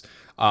means.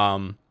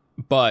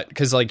 But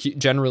because like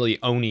generally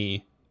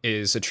Oni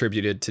is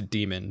attributed to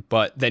demon,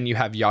 but then you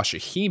have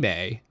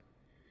Yashahime,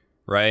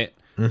 right?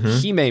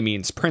 Hime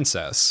means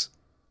princess.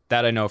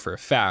 That I know for a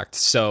fact.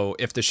 So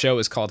if the show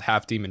is called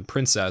Half Demon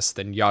Princess,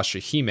 then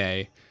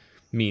Yashahime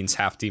means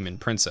half demon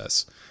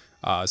princess.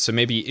 So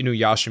maybe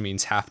Inuyasha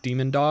means half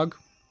demon dog.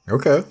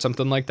 Okay.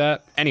 Something like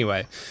that.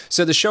 Anyway,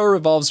 so the show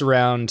revolves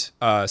around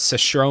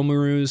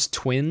Sesshomaru's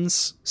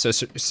twins. So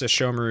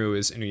Sesshomaru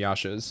is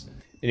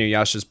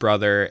Inuyasha's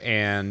brother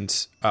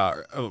and,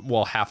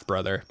 half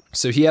brother.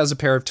 So he has a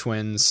pair of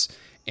twins,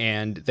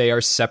 and they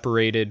are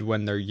separated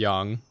when they're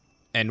young.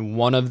 And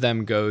one of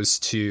them goes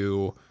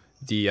to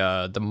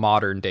the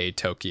modern day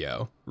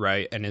Tokyo,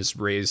 right? And is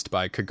raised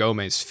by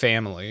Kagome's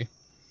family.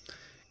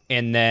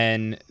 And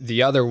then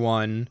the other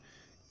one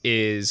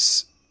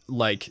is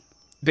like,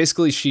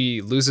 basically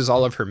she loses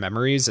all of her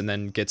memories and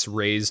then gets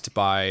raised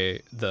by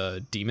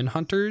the demon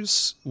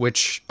hunters,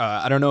 which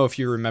I don't know if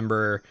you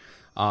remember,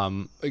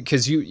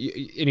 because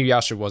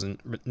Inuyasha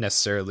wasn't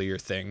necessarily your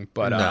thing,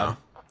 but no.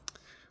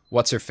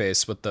 What's her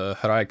face with the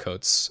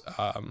Haraikots?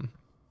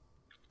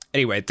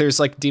 Anyway, there's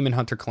like Demon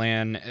Hunter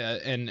Clan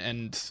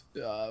and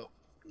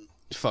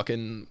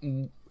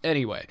fucking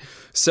anyway.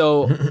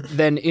 So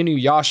then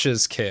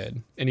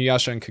Inuyasha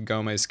and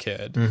Kagome's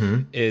kid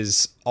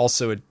is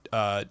also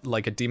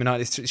like a demon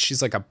hunter.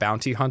 She's like a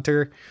bounty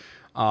hunter.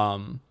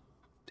 And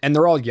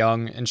they're all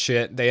young and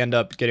shit. They end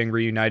up getting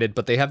reunited,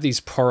 but they have these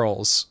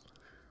pearls,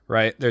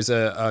 right? There's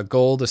a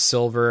gold, a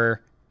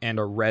silver, and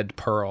a red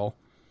pearl.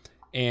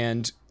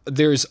 And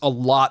there's a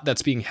lot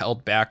that's being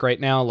held back right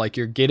now. Like,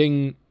 you're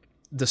getting,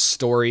 the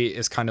story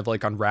is kind of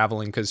like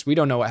unraveling because we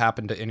don't know what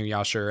happened to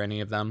Inuyasha or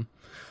any of them.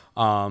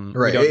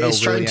 Right, it's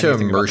trying to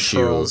immerse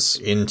you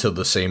into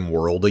the same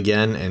world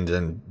again and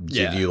then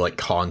give you like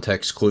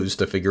context clues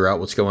to figure out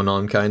what's going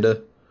on, kind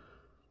of.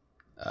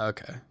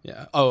 Okay,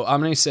 yeah. Oh,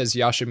 Amine says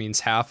Yasha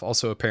means half,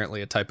 also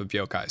apparently a type of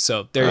yokai.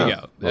 So there you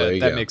go.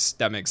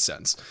 That makes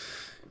sense.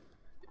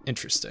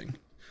 Interesting.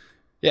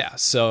 Yeah,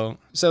 so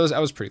I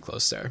was pretty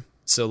close there.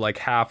 So like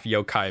half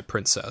yokai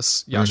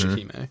princess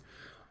Yashahime.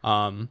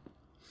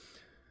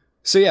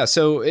 So yeah,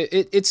 so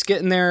it's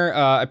getting there.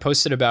 I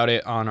posted about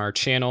it on our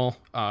channel.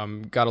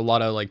 Got a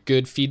lot of like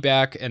good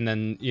feedback, and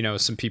then, you know,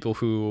 some people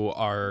who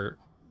are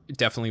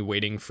definitely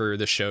waiting for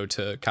the show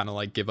to kind of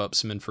like give up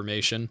some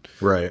information.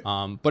 Right.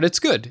 But it's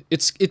good.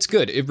 It's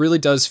good. It really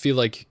does feel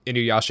like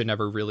Inuyasha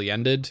never really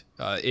ended.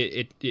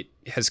 It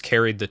has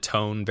carried the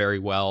tone very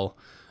well.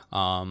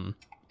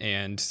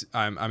 And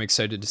I'm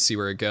excited to see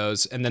where it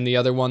goes. And then the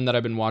other one that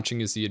I've been watching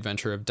is The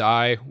Adventure of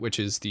Dai, which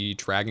is the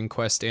Dragon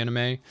Quest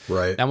anime.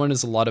 Right. That one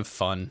is a lot of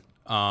fun.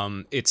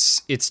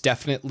 It's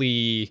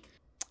definitely,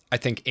 I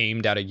think,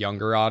 aimed at a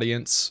younger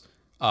audience.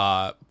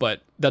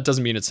 But that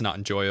doesn't mean it's not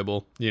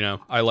enjoyable. You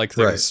know, I like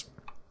things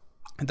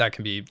that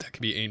can be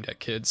aimed at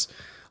kids.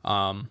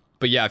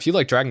 But yeah, if you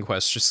like Dragon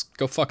Quest, just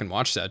go fucking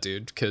watch that,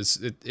 dude, because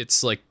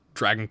it's like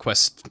Dragon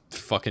Quest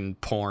fucking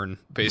porn,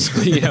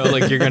 basically. You know,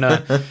 like you're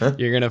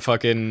gonna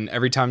fucking,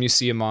 every time you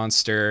see a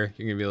monster,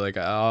 you're gonna be like,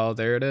 oh,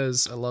 there it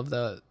is. I love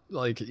that.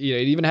 Like, you know,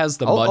 it even has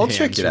the mud hands.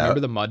 Check it out.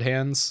 Remember the mud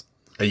hands?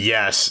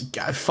 Yes.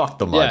 God, fuck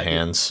the mud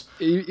hands.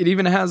 It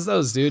even has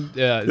those, dude.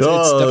 Yeah. It's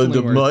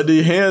definitely the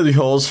muddy hand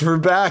holes for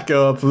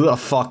backup. Oh,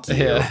 fuck you.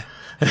 Yeah.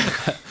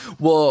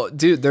 Well,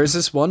 dude, there's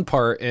this one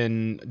part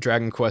in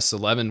Dragon Quest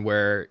XI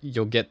where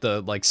you'll get the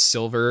like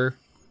silver,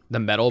 the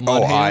metal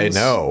mud hands. I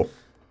know.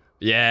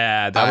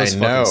 Yeah, that was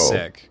fucking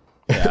sick.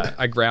 Yeah,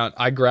 I ground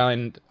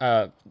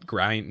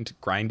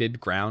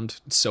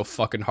so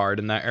fucking hard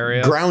in that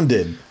area.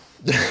 Grounded.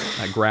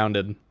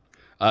 Grounded.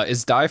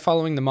 Is Dai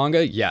following the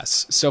manga?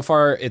 Yes. So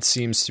far, it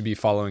seems to be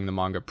following the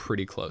manga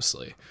pretty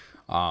closely,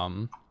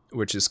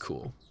 which is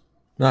cool.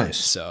 Nice.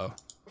 So,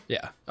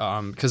 yeah,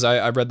 because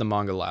I read the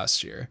manga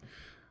last year.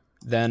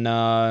 Then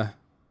I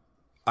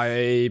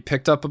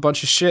picked up a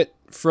bunch of shit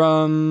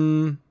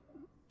from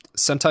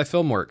Sentai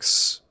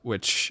Filmworks,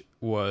 which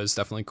was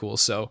definitely cool.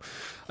 So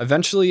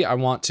eventually I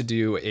want to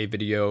do a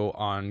video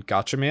on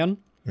Gatchaman.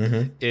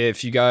 Mm-hmm.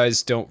 If you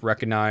guys don't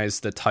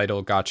recognize the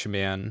title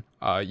Gatchaman,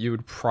 you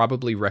would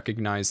probably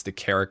recognize the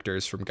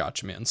characters from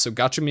Gatchaman. So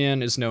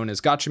Gatchaman is known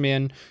as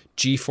Gatchaman,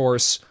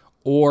 G-Force,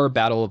 or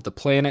Battle of the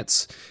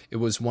Planets. It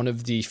was one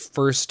of the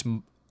first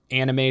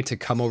anime to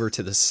come over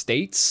to the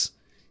States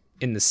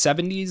in the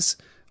 70s,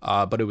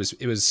 but it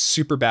was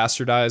super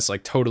bastardized,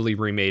 like totally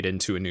remade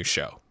into a new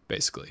show,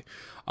 basically.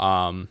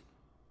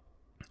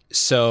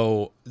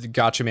 So the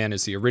Gatchaman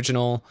is the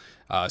original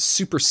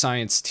Super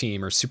Science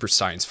Team or Super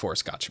Science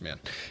Force Gatchaman.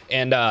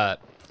 And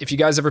if you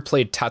guys ever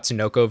played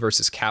Tatsunoko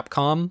versus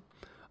Capcom,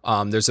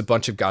 there's a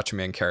bunch of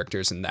Gatchaman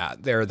characters in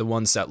that. They're the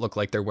ones that look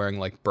like they're wearing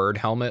like bird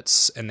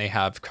helmets, and they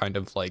have kind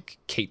of like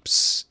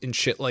capes and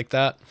shit like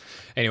that.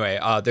 Anyway,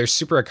 they're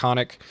super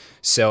iconic.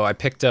 So I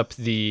picked up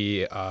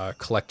the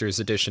collector's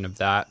edition of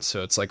that.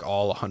 So it's like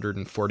all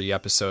 140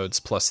 episodes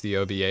plus the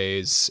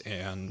OVAs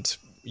and,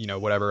 you know,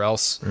 whatever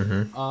else.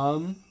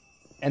 Mm-hmm.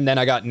 And then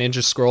I got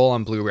Ninja Scroll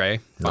on Blu-ray.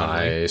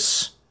 Finally.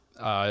 Nice.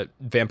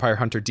 Vampire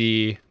Hunter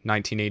D,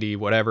 1980,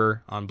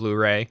 whatever, on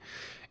Blu-ray.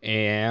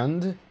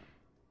 And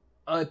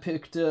I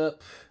picked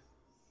up...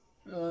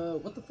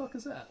 what the fuck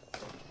is that?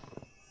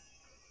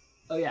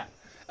 Oh, yeah.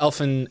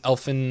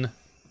 Elfen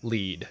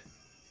Lied.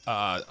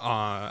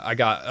 I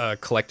got a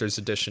collector's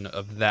edition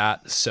of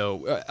that.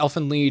 So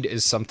Elfen Lied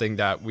is something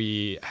that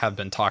we have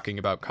been talking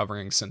about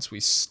covering since we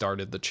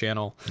started the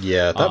channel.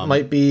 Yeah, that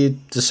might be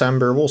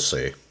December. We'll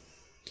see.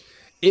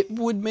 It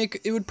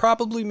would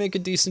probably make a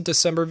decent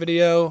December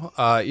video.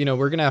 You know,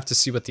 we're gonna have to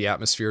see what the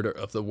atmosphere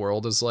of the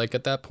world is like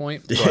at that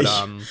point. But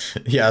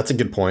yeah, that's a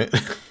good point.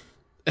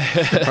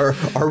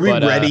 Are we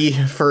ready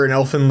for an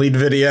Elfen Lied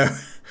video?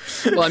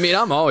 Well, I mean,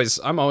 I'm always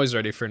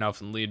ready for an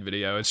Elfen Lied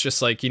video. It's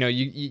just like, you know,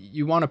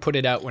 you want to put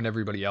it out when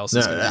everybody else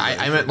is. No,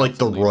 I meant like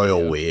the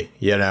royal we,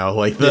 you know,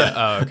 like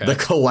the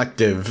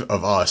collective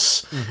of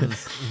us. Mm-hmm,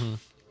 mm-hmm.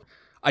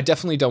 I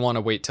definitely don't want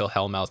to wait till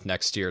Hellmouth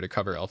next year to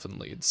cover Elfen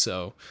Lied.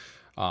 So.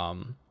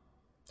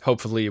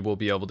 Hopefully we'll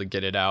be able to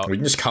get it out. We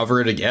can just cover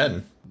it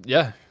again.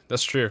 Yeah,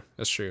 that's true.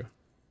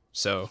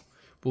 So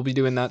we'll be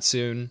doing that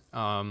soon.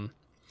 Let's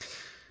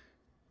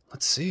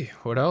see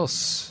what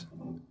else.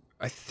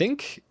 I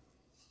think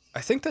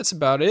that's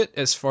about it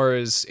as far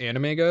as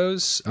anime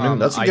goes.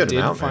 That's a good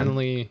amount,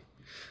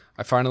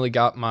 I finally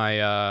got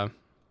my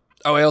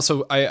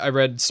I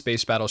read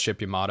Space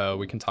Battleship Yamato.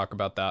 We can talk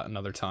about that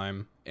another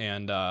time.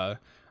 And I'm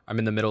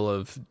in the middle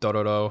of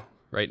Dororo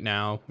right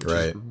now, which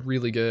is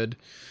really good.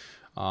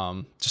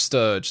 Just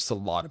a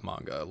lot of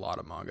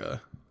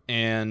manga,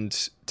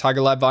 and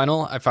Tiger Lab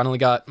Vinyl. I finally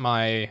got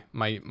my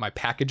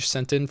package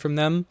sent in from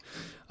them.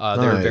 They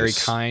were very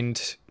kind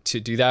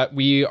to do that.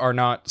 We are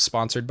not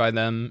sponsored by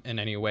them in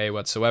any way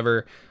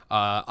whatsoever.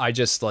 I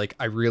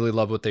really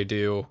love what they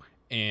do,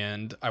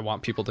 and I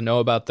want people to know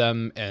about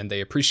them, and they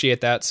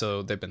appreciate that.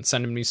 So they've been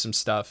sending me some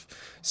stuff.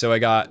 So I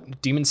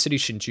got Demon City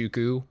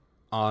Shinjuku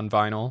on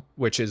vinyl,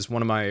 which is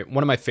one of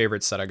my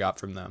favorites that I got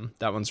from them.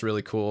 That one's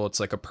really cool. It's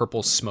like a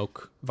purple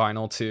smoke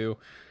vinyl too.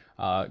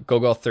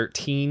 Golgo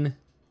 13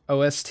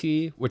 OST,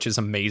 which is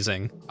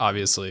amazing.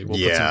 Obviously, we'll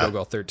put some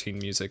Golgo 13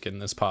 music in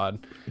this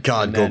pod.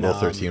 God, Golgo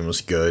 13 was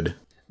good.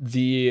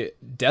 The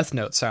Death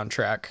Note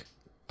soundtrack.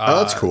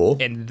 That's cool.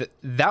 And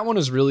that one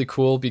is really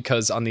cool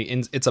because on the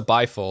it's a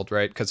bifold,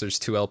 right? Because there's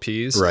 2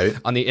 LPs. Right.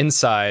 On the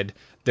inside,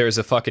 there's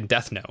a fucking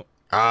Death Note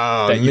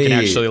that you can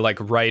actually like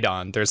write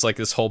on. There's like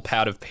this whole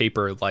pad of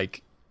paper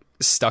like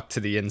stuck to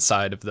the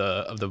inside of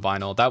the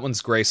vinyl. That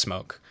one's Gray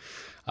Smoke.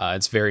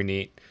 It's very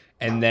neat.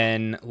 And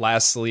then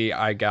lastly,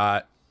 I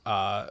got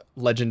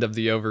Legend of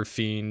the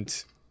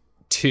Overfiend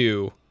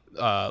 2,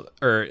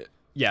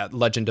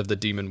 Legend of the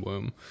Demon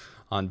Womb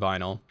on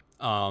vinyl.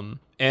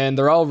 And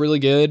they're all really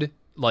good,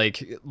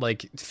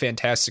 like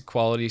fantastic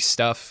quality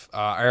stuff.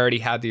 I already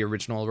had the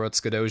original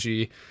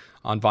Rotsuka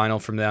on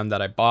vinyl from them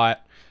that I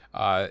bought.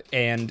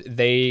 And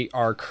they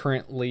are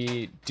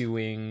currently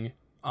doing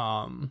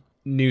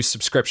new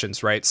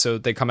subscriptions, right? So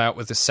they come out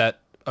with a set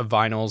of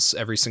vinyls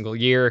every single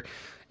year.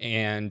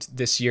 And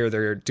this year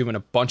they're doing a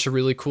bunch of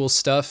really cool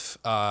stuff.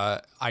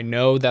 I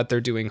know that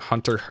they're doing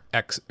Hunter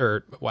x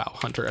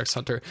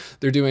Hunter.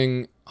 They're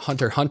doing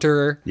Hunter x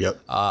Hunter. Yep.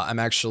 I'm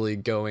actually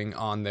going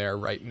on there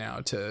right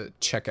now to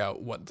check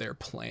out what their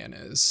plan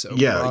is. So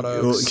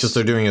because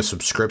they're doing a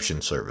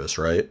subscription service,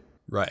 right?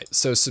 Right.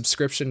 So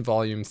subscription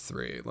volume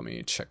 3. Let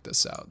me check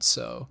this out.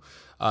 So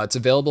it's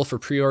available for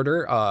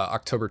pre-order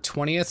October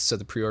 20th. So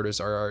the pre-orders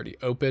are already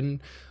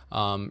open.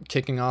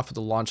 Kicking off with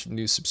the launch of a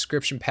new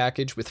subscription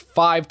package with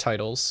 5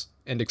 titles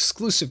and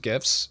exclusive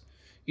gifts.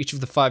 Each of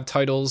the 5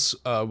 titles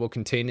will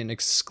contain an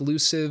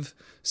exclusive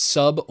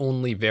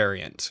sub-only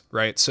variant,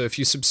 right? So if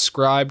you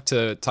subscribe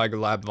to Tiger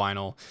Lab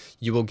Vinyl,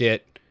 you will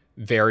get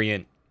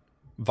variant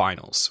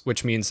vinyls,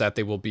 which means that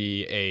they'll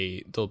be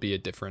a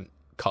different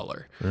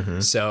color.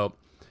 Mm-hmm. So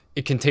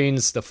it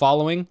contains the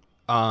following: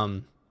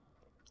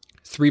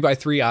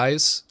 3x3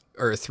 Eyes,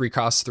 or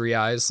 3x3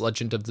 Eyes,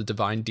 Legend of the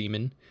Divine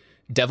Demon,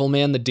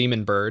 Devilman the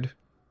Demon Bird,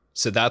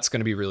 so that's going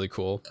to be really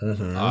cool,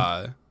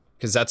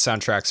 because that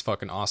soundtrack's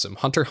fucking awesome.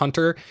 Hunter x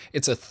Hunter,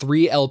 it's a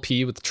 3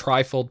 LP with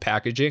trifold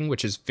packaging,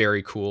 which is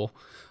very cool.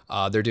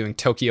 They're doing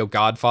Tokyo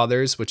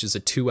Godfathers, which is a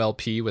 2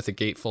 LP with a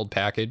gatefold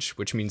package,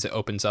 which means it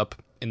opens up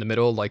in the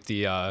middle like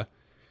the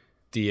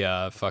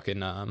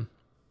fucking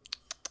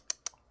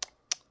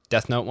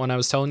Death Note one I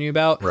was telling you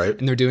about. Right.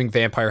 And they're doing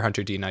Vampire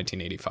Hunter D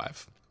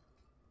 1985.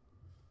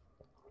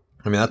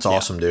 I mean, that's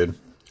awesome, dude.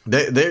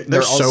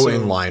 They're so also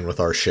in line with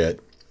our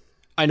shit.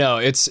 I know,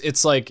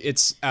 it's like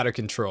it's out of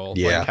control.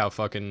 Yeah. Like how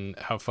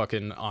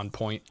fucking on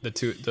point the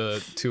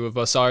two of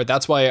us are.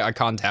 That's why I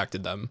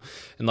contacted them,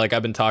 and like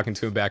I've been talking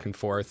to them back and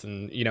forth,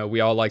 and you know we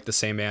all like the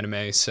same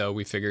anime, so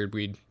we figured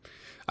we'd.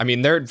 I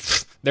mean, they're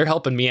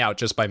helping me out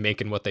just by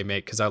making what they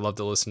make because I love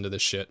to listen to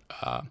this shit.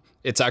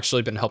 It's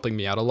actually been helping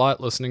me out a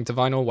lot listening to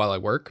vinyl while I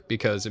work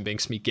because it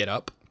makes me get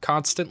up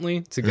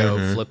constantly to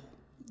go flip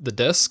the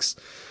discs.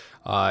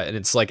 And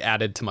it's like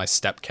added to my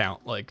step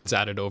count. Like it's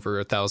added over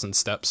 1,000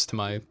 steps to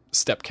my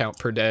step count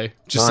per day.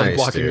 Just like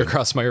walking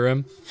across my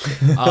room.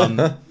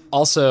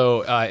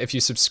 Also, if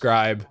you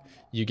subscribe,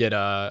 you get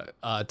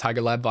a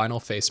Tiger Lab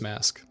vinyl face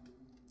mask.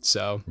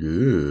 So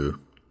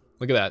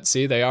look at that.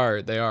 See, they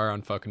are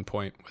on fucking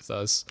point with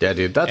us. Yeah,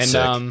 dude, that's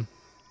sick.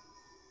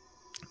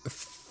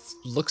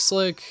 Looks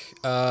like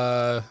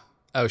oh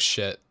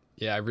shit.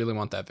 Yeah, I really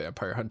want that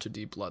Vampire Hunter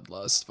D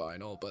Bloodlust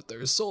vinyl, but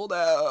they're sold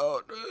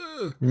out.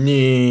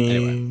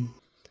 Anyway.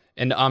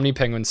 And Omni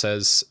Penguin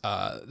says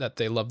that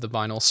they love the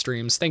vinyl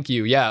streams. Thank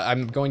you. Yeah,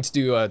 I'm going to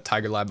do a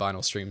Tiger Lab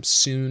vinyl stream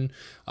soon.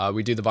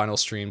 We do the vinyl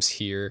streams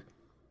here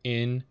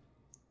in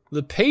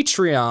the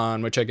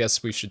Patreon, which I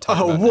guess we should talk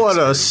about. Oh, what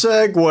a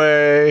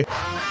segue.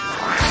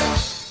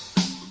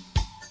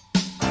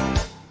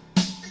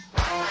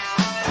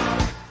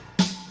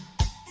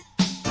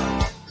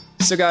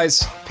 So guys,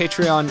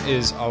 Patreon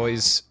is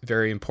always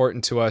very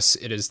important to us.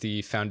 It is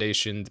the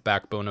foundation, the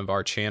backbone of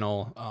our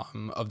channel,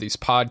 of these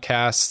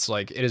podcasts.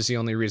 Like, it is the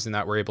only reason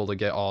that we're able to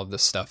get all of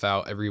this stuff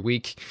out every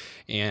week.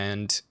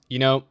 And, you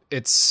know,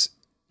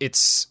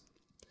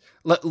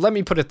 let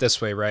me put it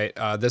this way, right?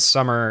 This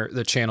summer,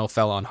 the channel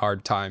fell on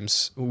hard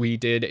times. We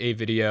did a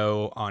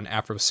video on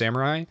Afro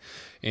Samurai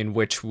in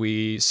which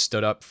we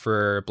stood up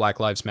for Black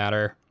Lives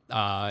Matter.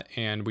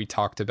 And we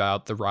talked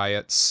about the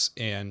riots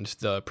and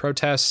the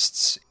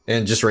protests.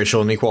 And just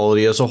racial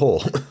inequality as a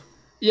whole.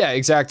 Yeah,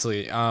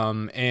 exactly.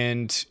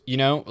 And, you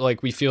know,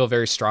 like we feel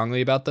very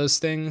strongly about those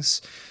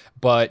things,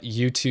 but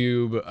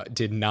YouTube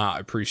did not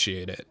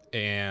appreciate it.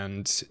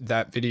 And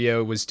that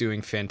video was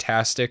doing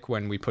fantastic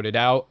when we put it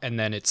out, and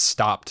then it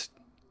stopped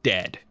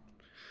dead,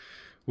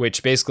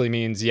 which basically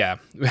means, yeah,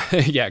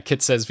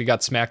 Kit says we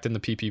got smacked in the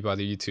PP by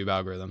the YouTube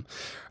algorithm.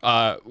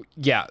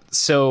 Yeah,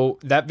 so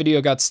that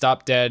video got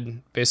stopped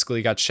dead,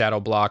 basically got shadow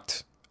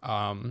blocked.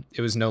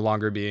 It was no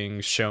longer being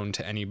shown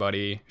to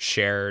anybody,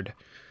 shared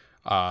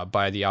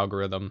by the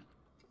algorithm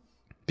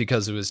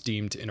because it was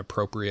deemed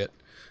inappropriate.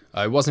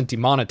 It wasn't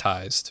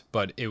demonetized,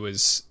 but it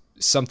was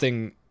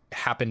something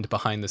happened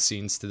behind the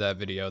scenes to that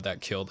video that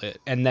killed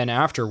it. And then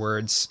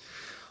afterwards,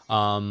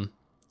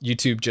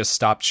 YouTube just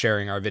stopped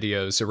sharing our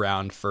videos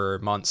around for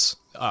months.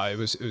 It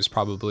was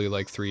probably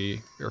like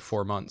 3 or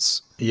 4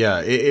 months.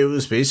 Yeah, it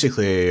was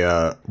basically,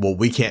 well,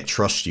 we can't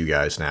trust you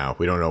guys now.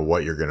 We don't know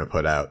what you're going to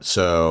put out.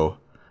 So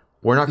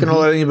we're not going to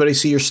let anybody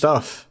see your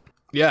stuff.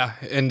 Yeah,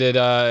 and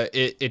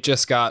it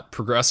just got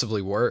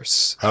progressively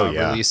worse.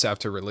 Release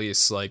after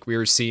release. Like, we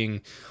were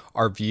seeing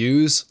our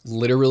views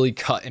literally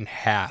cut in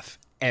half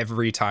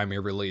every time we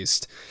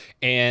released.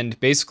 And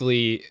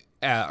basically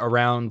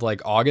around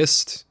like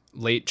August,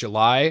 late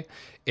July,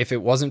 if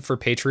it wasn't for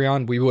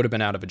Patreon, we would have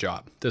been out of a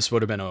job. This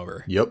would have been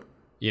over. Yep.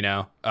 You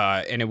know,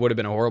 and it would have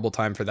been a horrible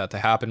time for that to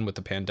happen with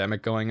the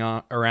pandemic going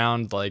on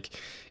around. Like,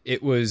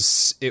 it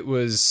was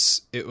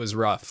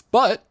rough,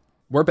 but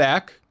we're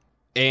back.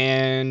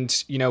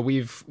 And, you know,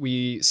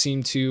 we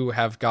seem to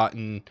have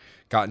gotten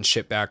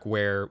shit back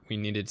where we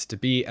needed to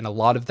be. And a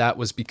lot of that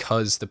was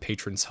because the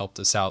patrons helped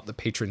us out. The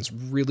patrons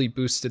really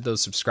boosted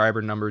those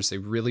subscriber numbers. They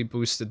really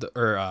boosted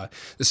the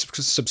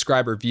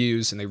subscriber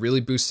views, and they really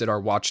boosted our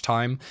watch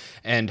time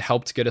and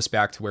helped get us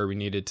back to where we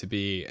needed to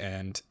be.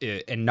 And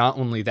not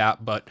only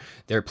that, but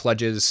their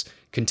pledges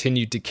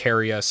continued to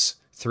carry us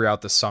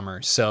throughout the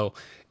summer. So,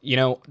 you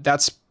know,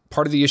 that's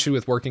part of the issue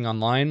with working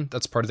online.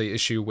 That's part of the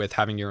issue with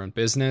having your own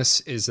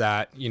business, is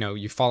that, you know,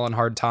 you fall on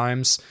hard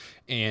times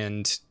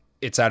and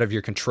it's out of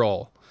your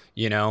control.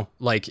 You know,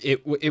 like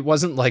it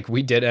wasn't like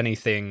we did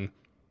anything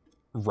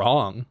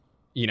wrong,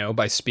 you know,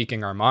 by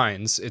speaking our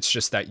minds. It's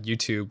just that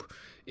YouTube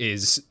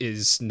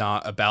is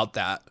not about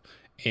that.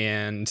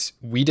 And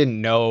we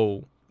didn't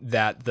know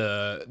that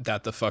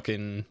the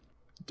fucking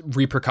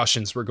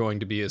repercussions were going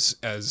to be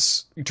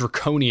as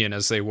draconian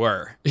as they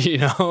were, you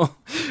know.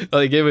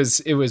 Like, it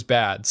was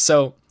bad.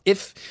 So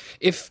if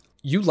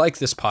you like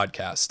this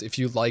podcast, if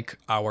you like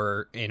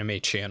our anime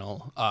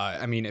channel,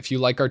 I mean, if you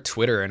like our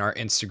Twitter and our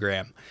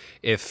Instagram,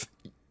 if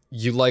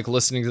you like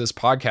listening to this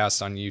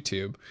podcast on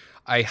YouTube,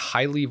 I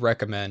highly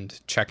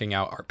recommend checking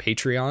out our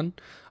Patreon.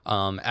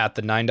 At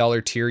the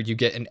 $9 tier, you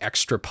get an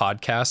extra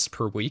podcast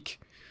per week.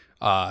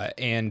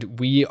 And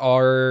we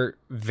are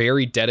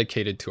very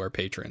dedicated to our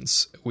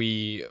patrons.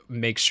 We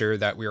make sure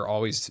that we're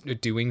always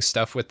doing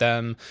stuff with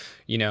them,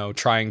 you know,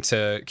 trying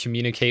to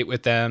communicate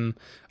with them.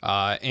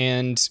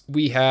 And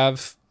we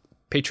have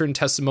patron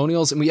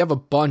testimonials, and we have a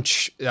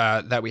bunch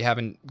that we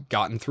haven't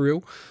gotten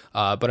through.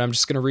 But I'm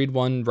just going to read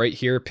one right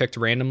here, picked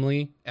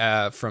randomly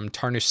from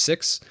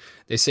Tarnish6.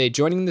 They say,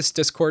 joining this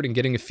Discord and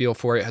getting a feel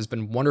for it has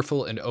been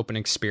wonderful and open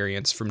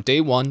experience. From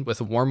day one, with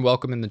a warm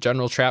welcome in the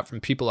general chat from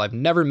people I've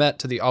never met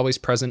to the always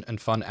present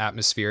and fun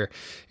atmosphere.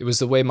 It was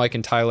the way Mike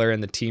and Tyler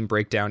and the team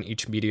break down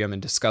each medium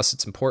and discuss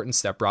its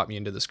importance that brought me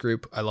into this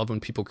group. I love when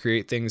people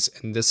create things,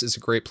 and this is a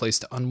great place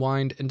to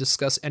unwind and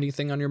discuss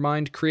anything on your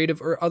mind, creative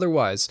or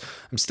otherwise.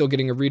 I'm still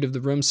getting a read of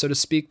the room, so to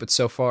speak, but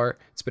so far,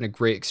 it's been a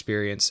great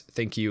experience.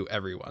 Thank you,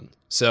 everyone.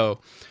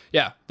 So,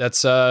 yeah,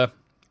 that's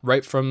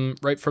right from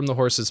the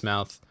horse's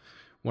mouth.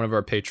 One of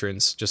our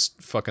patrons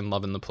just fucking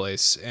loving the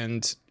place.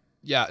 And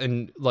yeah,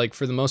 and like,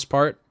 for the most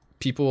part,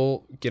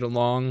 people get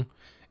along,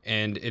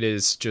 and it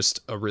is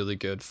just a really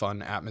good,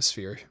 fun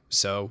atmosphere.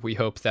 So we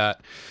hope that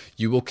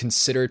you will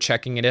consider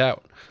checking it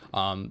out.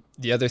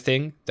 The other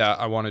thing that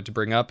I wanted to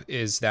bring up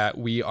is that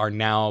we are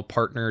now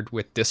partnered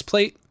with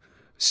Displate.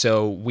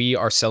 So we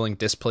are selling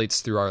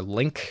displates through our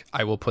link.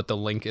 I will put the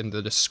link in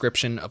the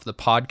description of the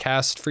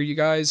podcast for you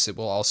guys. It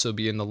will also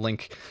be in the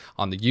link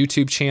on the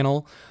YouTube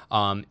channel.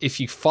 If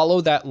you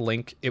follow that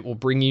link, it will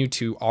bring you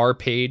to our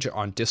page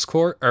on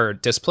Discord or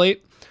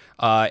Displate.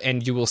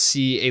 And you will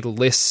see a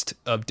list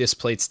of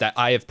displates that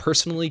I have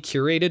personally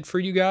curated for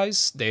you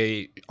guys.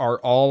 They are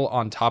all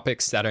on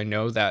topics that I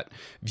know that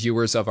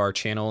viewers of our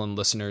channel and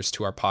listeners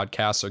to our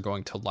podcast are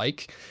going to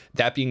like.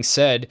 That being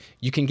said,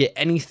 you can get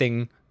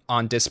anything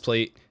on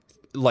Displate.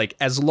 Like,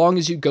 as long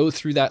as you go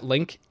through that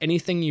link,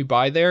 anything you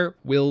buy there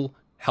will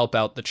help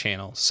out the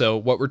channel. So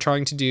what we're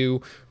trying to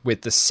do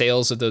with the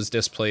sales of those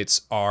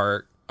displates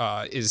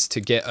is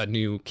to get a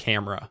new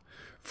camera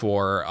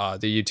for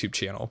the YouTube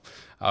channel.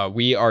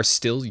 We are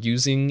still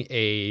using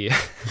a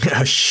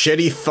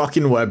shitty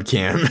fucking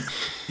webcam.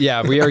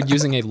 Yeah, we are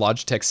using a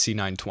Logitech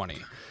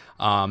C920.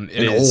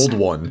 An old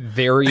one.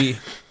 Very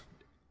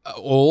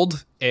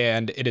old,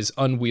 and it is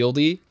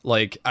unwieldy.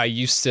 Like, I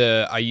used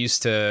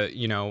to,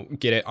 you know,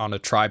 get it on a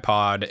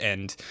tripod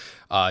and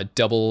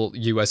double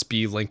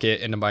USB link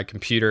it into my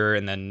computer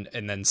and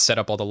then set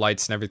up all the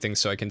lights and everything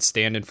so I can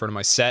stand in front of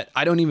my set.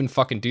 I don't even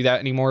fucking do that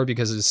anymore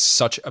because it's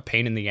such a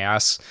pain in the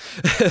ass.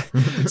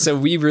 So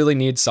we really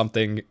need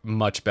something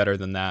much better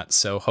than that.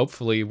 So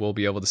hopefully we'll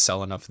be able to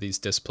sell enough of these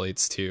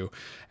displates to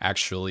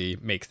actually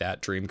make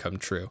that dream come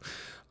true.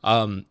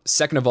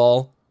 Second of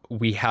all,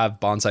 we have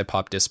Bonsai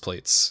Pop disc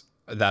plates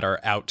that are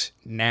out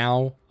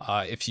now.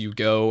 If you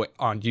go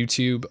on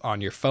YouTube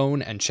on your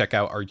phone and check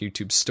out our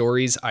YouTube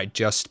stories, I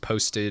just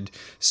posted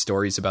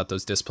stories about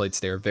those disc plates.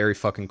 They are very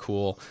fucking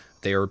cool.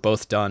 They are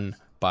both done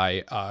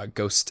by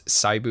Ghost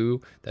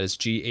Saibu. That is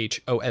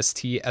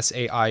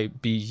GHOSTSAIBU.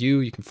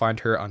 You can find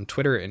her on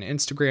Twitter and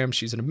Instagram.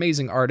 She's an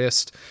amazing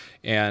artist,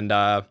 and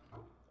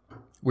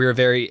we're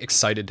very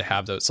excited to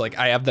have those. Like,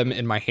 I have them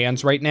in my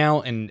hands right now,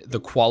 and the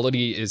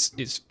quality is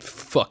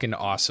fucking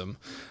awesome.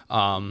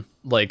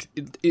 Like,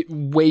 it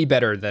way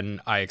better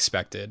than I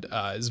expected.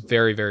 It's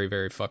very, very,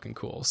 very fucking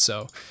cool.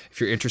 So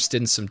if you're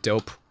interested in some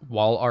dope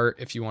wall art,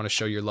 if you want to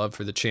show your love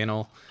for the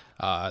channel,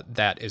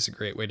 that is a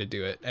great way to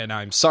do it. And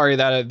I'm sorry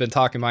that I've been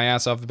talking my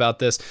ass off about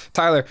this.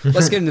 Tyler,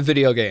 let's get into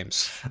video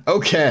games.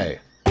 Okay.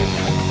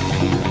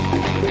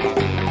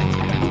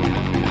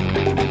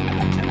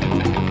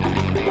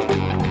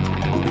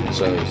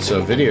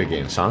 So video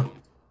games, huh?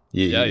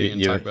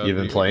 You've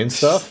been playing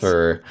stuff,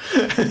 or?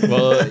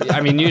 Well,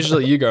 I mean,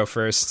 usually you go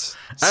first.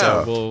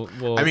 So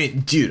we'll. I mean,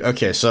 dude.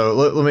 Okay, so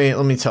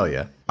let me tell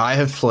you. I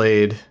have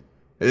played.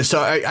 So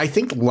I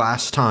think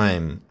last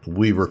time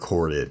we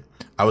recorded,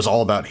 I was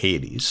all about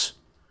Hades,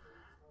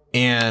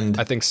 and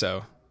I think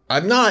so.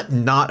 I'm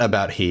not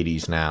about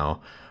Hades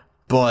now,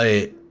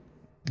 but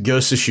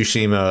Ghost of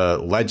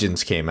Tsushima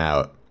Legends came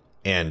out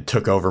and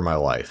took over my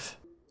life.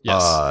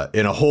 Yes.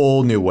 In a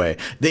whole new way.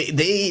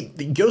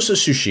 Ghost of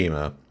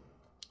Tsushima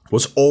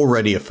was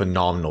already a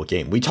phenomenal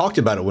game. We talked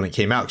about it when it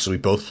came out because we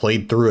both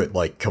played through it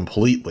like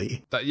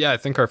completely. Yeah, I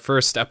think our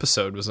first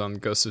episode was on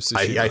Ghost of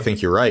Tsushima. I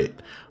think you're right.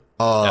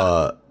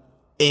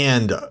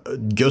 And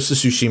Ghost of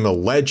Tsushima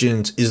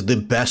Legends is the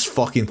best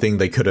fucking thing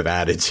they could have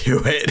added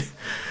to it.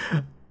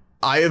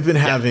 I have been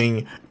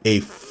having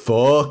a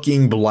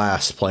fucking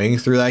blast playing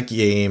through that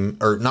game,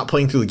 or not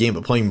playing through the game,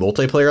 but playing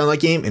multiplayer on that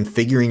game and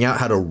figuring out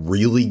how to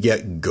really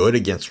get good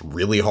against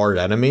really hard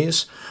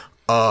enemies.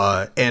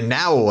 And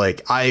now,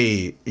 like,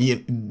 they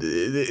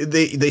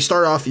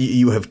start off,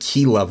 you have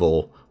key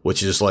level,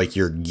 which is like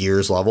your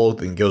gears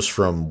level. It goes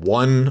from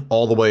 1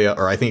 all the way up,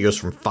 or I think it goes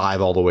from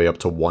 5 all the way up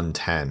to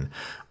 110.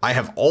 I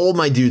have all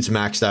my dudes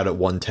maxed out at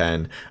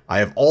 110. I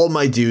have all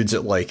my dudes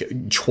at like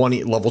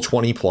level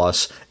 20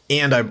 plus,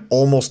 and I'm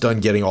almost done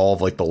getting all of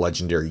like the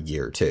legendary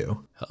gear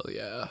too. Hell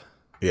yeah.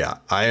 Yeah,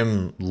 I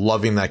am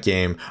loving that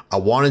game. I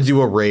want to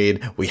do a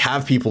raid. We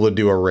have people to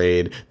do a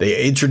raid.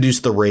 They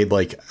introduced the raid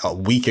like a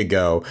week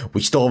ago.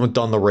 We still haven't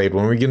done the raid.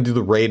 When are we going to do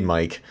the raid,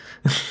 Mike?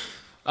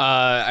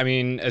 I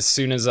mean, as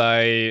soon as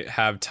I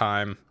have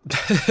time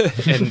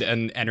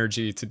and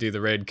energy to do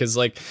the raid, because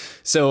like,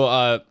 so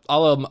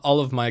all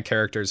of my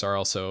characters are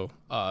also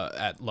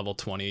at level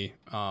 20.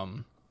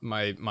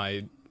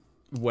 My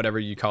whatever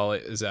you call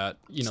it is at,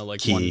 you know,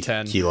 like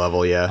 110 key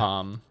level.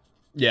 Yeah.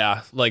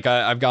 Yeah, like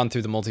I've gone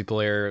through the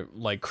multiplayer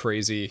like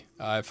crazy.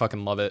 I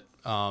fucking love it.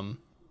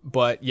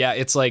 But yeah,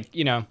 it's like,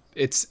 you know,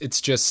 it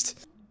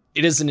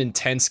is an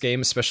intense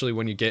game, especially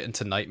when you get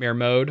into nightmare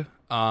mode.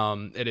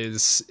 It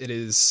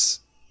is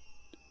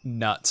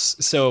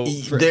nuts. So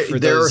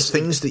there are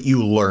things that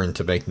you learn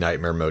to make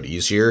nightmare mode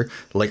easier.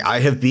 Like,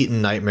 I have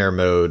beaten nightmare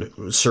mode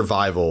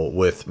survival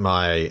with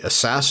my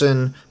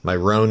assassin, my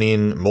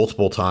Ronin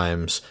multiple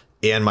times,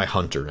 and my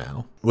hunter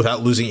now,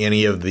 without losing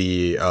any of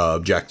the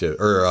objective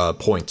or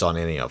points on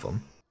any of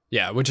them.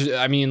 Yeah, which is,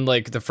 I mean,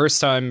 like, the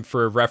first time,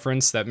 for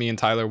reference, that me and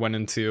Tyler went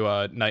into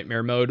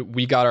nightmare mode,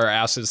 we got our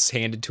asses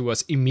handed to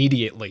us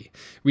immediately.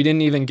 We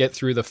didn't even get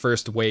through the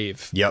first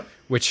wave. Yep.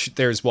 Which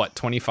there's what,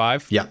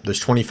 25? Yeah, there's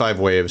 25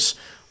 waves,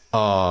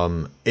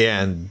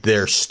 and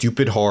they're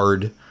stupid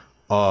hard.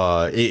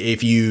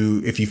 If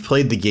you've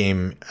played the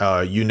game,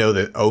 you know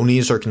that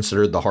Onis are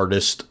considered the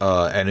hardest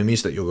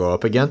enemies that you'll go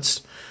up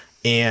against,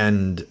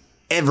 and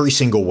every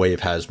single wave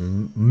has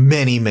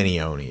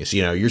many Onis.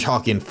 You know, you're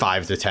talking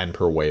 5 to 10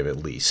 per wave at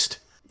least.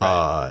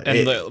 Right.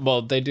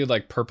 They do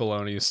like purple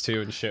Onis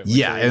too and shit.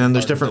 Yeah, and then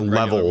there's different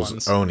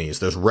levels Onis.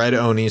 There's red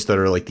Onis that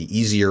are like the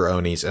easier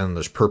Onis, and then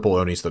there's purple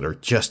Onis that are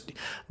just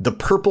the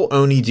purple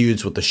Oni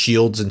dudes with the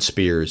shields and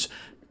spears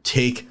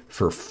take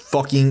for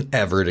fucking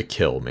ever to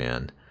kill,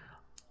 man.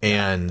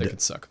 And they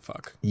could suck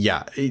fuck.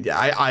 Yeah, it's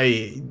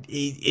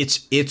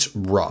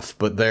rough,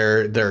 but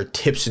there are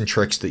tips and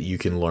tricks that you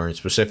can learn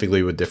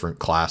specifically with different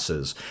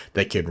classes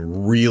that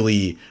can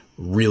really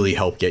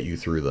help get you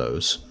through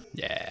those.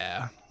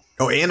 Yeah.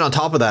 Oh, and on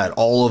top of that,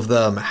 all of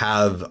them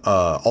have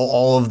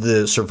all of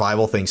the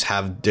survival things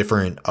have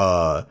different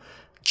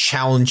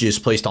challenges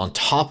placed on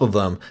top of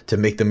them to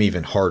make them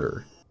even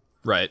harder.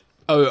 Right.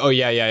 Oh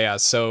yeah.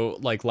 So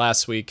like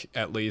last week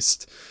at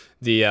least,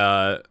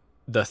 the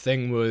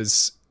thing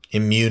was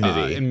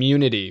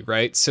immunity,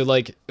 right? So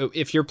like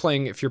if you're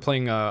playing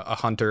a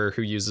hunter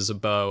who uses a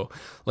bow,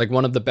 like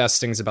one of the best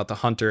things about the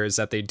hunter is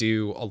that they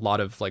do a lot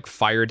of like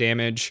fire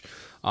damage.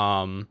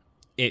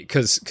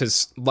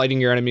 Because lighting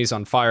your enemies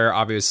on fire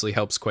obviously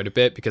helps quite a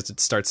bit because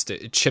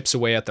it chips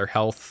away at their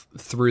health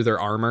through their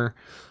armor.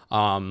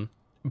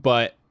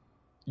 But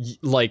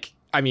like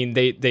I mean,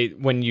 they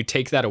when you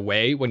take that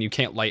away, when you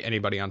can't light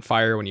anybody on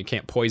fire, when you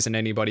can't poison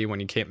anybody, when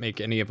you can't make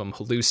any of them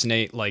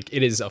hallucinate, like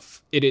it is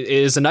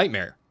a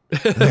nightmare.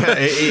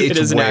 It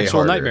is an actual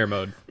harder. Nightmare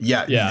mode.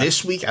 Yeah,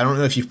 this week, I don't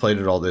know if you've played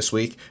it all this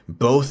week.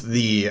 Both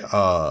the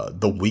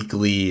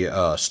weekly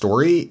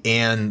story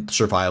and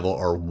survival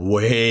are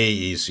way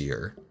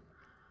easier.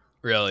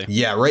 Really?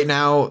 Yeah, right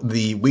now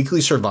the weekly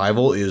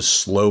survival is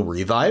slow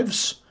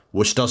revives,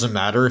 which doesn't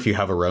matter if you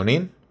have a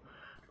Ronin.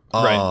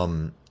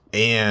 Right.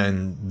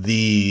 And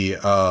the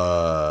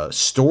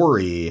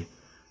story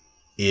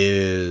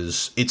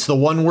it's the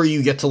one where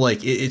you get to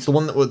like it's the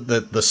one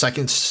that the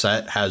second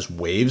set has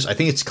waves. I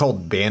think it's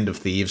called Band of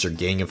Thieves or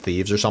Gang of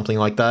Thieves or something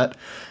like that.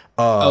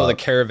 The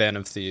Caravan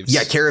of Thieves.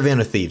 Yeah, Caravan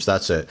of Thieves,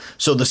 that's it.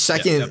 So the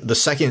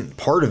second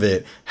part of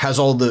it has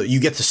you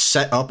get to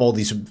set up all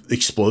these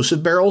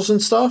explosive barrels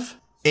and stuff,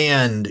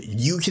 and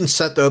you can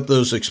set up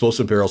those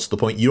explosive barrels to the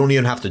point you don't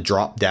even have to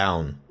drop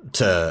down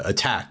to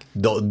attack.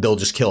 They'll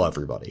just kill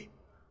everybody.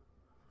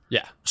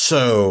 Yeah.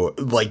 So,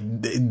 like,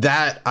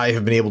 that I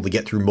have been able to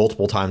get through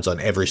multiple times on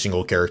every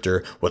single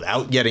character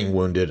without getting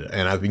wounded,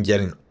 and I've been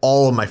getting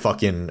all of my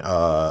fucking,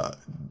 all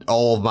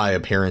of my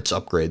appearance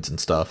upgrades and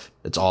stuff.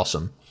 It's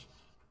awesome.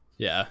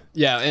 Yeah.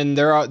 Yeah, and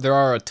there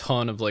are a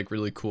ton of, like,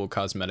 really cool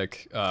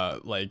cosmetic,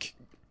 like,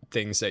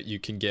 things that you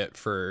can get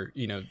for,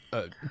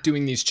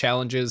 doing these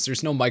challenges.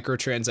 There's no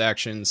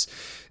microtransactions.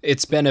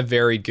 It's been a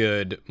very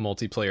good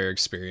multiplayer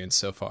experience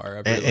so far.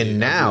 I've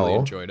really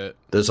enjoyed it.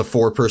 There's a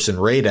 4-person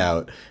raid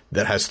out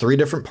that has 3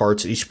 different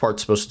parts. Each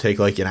part's supposed to take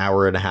like an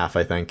hour and a half,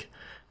 I think.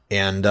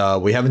 And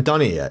we haven't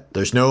done it yet.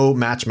 There's no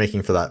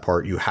matchmaking for that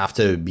part. You have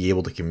to be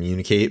able to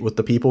communicate with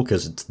the people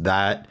because it's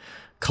that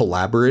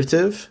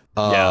collaborative.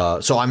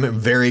 So I'm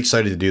very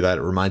excited to do that.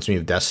 It reminds me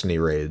of Destiny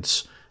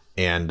raids.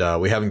 And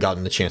we haven't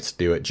gotten the chance to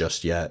do it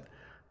just yet,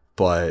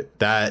 but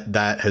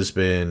that has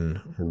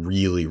been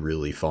really,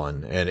 really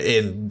fun.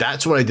 And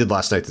that's what I did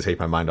last night to take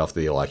my mind off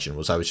the election.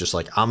 Was I was just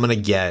like, I'm gonna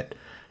get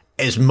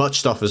as much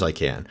stuff as I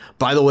can.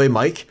 By the way,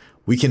 Mike,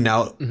 we can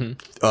now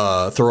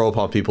throw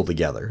upon people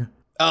together.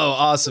 Oh,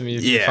 awesome!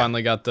 You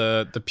finally got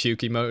the puke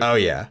emote. Oh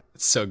yeah,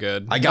 it's so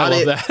good. I got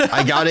it.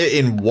 I got it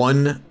in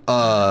one.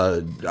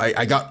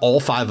 I got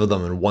all 5 of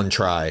them in one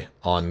try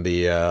on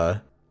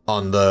the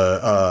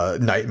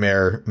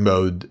nightmare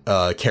mode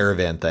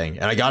caravan thing,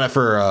 and I got it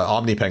for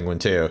Omni Penguin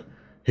too.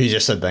 He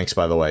just said thanks,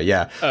 by the way.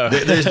 Yeah,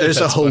 there's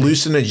a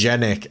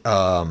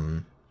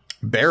hallucinogenic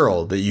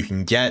barrel that you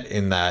can get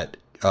in that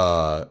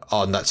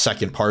on that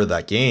second part of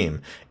that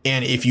game,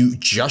 and if you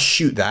just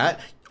shoot that,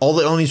 all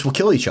the Onis will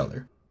kill each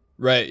other.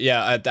 Right.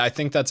 Yeah, I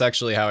think that's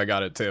actually how I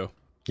got it too.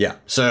 Yeah.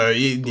 So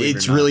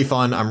it's really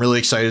fun. I'm really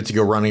excited to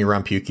go running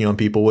around puking on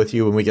people with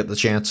you when we get the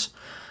chance.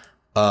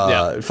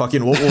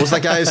 Fucking what was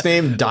that guy's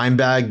name?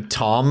 Dimebag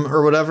Tom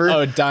or whatever.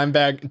 Oh,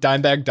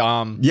 Dimebag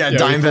Dom. Yeah,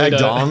 Dimebag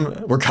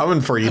Dom. We're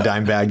coming for you,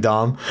 Dimebag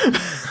Dom.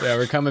 Yeah,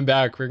 we're coming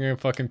back. We're gonna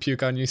fucking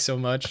puke on you so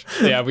much.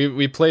 Yeah,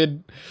 we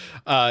played.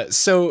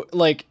 So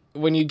like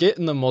when you get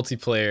in the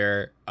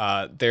multiplayer,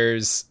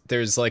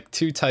 there's like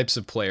 2 types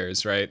of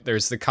players, right?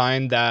 There's the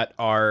kind that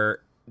are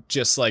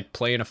just like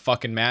playing a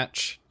fucking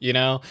match,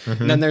 and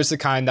then there's the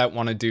kind that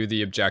want to do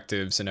the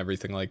objectives and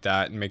everything like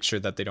that and make sure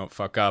that they don't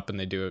fuck up and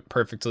they do it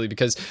perfectly,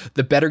 because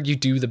the better you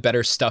do, the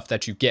better stuff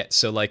that you get.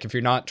 So like if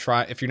you're not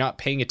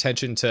paying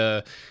attention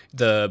to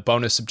the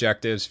bonus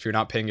objectives, if you're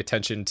not paying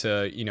attention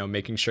to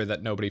making sure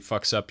that nobody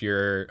fucks up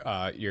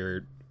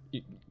your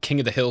King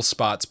of the Hill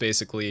spots,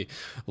 basically,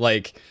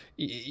 like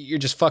you're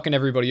just fucking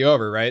everybody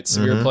over, right?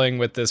 So we were playing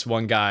with this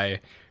one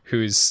guy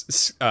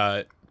whose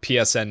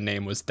PSN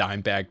name was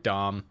Dimebag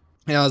Dom,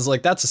 and I was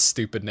like, that's a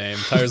stupid name.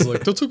 Tyler's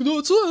like, that's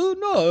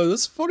a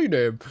funny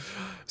name.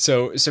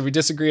 So we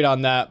disagreed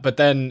on that, but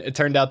then it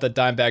turned out that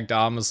Dimebag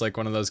Dom was like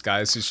one of those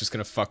guys who's just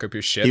gonna fuck up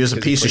your shit. He was a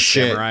piece of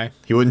shit. Samurai.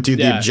 He wouldn't do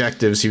the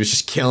objectives. He was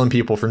just killing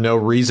people for no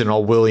reason,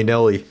 all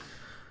willy-nilly.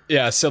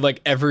 Yeah, so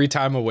like every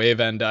time a wave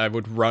ended, I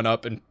would run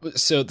up, and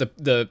so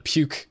the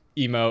puke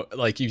emote,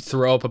 like you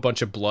throw up a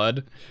bunch of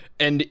blood,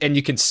 and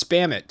you can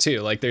spam it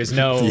too. Like there's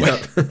no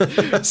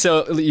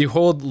so you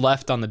hold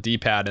left on the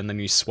D-pad and then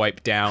you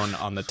swipe down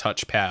on the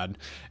touchpad,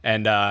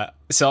 and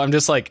so I'm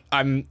just like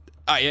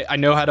I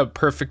know how to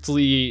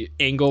perfectly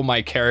angle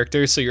my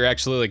character so you're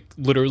actually like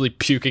literally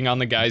puking on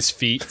the guy's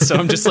feet. So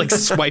I'm just like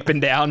swiping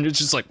down. It's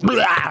just like,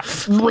 blah,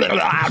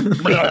 blah,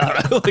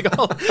 blah, like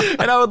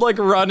and I would like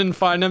run and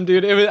find him,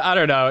 dude. It was, I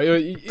don't know.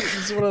 It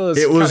was one of those.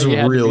 It was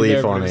really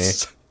funny.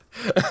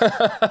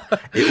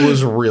 It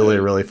was really,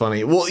 really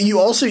funny. Well, you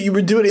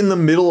would do it in the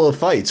middle of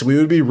fights. We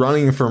would be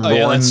running from one.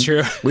 Yeah, that's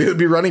true. We would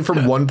be running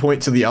from one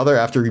point to the other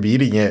after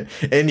beating it,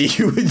 and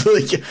you would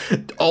like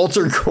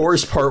alter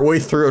course partway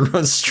through and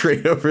run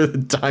straight over the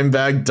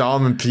Dimebag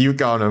Dom and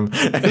puke on him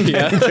and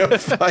then go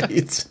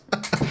fight.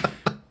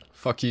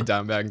 Fuck you,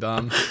 Dimebag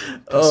Dom.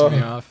 Piss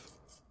me off.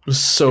 It was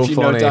so if you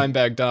funny. know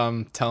Dimebag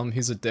Dom, tell him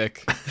he's a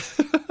dick.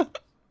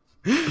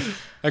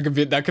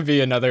 That could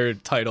be another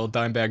title.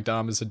 Dimebag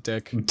Dom is a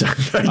dick.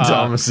 Dimebag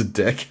Dom is a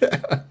dick.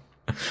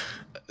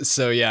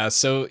 So yeah,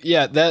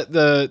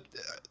 that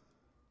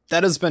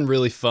that has been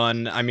really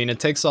fun. I mean, it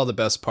takes all the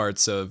best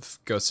parts of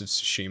Ghost of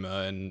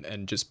Tsushima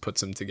and just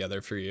puts them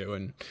together for you,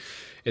 and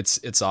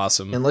it's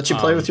awesome. And lets you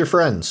play with your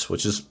friends,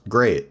 which is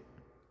great.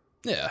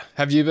 Yeah.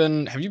 Have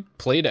you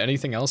played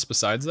anything else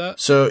besides that?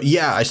 So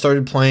yeah, I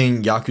started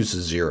playing Yakuza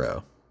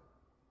 0.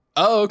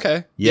 Oh,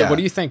 okay. Yeah. What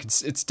do you think?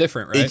 It's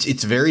different, right?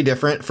 It's very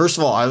different. First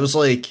of all, I was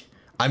like,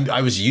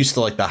 I was used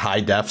to like the high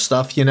def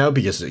stuff, you know,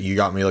 because you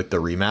got me like the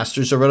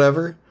remasters or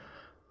whatever.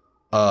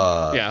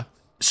 Yeah.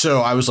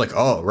 So I was like,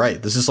 oh right,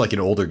 this is like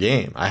an older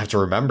game. I have to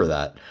remember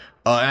that.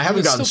 And I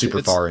haven't gotten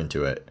super far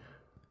into it.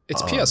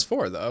 It's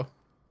PS4 though.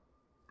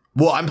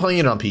 Well, I'm playing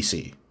it on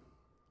PC.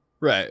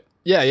 Right.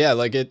 Yeah.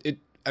 Like it.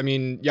 I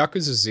mean,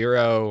 Yakuza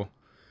 0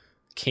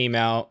 came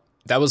out.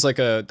 That was like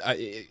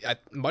I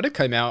might have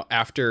come out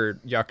after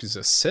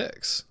Yakuza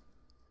 6.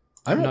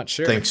 I'm not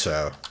sure. I think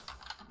so.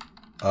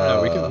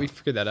 No, we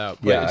figured that out.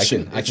 But yeah,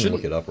 I can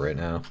look it up right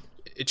now.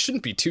 It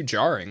shouldn't be too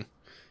jarring.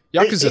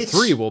 Yakuza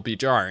 3 will be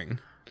jarring.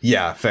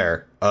 Yeah,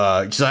 fair.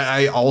 Because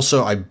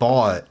I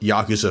bought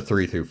Yakuza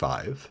 3 through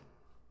 5.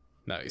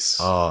 Nice.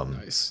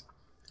 Nice.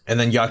 And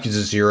then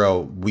Yakuza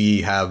 0,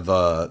 we have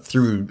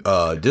through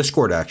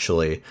Discord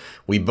actually,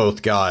 we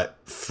both got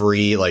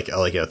free like a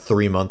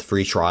 3-month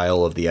free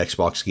trial of the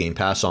Xbox Game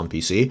Pass on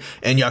PC,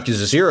 and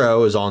Yakuza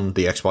 0 is on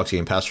the Xbox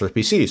Game Pass for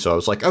PC. So I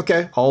was like,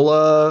 okay,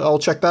 I'll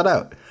check that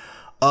out.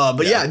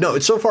 But yeah, no,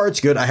 so far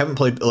it's good. I haven't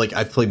played, like,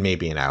 I've played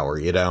maybe an hour,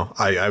 you know.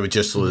 I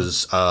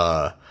was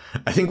I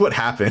think what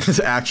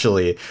happened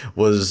actually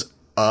was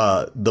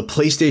the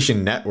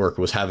PlayStation Network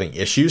was having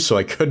issues, so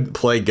I couldn't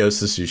play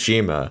Ghost of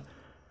Tsushima.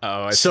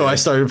 Oh, so I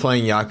started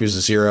playing Yakuza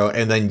 0,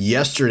 and then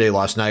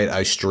last night,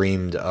 I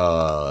streamed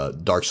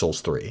Dark Souls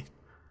 3.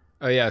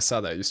 Oh, yeah, I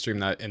saw that. You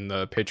streamed that in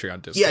the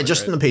Patreon Discord. Yeah,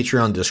 just in the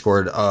Patreon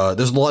Discord.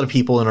 There's a lot of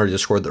people in our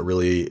Discord that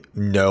really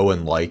know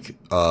and like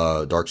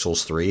Dark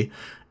Souls 3,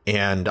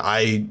 and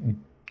I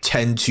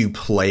tend to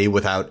play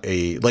without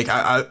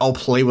I'll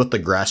play with the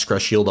Grass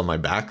Crest shield on my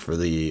back for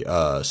the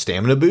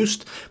stamina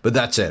boost, but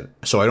that's it.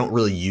 So I don't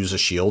really use a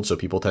shield, so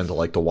people tend to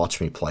like to watch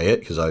me play it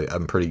because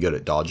I'm pretty good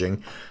at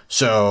dodging.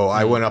 So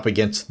I went up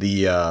against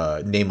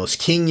the Nameless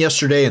King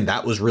yesterday, and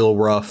that was real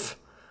rough.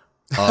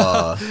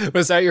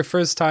 Was that your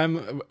first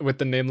time with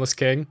the Nameless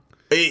King?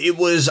 It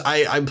was.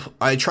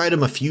 I tried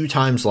him a few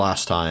times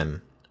last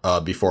time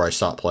before I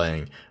stopped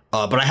playing,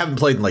 but I haven't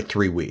played in like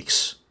 3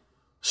 weeks.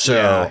 So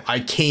yeah. I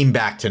came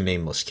back to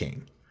Nameless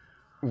King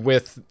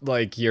with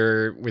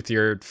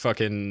your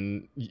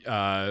fucking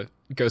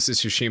Ghost of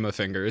Tsushima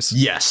fingers.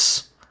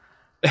 Yes.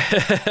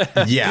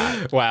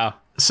 Yeah. Wow.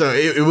 So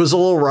it was a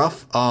little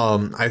rough.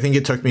 I think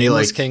it took me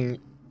Nameless King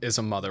is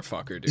a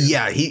motherfucker, dude.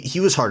 Yeah, he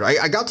was hard.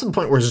 I got to the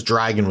point where his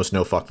dragon was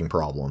no fucking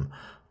problem.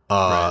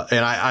 Right.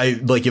 And I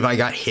like if I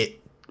got hit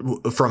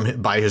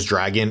by his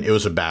dragon, it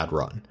was a bad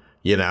run,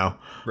 you know?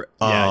 Right.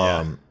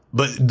 Yeah.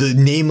 But the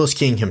Nameless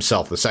King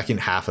himself, the second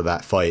half of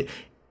that fight,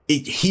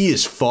 he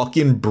is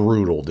fucking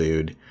brutal,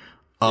 dude.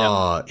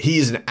 Yep. He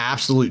is an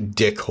absolute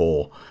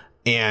dickhole.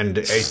 And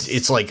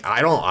it's like,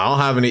 I don't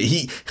have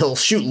any, he'll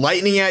shoot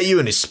lightning at you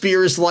and his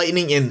spear is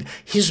lightning, and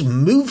his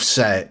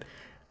moveset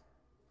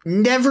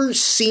never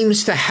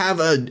seems to have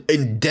a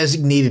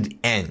designated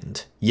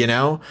end, you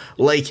know?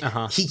 Like,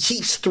 he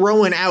keeps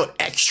throwing out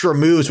extra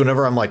moves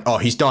whenever I'm like, oh,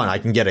 he's done, I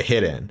can get a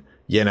hit in.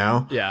 You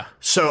know? Yeah.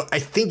 So I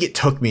think it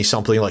took me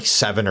something like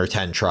 7 or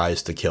 10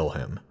 tries to kill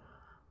him.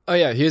 Oh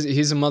yeah,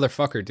 he's a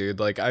motherfucker, dude.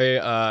 Like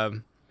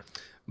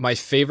my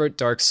favorite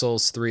Dark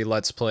Souls 3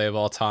 Let's Play of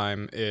all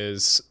time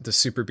is the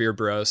Super Beer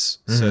Bros.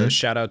 Mm-hmm. So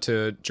shout out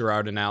to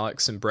Gerard and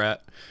Alex and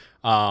Brett.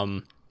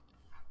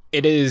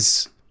 It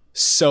is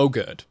so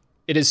good.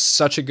 It is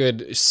such a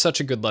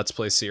good Let's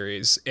Play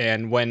series.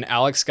 And when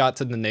Alex got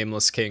to the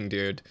Nameless King,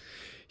 dude,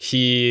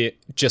 the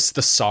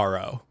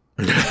sorrow.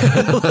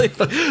 like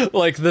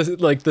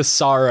the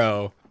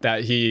sorrow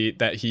that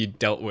he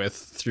dealt with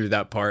through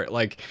that part,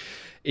 like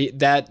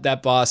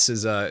that boss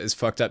is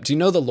fucked up. Do you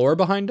know the lore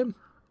behind him?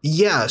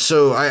 Yeah,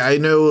 so I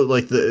know,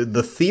 like,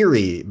 the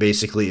theory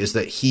basically is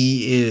that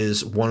he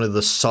is one of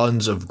the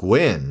sons of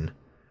Gwyn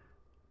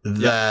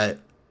that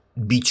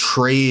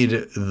betrayed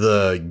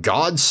the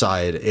god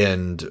side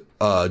and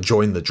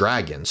joined the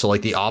dragon. So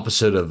like the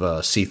opposite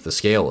of Seath the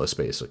Scaleless,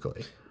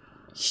 basically.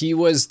 He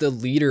was the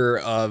leader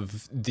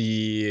of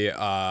the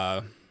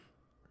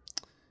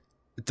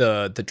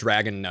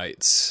Dragon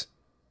Knights.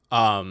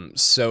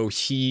 So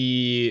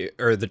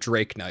the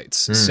Drake Knights.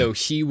 So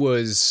he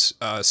was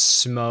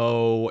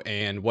Smo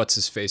and what's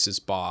his face's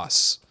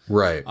boss.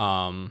 Right.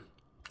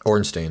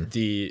 Ornstein.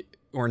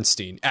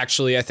 Ornstein.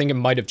 Actually, I think it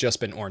might have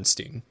just been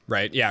Ornstein,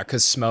 right? Yeah,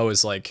 because Smo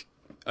is like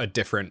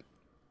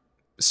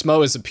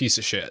Smo is a piece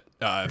of shit,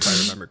 if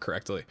I remember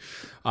correctly.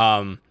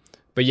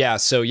 But yeah,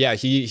 so yeah,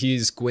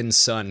 he's Gwyn's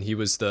son. He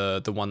was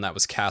the one that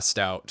was cast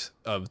out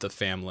of the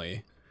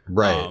family.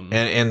 Right.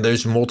 And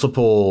there's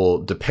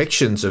multiple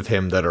depictions of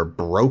him that are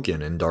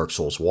broken in Dark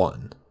Souls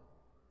 1.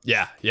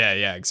 Yeah,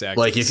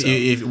 exactly. Like if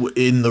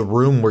in the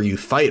room where you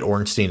fight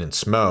Ornstein and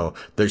Smo,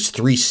 there's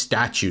 3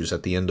 statues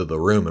at the end of the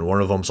room, and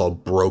one of them's all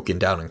broken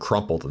down and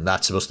crumpled, and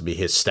that's supposed to be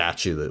his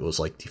statue that was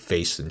like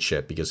defaced and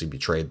shit because he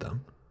betrayed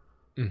them.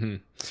 Mm-hmm.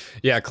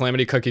 Yeah,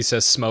 Calamity Cookie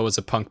says Smo is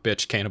a punk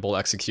bitch cannibal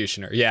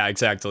executioner. Yeah,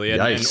 exactly.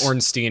 And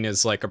Ornstein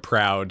is like a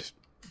proud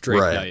Drake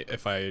Knight,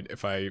 if I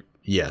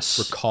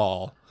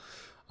recall.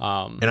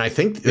 And I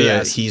think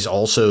he's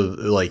also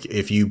like,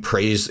 if you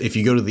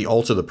go to the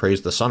altar that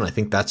praise the sun, I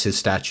think that's his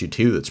statue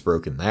too that's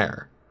broken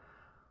there.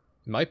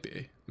 Might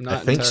be. I'm not I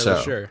think entirely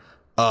so. Sure.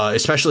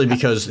 Especially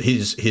because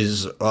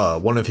his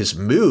one of his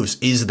moves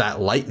is that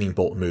lightning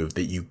bolt move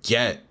that you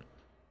get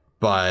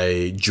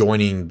by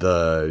joining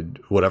the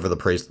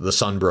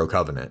Sunbro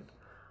Covenant.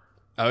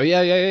 Oh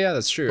yeah,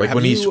 that's true. Like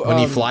when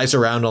he flies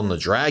around on the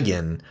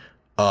dragon,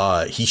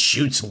 he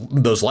shoots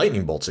those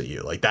lightning bolts at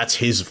you. Like that's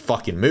his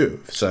fucking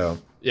move. So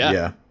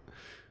yeah.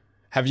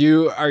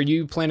 Are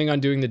you planning on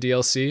doing the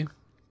DLC?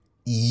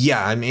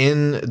 Yeah, I'm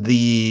in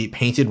the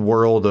Painted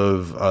World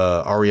of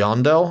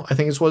Ariandel, I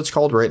think is what it's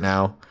called right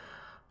now.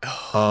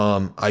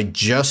 I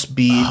just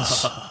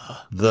beat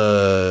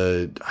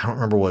I don't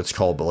remember what it's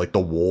called, but like the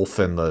wolf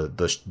and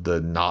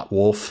the not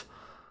wolf.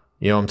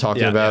 You know what I'm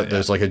talking about?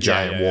 There's like a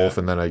giant wolf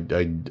and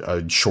then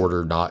a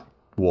shorter not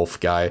wolf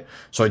guy.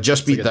 So I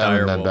just beat them,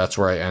 and then that's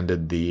where I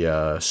ended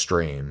the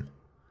stream.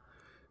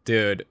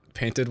 Dude,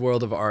 Painted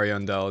World of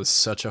Ariandel is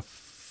such a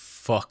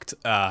fucked.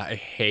 I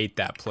hate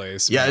that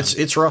place. Yeah, man.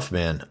 It's rough,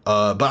 man.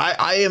 But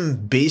I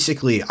am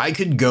basically, I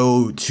could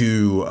go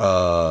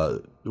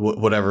to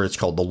whatever it's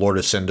called, the Lord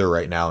of Cinder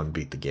right now and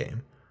beat the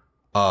game.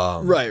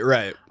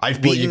 Right.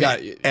 I've beaten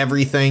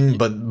everything,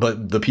 but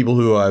the people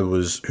who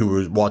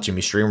were watching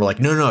me stream were like,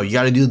 no, you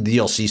got to do the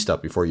DLC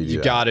stuff before you do that.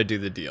 You got to do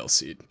the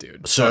DLC,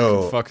 dude.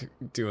 So fuck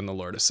doing the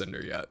Lord of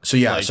Cinder yet. So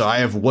yeah, so I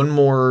have one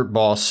more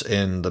boss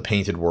in the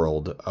Painted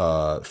World,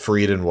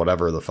 Frieden,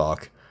 whatever the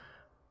fuck.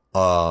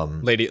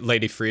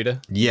 Lady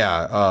Frieda.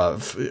 Yeah,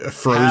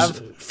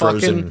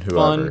 Frozen, whoever.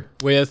 Fun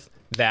with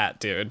that,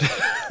 dude.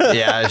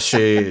 Yeah,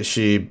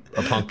 she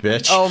a punk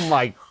bitch. Oh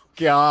my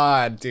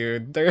God,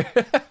 dude.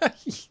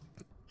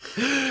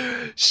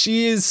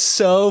 She is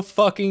so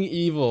fucking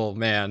evil,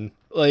 man.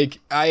 Like,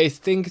 I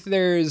think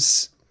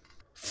there's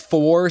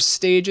 4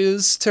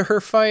 stages to her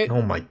fight.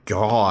 Oh my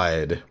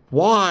God.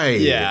 Why?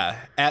 Yeah,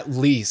 at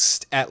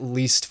least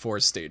 4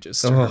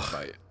 stages to her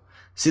fight.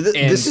 See,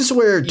 this is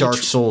where Dark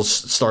Souls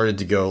started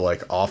to go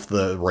like off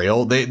the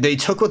rail. They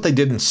took what they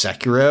did in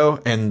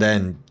Sekiro and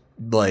then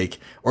like,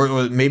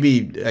 or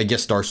maybe I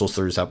guess Dark Souls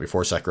 3 is out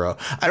before Sekiro.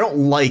 I don't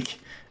like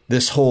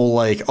this whole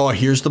like, oh,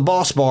 here's the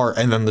boss bar,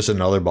 and then there's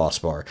another boss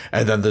bar,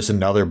 and then there's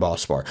another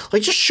boss bar.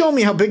 Like, just show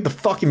me how big the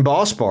fucking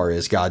boss bar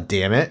is, god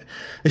damn it.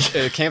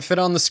 It can't fit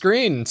on the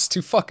screen. It's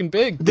too fucking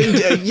big.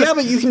 Yeah,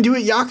 but you can do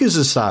it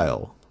Yakuza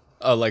style.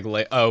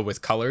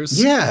 With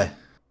colors? Yeah.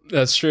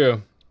 That's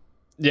true.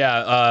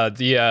 Yeah,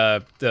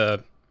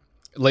 the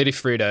Lady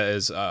Frieda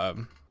is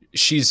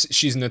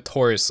she's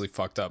notoriously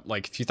fucked up.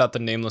 Like, if you thought the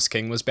Nameless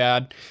King was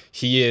bad,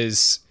 he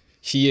is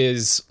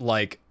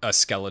like a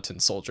skeleton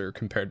soldier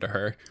compared to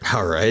her.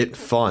 All right,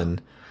 fun.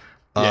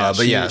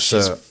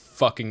 She's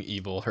fucking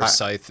evil. Her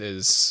scythe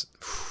is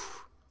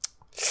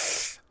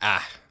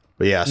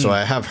But yeah, so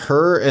I have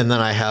her, and then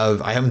I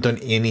haven't done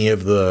any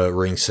of the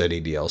Ring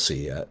City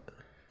DLC yet.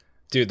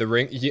 Dude, the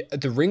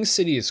Ring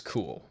City is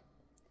cool.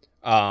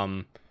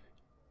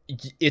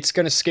 It's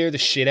gonna scare the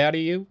shit out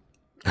of you.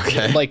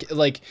 Okay.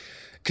 Like,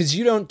 because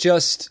you don't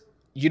just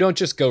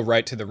go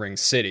right to the Ring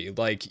City.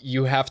 Like,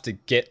 you have to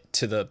get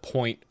to the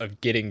point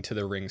of getting to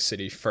the Ring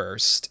City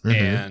first,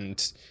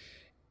 and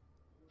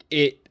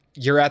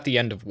you're at the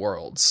end of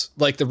Worlds.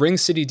 Like, the Ring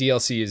City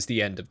DLC is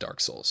the end of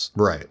Dark Souls.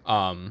 Right.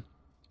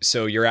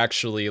 So you're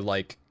actually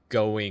like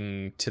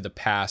going to the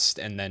past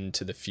and then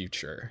to the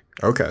future.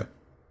 Okay.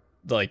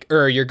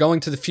 You're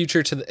going to the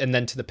future and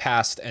then to the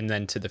past and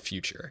then to the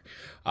future.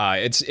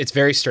 It's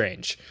very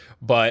strange.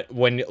 But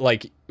when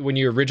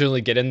you originally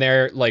get in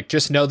there, like,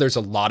 just know there's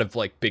a lot of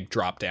like big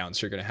drop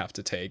downs you're gonna have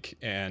to take,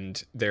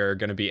 and there are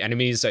gonna be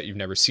enemies that you've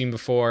never seen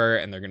before,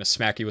 and they're gonna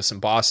smack you with some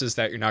bosses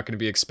that you're not gonna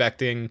be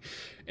expecting,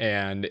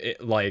 and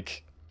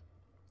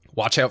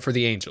watch out for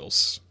the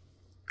angels.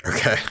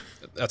 Okay.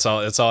 That's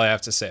all I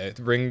have to say.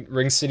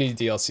 Ring City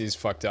DLC is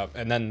fucked up,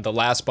 and then the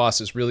last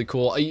boss is really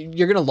cool.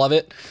 You're gonna love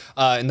it.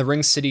 And the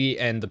Ring City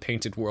and the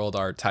Painted World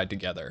are tied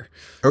together.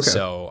 Okay.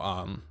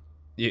 So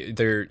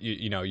you're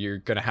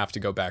gonna have to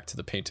go back to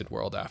the Painted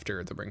World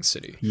after the Ring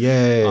City.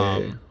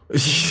 Yay.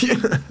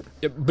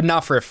 But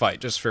not for a fight,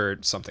 just for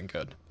something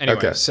good.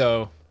 Anyway,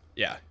 so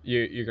yeah,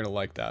 you're gonna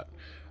like that.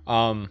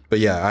 But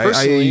yeah,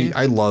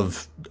 I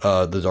love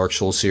the Dark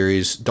Souls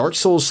series. Dark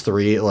Souls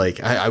 3,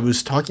 like I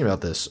was talking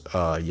about this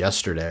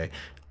yesterday.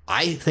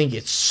 I think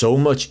it's so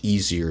much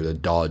easier to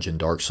dodge in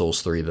Dark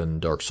Souls 3 than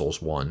Dark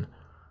Souls 1.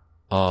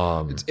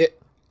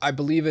 I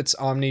believe it's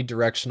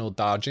omnidirectional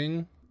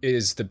dodging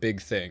is the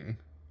big thing.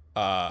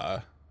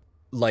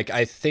 Like,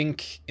 I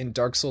think in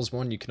Dark Souls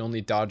 1 you can only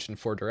dodge in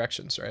 4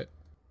 directions, right?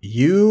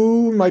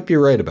 You might be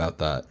right about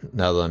that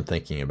now that I'm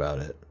thinking about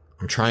it.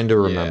 I'm trying to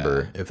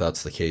remember if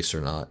that's the case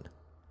or not.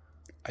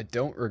 I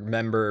don't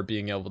remember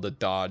being able to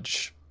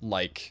dodge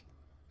like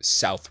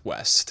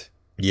southwest.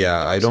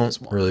 Yeah, I don't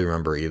really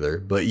remember either.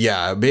 But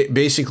yeah,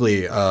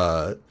 basically,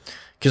 because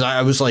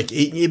I was like,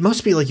 it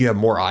must be like you have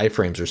more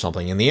iframes or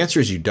something. And the answer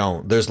is you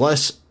don't. There's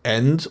less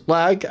end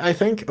lag, I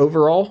think,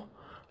 overall.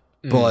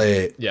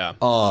 But yeah,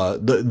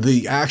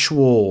 the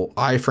actual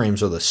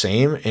iframes are the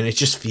same, and it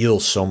just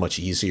feels so much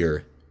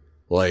easier.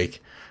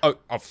 Like, oh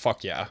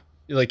fuck yeah,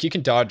 like you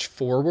can dodge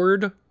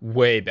forward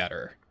way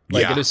better.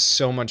 Like it is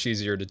so much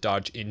easier to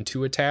dodge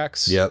into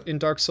attacks in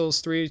Dark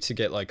Souls 3 to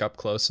get like up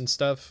close and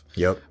stuff.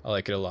 Yep. I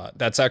like it a lot.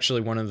 That's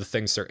actually one of the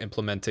things they're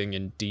implementing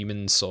in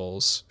Demon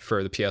Souls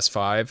for the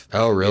PS5.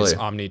 Oh, really? Is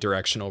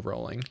omnidirectional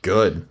rolling.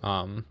 Good.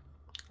 Dude,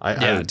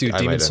 I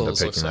Demon might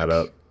Souls end up picking that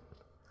up.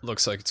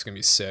 Looks like it's gonna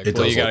be sick. It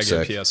well, does you gotta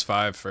look get sick.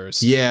 PS5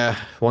 first. Yeah,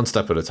 one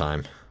step at a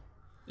time.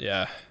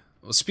 Yeah.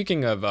 Well,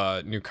 speaking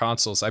of new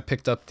consoles, I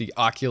picked up the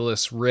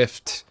Oculus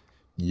Rift.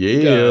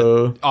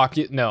 Yeah.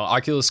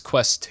 Oculus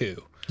Quest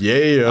 2.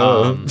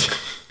 Yeah.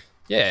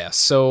 Yeah.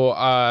 So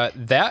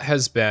that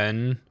has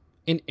been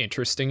an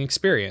interesting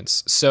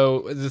experience.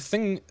 So the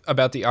thing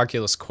about the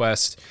Oculus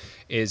Quest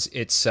is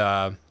it's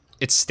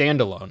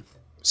standalone.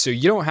 So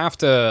you don't have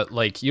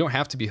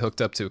to be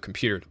hooked up to a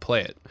computer to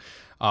play it.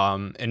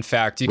 In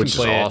fact, you can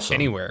play it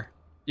anywhere.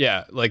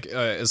 Yeah, like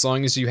as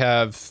long as you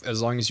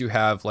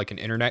have like an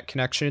internet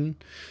connection,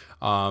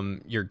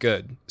 you're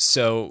good.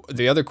 So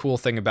the other cool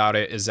thing about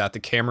it is that the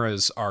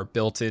cameras are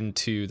built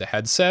into the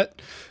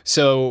headset.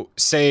 So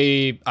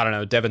say, I don't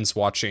know, Devin's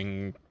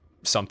watching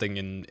something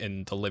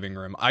in the living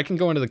room. I can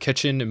go into the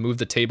kitchen and move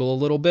the table a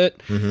little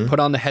bit, put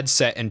on the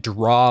headset and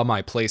draw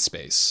my play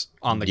space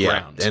on the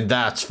ground. And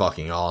that's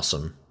fucking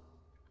awesome.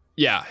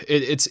 Yeah,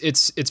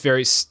 it's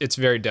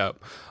very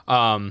dope.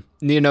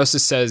 Neonosis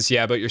says,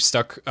 yeah, but you're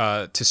stuck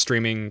to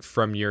streaming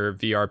from your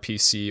VR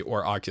PC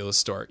or Oculus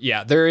Store.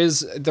 Yeah, there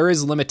is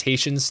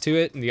limitations to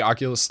it, and the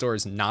Oculus Store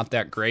is not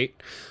that great.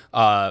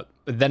 But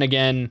then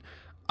again,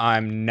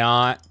 I'm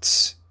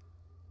not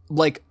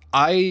like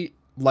I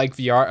like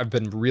VR. I've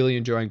been really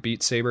enjoying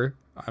Beat Saber.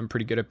 I'm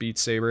pretty good at Beat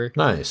Saber.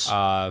 Nice.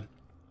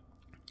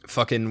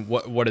 Fucking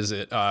what is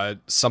it?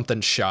 Something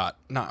shot,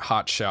 not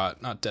hot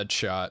shot, not dead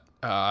shot.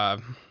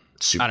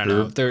 Super I don't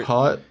know. They're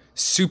hot.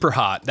 Super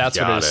hot. That's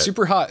what it is.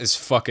 Super hot is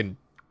fucking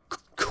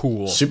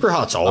cool. Super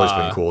hot's always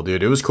been cool,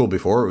 dude. It was cool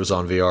before it was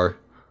on VR.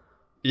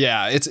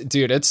 Yeah,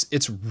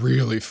 it's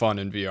really fun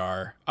in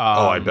VR.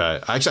 I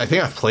bet. Actually, I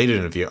think I've played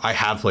it in VR. I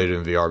have played it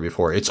in VR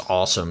before. It's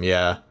awesome.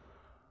 Yeah.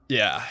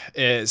 Yeah.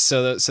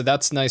 So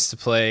that's nice to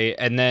play.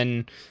 And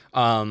then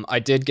I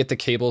did get the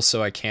cable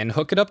so I can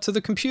hook it up to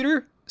the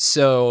computer.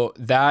 So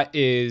that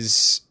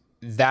is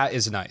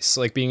nice,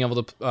 like being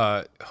able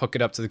to hook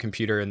it up to the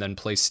computer and then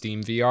play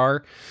Steam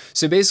VR.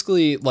 So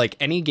basically, like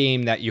any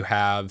game that you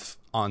have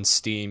on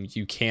Steam,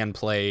 you can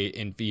play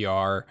in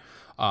VR,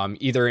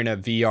 either in a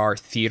VR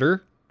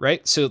theater,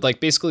 right? So like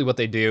basically what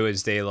they do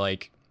is they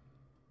like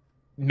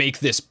make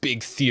this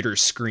big theater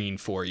screen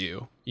for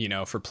you,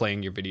 for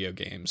playing your video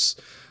games.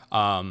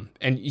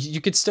 And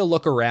you could still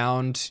look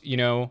around,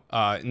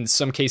 in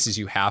some cases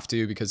you have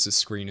to, because the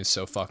screen is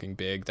so fucking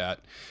big that,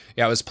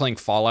 I was playing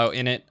Fallout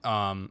in it,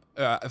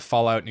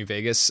 Fallout New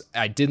Vegas.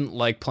 I didn't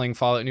like playing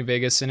Fallout New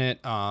Vegas in it,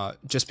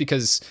 just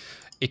because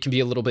it can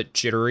be a little bit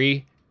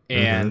jittery,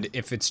 and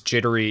if it's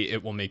jittery,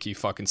 it will make you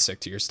fucking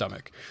sick to your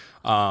stomach.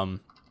 And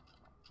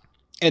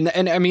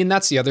I mean,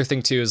 that's the other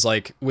thing too, is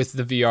like with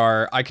the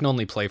VR, I can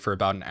only play for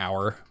about an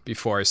hour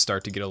before I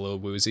start to get a little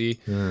woozy.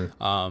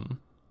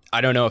 I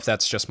don't know if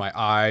that's just my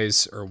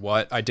eyes or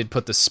what. I did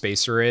put the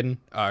spacer in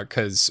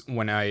because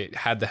when I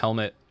had the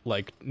helmet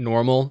like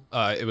normal,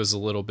 it was a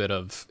little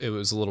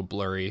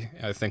blurry.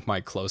 I think my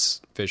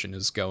close vision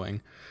is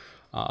going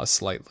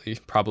slightly,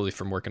 probably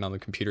from working on the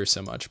computer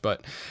so much.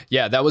 But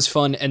yeah, that was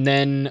fun. And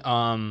then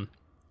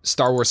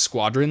Star Wars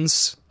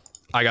Squadrons,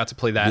 I got to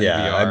play that in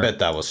VR. Yeah, I bet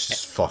that was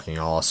just fucking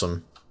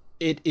awesome.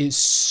 It is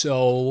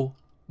so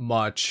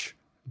much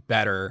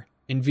better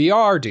in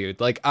VR, dude.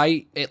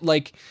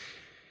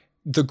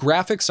 The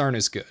graphics aren't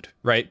as good,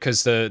 right?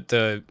 Because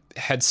the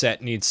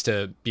headset needs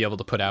to be able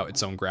to put out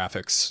its own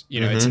graphics.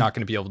 It's not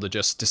going to be able to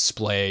just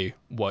display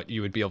what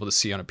you would be able to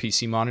see on a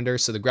PC monitor.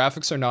 So the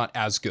graphics are not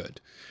as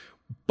good.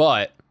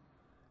 But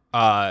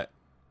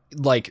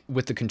like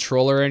with the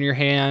controller in your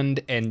hand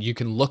and you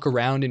can look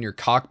around in your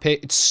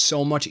cockpit, it's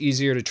so much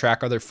easier to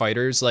track other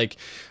fighters. Like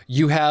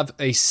you have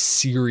a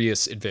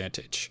serious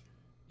advantage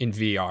in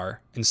VR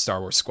in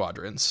Star Wars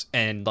Squadrons,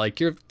 and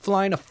like you're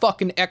flying a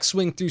fucking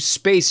X-Wing through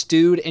space,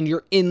 dude, and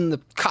you're in the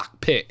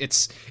cockpit.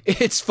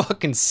 It's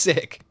fucking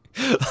sick.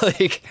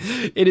 Like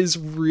it is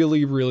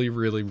really, really,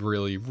 really,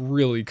 really,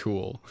 really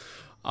cool.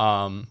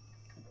 And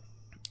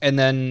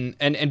then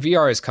and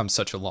VR has come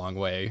such a long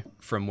way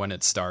from when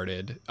it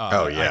started.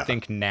 I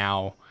think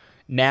now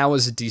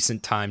is a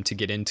decent time to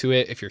get into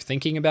it if you're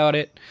thinking about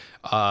it.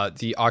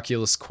 The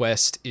Oculus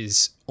Quest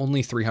is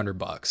only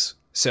 $300,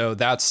 so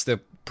that's the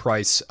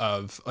price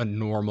of a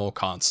normal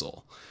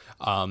console.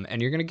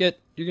 and you're gonna get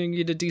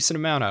a decent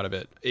amount out of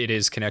it. It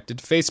is connected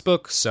to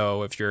Facebook,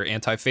 so if you're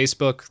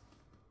anti-Facebook,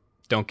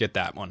 don't get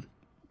that one.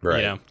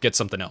 Right. You know, get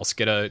something else.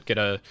 Get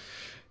a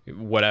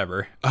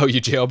whatever. Oh,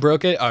 you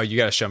jailbroke it? Oh, you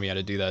gotta show me how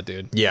to do that,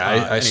 dude. Yeah, I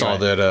anyway. saw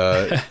that.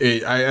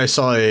 I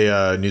saw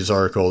a news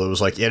article that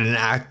was like, in an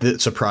act that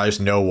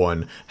surprised no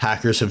one,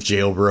 hackers have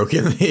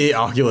jailbroken the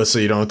Oculus so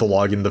you don't have to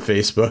log into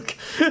Facebook.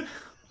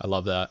 I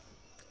love that.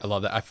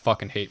 I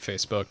fucking hate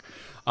Facebook.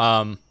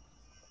 And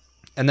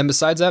then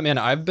besides that, man,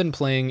 I've been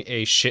playing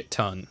a shit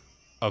ton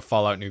of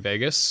Fallout New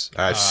Vegas.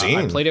 I've seen.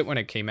 I played it when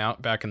it came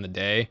out back in the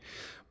day,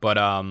 but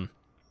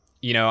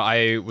you know,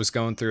 I was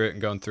going through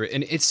it,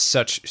 and it's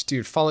such,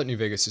 dude, Fallout New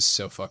Vegas is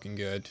so fucking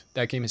good.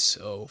 That game is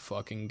so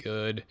fucking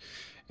good.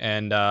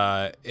 And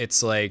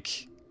it's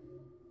like,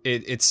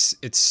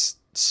 it's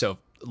so,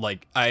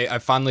 like,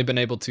 I've finally been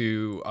able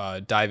to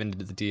dive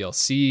into the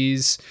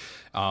DLCs.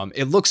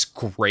 It looks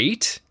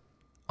great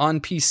on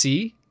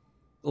PC,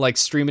 like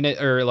streaming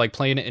it or like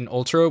playing it in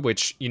Ultra,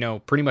 which, you know,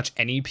 pretty much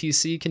any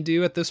PC can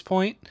do at this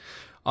point.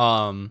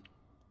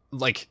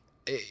 Like,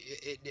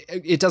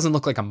 it doesn't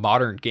look like a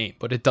modern game,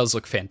 but it does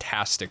look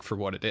fantastic for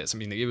what it is. I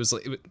mean,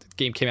 the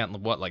game came out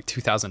in what, like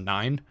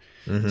 2009,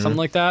 something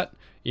like that.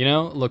 You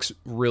know, it looks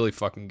really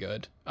fucking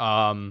good.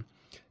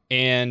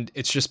 And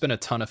it's just been a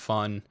ton of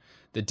fun.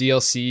 The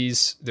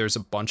DLCs, there's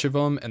a bunch of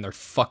them, and they're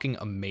fucking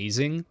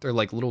amazing. They're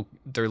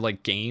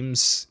like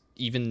games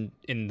even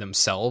in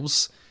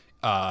themselves.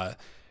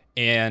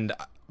 And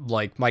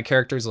like my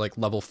character's like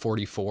level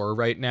 44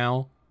 right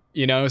now.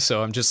 You know,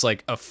 so I'm just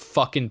like a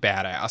fucking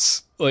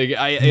badass. Like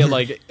I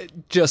like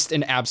just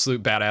an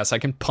absolute badass. I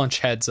can punch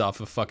heads off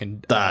of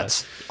fucking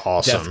that's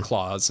awesome. Death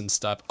claws and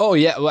stuff. Oh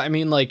yeah, well, I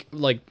mean like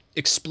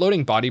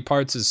exploding body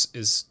parts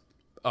is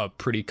a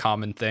pretty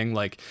common thing.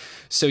 Like,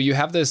 so you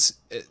have this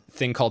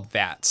thing called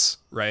VATS,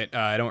 right?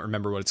 I don't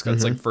remember what it's called.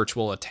 It's like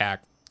virtual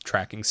attack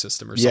tracking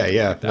system or something.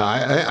 Yeah. Like that. No,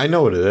 I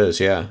know what it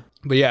is. Yeah.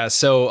 But yeah,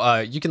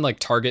 so you can like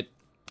target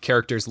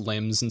characters'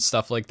 limbs and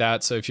stuff like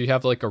that. So if you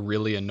have like a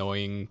really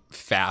annoying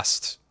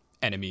fast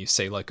enemy,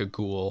 say like a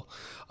ghoul,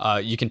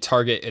 you can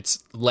target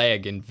its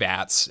leg in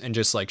VATS and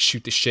just like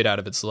shoot the shit out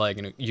of its leg,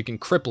 and you can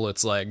cripple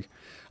its leg,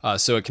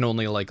 so it can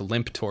only like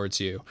limp towards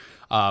you.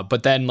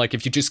 But then like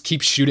if you just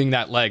keep shooting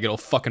that leg, it'll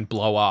fucking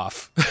blow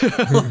off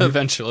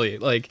eventually.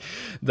 Like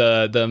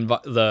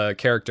the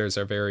characters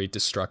are very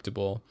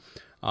destructible.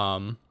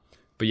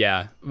 But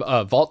yeah,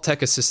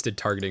 Vault-Tec assisted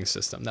targeting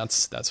system.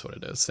 That's what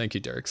it is. Thank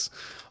you, Dirks.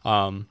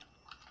 But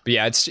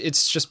yeah,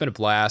 it's just been a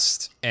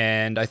blast.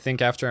 And I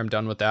think after I'm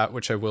done with that,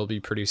 which I will be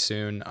pretty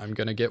soon, I'm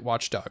gonna get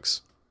Watch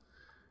Dogs.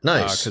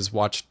 Nice. Because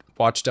Watch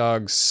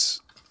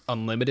Dogs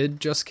Unlimited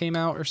just came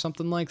out or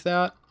something like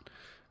that.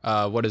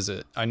 What is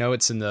it? I know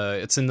it's in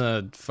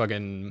the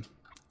fucking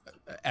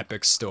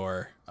Epic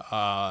store.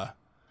 But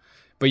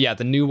yeah,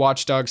 the new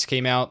Watch Dogs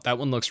came out. That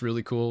one looks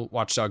really cool.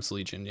 Watch Dogs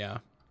Legion, yeah.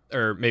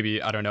 Or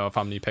maybe, I don't know if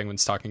Omni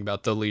Penguin's talking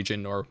about the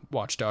Legion or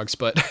Watch Dogs,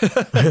 but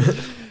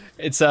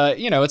it's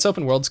you know, it's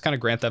open world. It's kind of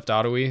Grand Theft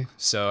Auto-y,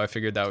 so I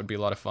figured that would be a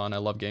lot of fun. I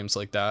love games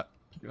like that,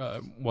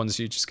 ones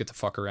you just get to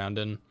fuck around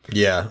in.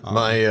 Yeah,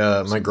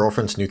 my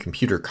girlfriend's new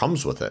computer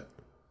comes with it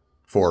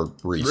for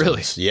reasons.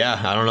 Really?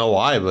 Yeah, I don't know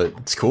why, but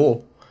it's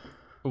cool.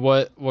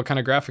 What kind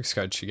of graphics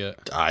card did she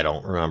get? I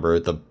don't remember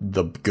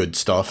the good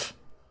stuff.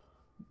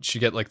 Did she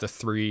get like the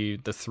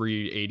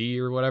 380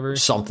 or whatever?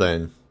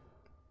 Something.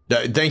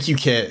 Thank you,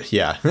 Kit.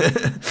 Yeah.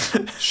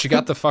 She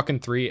got the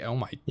fucking 3. Oh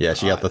my God. Yeah,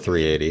 she got the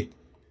 380.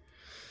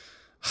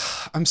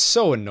 I'm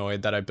so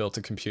annoyed that I built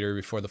a computer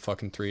before the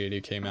fucking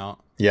 380 came out.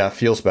 Yeah,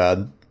 feels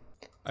bad.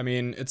 I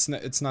mean, it's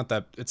not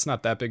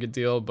that big a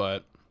deal,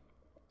 but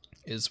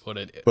is what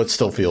it is. But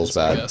still feels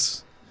bad.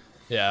 Yes.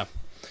 Yeah.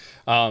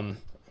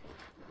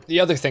 The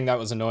other thing that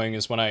was annoying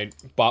is when I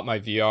bought my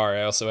VR,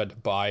 I also had to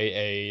buy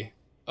a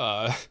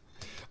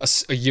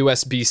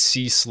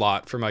USB-C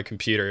slot for my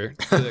computer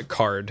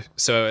card.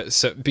 So I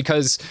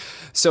guess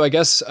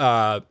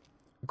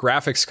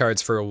graphics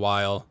cards for a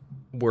while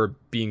were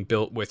being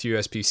built with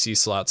USB-C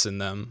slots in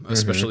them,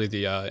 especially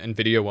the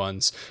NVIDIA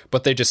ones,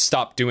 but they just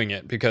stopped doing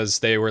it because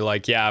they were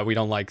like, yeah, we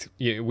don't like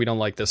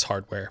this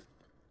hardware,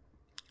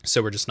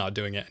 so we're just not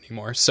doing it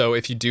anymore. So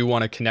if you do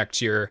want to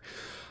connect your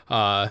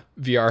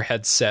VR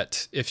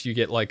headset, if you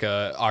get like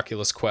a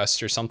Oculus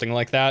Quest or something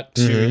like that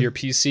to your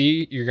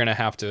PC, you're gonna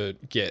have to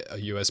get a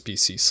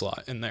USB-C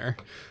slot in there.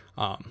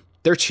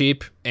 They're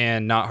cheap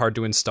and not hard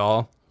to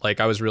install. Like,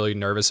 I was really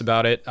nervous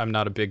about it. I'm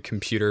not a big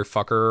computer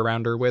fucker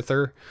arounder with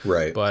her,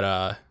 right?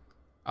 But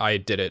I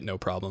did it no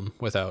problem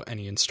without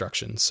any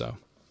instructions, so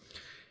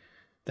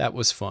that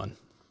was fun.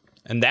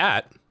 And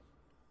that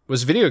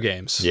was video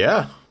games.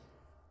 Yeah.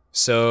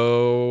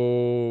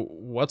 So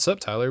what's up,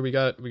 Tyler? We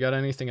got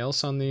anything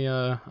else on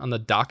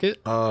the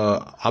docket?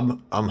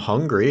 I'm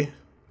hungry.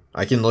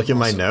 I can look at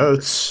my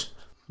notes.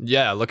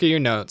 Yeah, look at your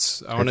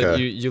notes. I want to.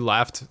 Okay. You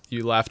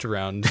laughed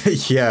around.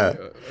 Yeah.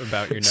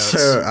 About your notes.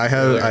 So I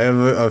have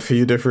a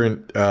few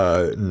different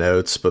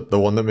notes, but the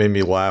one that made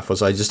me laugh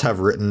was I just have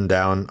written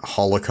down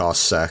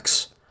Holocaust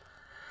sex.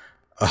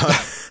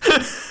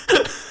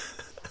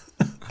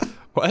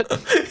 What?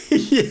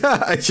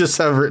 Yeah, I just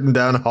have written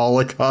down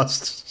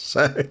Holocaust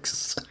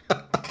sex.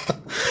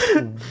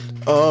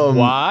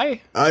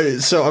 Why?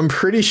 So I'm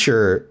pretty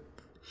sure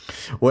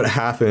what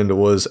happened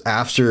was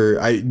after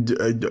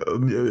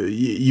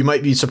you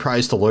might be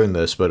surprised to learn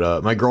this,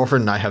 but my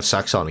girlfriend and I have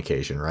sex on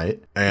occasion,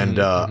 right? And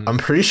I'm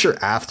pretty sure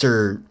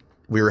after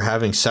we were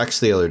having sex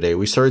the other day,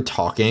 we started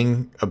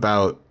talking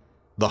about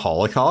the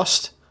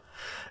Holocaust.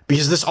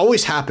 Because this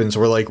always happens.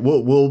 We're like,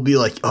 we'll be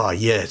like, oh,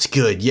 yeah, it's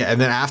good. Yeah.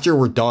 And then after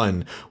we're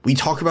done, we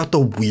talk about the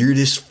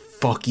weirdest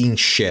fucking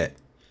shit.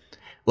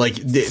 Like,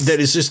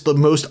 that is just the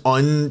most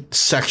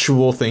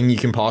unsexual thing you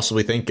can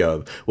possibly think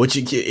of. Which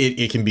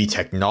it can be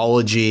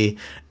technology.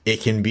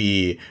 It can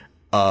be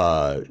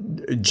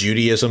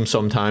Judaism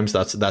sometimes.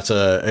 That's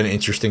an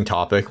interesting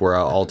topic where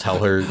I'll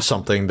tell her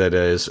something that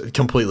is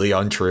completely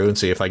untrue and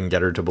see if I can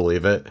get her to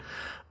believe it.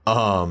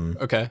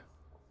 Okay.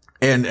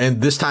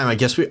 And this time, I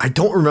guess I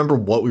don't remember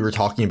what we were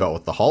talking about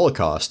with the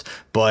Holocaust,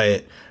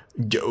 but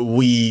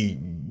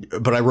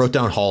I wrote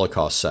down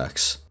Holocaust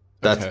sex.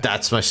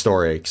 That's my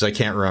story because I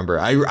can't remember.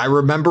 I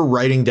remember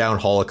writing down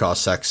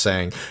Holocaust sex,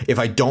 saying if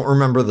I don't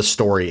remember the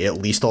story, at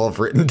least I'll have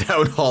written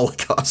down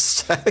Holocaust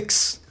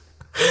sex.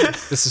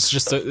 This is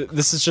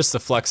just a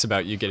flex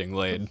about you getting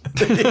laid.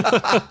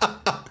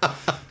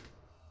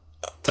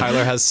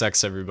 Tyler has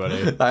sex,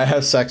 everybody. I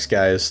have sex,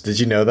 guys. Did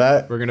you know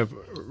that?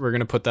 We're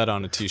gonna put that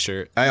on a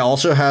t-shirt. I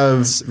also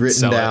have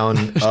written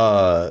down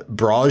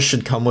bras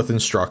should come with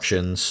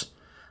instructions,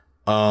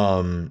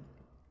 and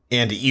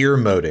ear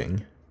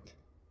moding.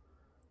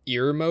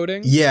 Ear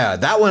moding? Yeah,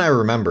 that one I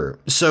remember.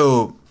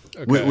 So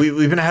okay.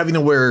 we've been having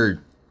to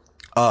wear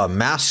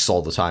masks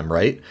all the time,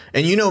 right?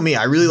 And you know me,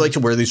 I really like to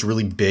wear these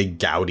really big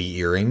gaudy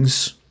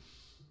earrings.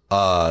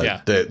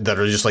 That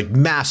are just like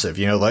massive,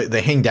 you know, like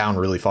they hang down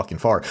really fucking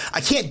far. I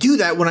can't do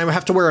that when I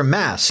have to wear a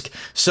mask.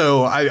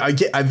 So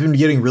I've been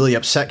getting really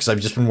upset because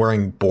I've just been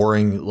wearing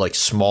boring, like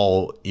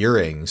small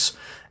earrings.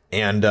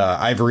 And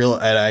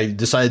I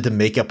decided to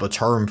make up a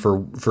term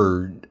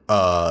for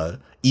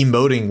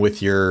emoting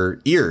with your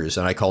ears,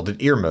 and I called it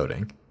ear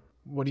moding.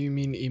 What do you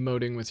mean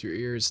emoting with your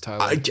ears,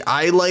 Tyler?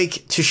 I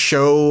like to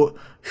show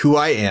who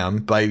I am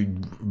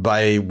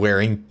by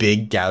wearing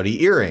big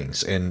gaudy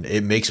earrings, and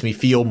it makes me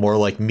feel more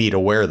like me to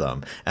wear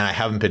them, and I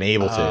haven't been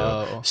able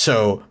to.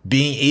 So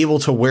being able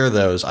to wear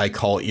those, I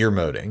call ear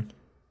moding.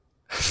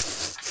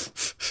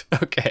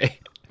 Okay.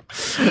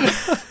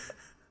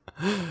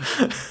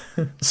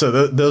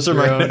 So those are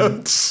my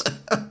notes.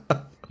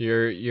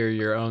 You're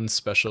your own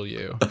special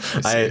you.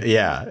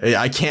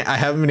 I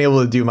haven't been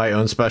able to do my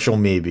own special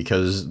me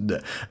because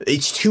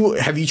it's too.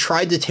 Have you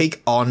tried to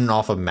take on and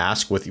off a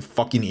mask with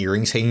fucking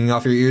earrings hanging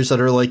off your ears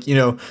that are like,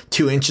 2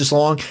 inches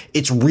long?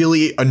 It's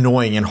really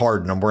annoying and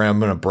hard, and I'm worried I'm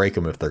gonna break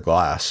them if they're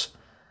glass.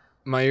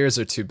 My ears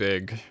are too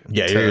big.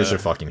 Yeah, your ears are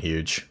fucking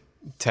huge.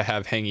 To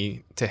have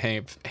hangy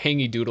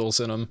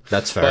doodles in them.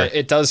 That's fair. But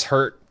it does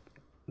hurt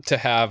to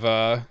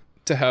have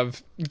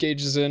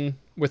gauges in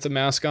with the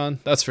mask on.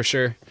 That's for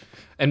sure.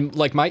 And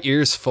like my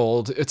ears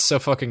fold. It's so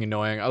fucking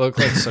annoying. I look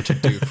like such a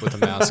doof with a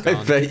mask on.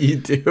 I bet you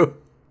do.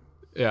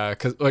 Yeah,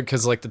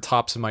 cause like the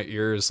tops of my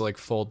ears like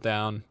fold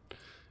down.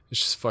 It's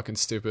just fucking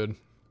stupid.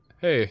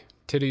 Hey,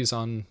 titties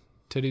on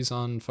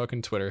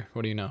fucking Twitter.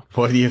 What do you know?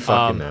 What do you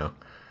fucking know?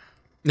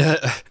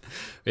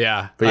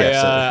 Yeah, but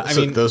yeah. I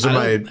mean, those are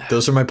my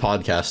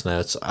podcast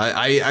notes.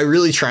 I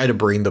really try to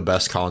bring the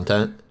best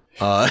content.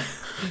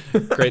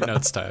 Great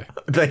notes, Ty.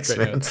 Thanks,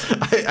 great man. Notes.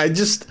 I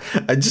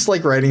just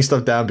like writing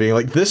stuff down, being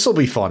like, this will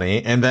be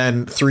funny, and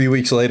then 3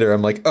 weeks later,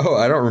 I'm like, oh,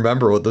 I don't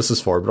remember what this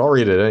is for, but I'll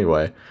read it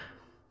anyway.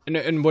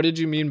 And what did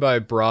you mean by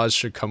bras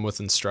should come with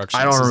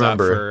instructions? I don't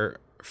remember.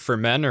 That for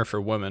men or for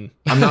women?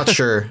 I'm not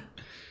sure.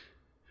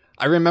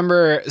 I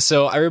remember.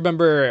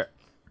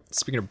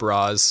 Speaking of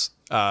bras,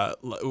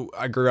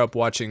 I grew up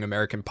watching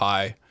American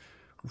Pie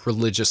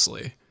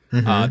religiously.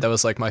 Mm-hmm. That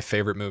was like my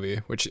favorite movie,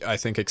 which I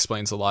think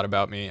explains a lot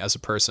about me as a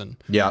person.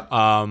 Yeah.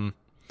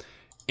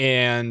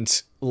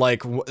 And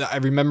like I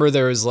remember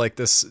there was like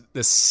this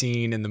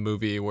scene in the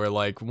movie where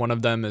like one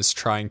of them is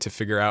trying to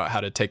figure out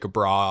how to take a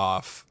bra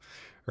off,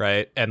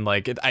 right? And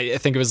like I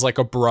think it was like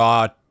a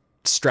bra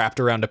strapped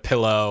around a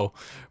pillow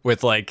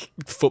with like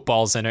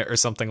footballs in it or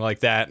something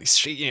like that.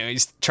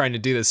 He's trying to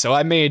do this. So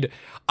I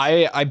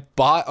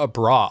bought a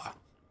bra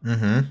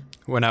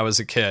when I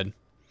was a kid,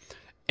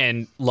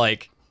 and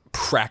like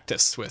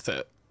practiced with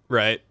it,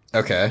 right?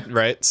 Okay.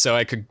 Right? So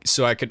I could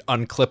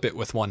unclip it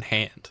with one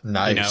hand.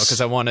 Nice. Because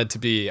I wanted to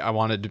be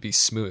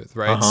smooth,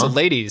 right? So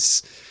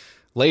ladies,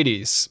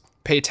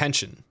 pay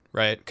attention,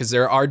 right? Because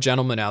there are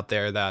gentlemen out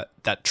there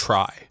that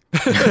try.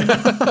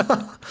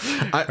 I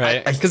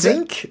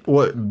think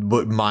what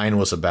mine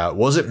was about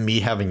wasn't me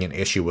having an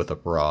issue with a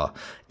bra.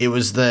 It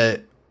was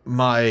that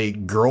my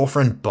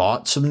girlfriend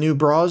bought some new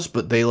bras,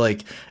 but they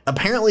like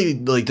apparently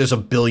like there's a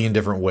billion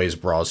different ways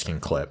bras can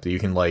clip. You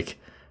can like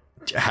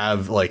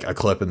have like a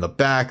clip in the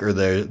back, or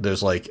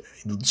there's like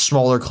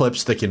smaller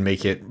clips that can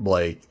make it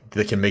like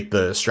that can make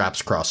the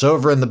straps cross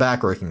over in the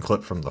back, or it can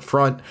clip from the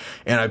front.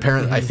 And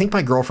apparently, I think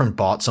my girlfriend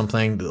bought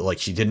something that, like,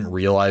 she didn't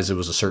realize it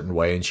was a certain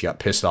way, and she got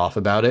pissed off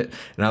about it.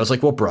 And I was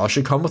like, well, bras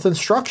should come with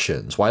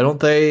instructions. Why don't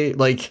they,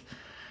 like,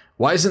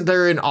 why isn't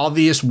there an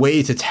obvious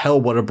way to tell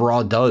what a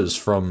bra does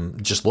from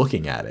just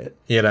looking at it,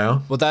 you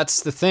know? Well,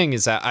 that's the thing,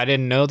 is that I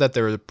didn't know that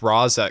there were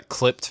bras that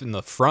clipped in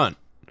the front.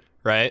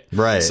 Right.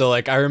 So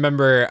like I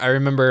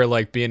remember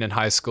like being in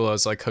high school, I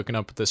was like hooking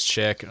up with this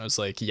chick, and I was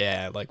like,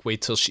 yeah, like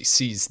wait till she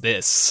sees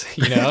this,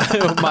 you know.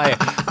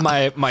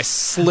 my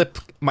slip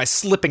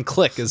and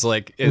click is what I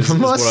like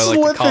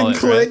to call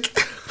it, right?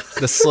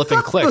 The slip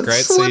and click,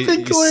 right? So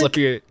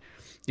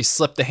you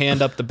slip the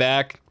hand up the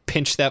back,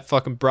 pinch that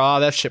fucking bra,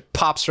 that shit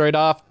pops right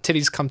off,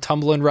 titties come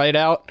tumbling right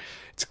out.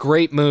 It's a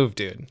great move,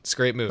 dude. It's a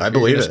great move. I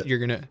believe it.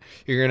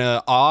 You're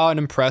gonna awe and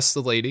impress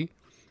the lady.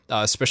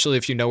 Especially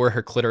if you know where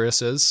her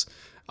clitoris is.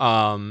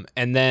 And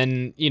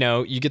then, you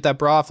know, you get that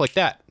bra off like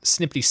that.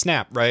 Snippity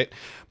snap, right?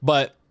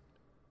 But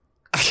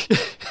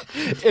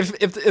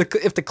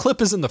if the clip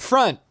is in the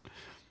front,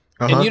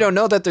 and you don't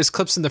know that there's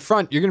clips in the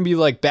front, you're going to be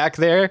like back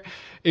there.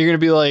 You're going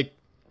to be like,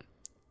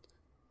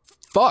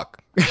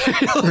 fuck.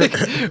 Like,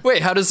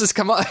 wait, how does this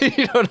come out?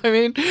 You know what I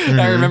mean?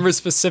 I remember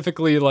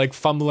specifically like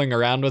fumbling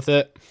around with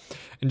it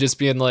and just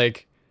being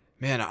like,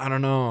 man, I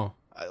don't know.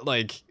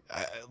 Like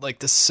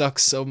this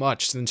sucks so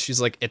much. And she's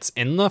like, it's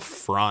in the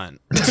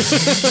front.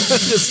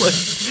 Just like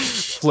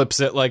flips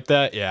it like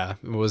that. Yeah,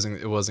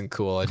 it wasn't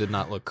cool. I did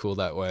not look cool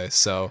that way.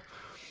 So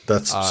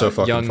that's so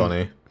fucking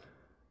funny.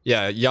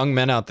 Yeah, young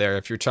men out there,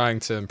 if you're trying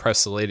to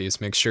impress the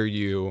ladies, make sure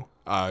you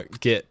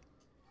get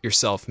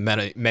yourself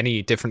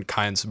many different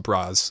kinds of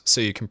bras so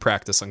you can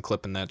practice on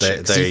clipping that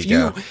shit. There you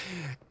go.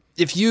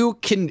 If you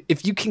can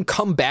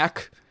come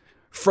back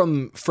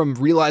from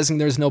realizing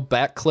there's no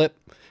back clip,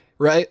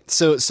 right?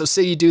 So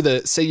say you do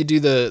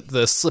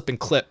the slip and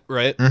clip,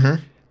 right?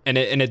 Mm-hmm. And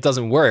it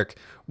doesn't work.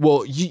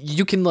 Well,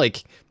 you can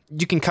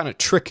kind of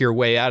trick your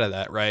way out of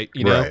that, right?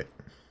 You know, right.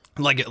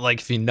 Like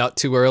if you nut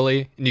too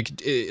early, and you could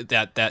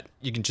that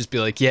you can just be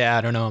like, yeah,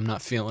 I don't know, I'm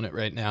not feeling it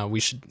right now. We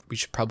should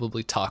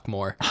probably talk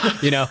more.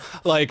 You know,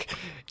 like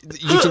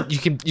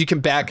you can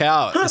back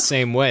out the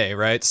same way,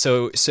 right?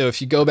 So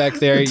if you go back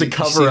there, you see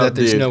that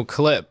there's no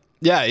clip.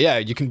 Yeah,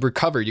 you can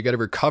recover. You got to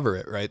recover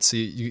it, right? So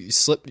you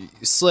slip.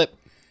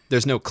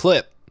 There's no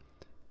clip.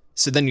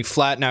 So then you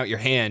flatten out your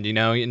hand, you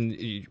know, and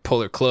you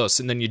pull her close,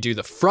 and then you do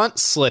the front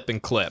slip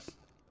and clip,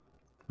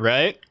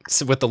 right?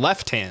 So with the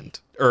left hand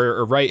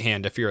or right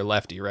hand if you're a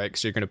lefty, right?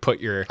 Because you're going to put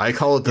your... I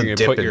call it the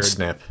dip and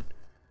snip.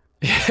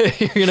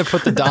 You're going to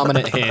put the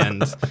dominant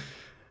hand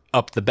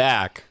up the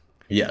back.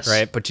 Yes.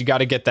 Right? But you got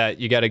to get that.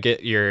 You got to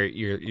get your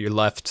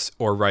left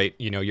or right,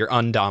 you know, your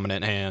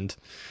undominant hand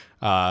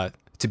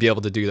to be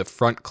able to do the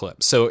front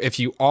clip. So if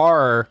you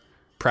are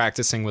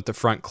practicing with the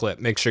front clip,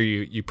 make sure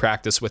you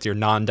practice with your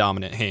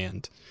non-dominant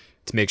hand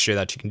to make sure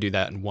that you can do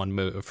that in one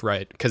move,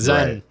 right? Because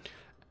then,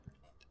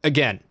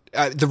 again,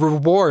 the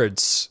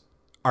rewards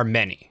are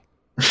many.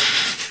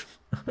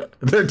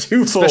 They're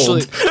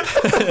twofold.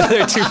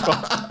 They're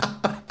twofold.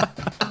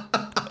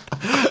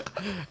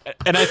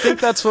 And I think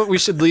that's what we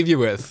should leave you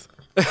with.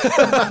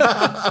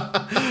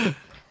 I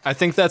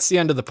think that's the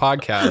end of the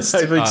podcast.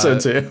 I think so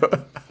too.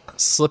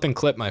 Slip and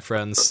clip, my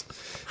friends.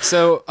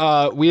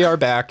 So we are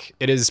back.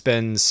 It has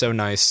been so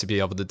nice to be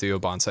able to do a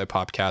Bonsai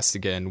Popcast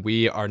again.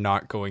 We are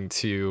not going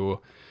to,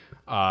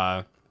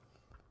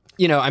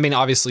 you know, I mean,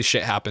 obviously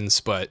shit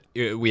happens, but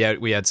we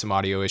had some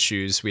audio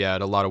issues. We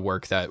had a lot of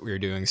work that we were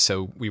doing,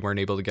 so we weren't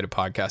able to get a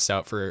podcast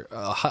out for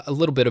a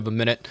little bit of a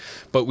minute.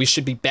 But we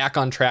should be back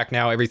on track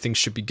now. Everything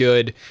should be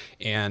good,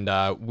 and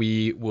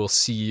we will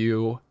see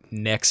you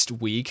next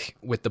week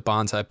with the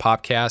Bonsai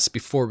Popcast.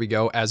 Before we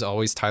go, as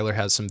always, Tyler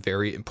has some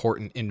very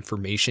important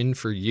information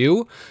for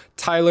you.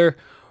 Tyler,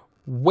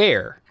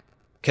 where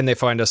can they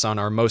find us on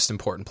our most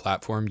important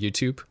platform,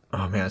 YouTube?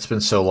 Oh man, it's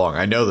been so long.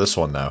 I know this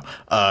one though.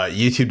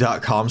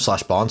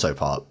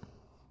 YouTube.com/bonsaipop.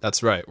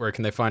 That's right. Where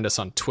can they find us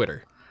on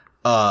Twitter?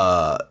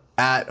 At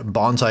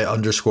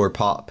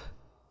bonsai_pop.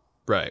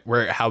 Right.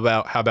 Where? How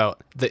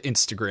about the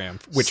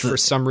Instagram? Which for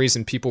some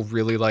reason people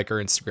really like our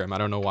Instagram. I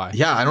don't know why.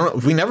 Yeah, I don't know.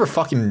 We never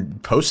fucking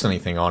post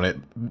anything on it.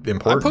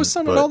 Important. I post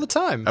on it all the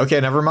time.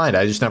 Okay, never mind.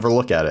 I just never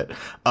look at it.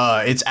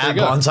 It's at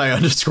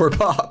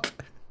bonsai_pop.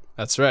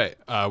 That's right.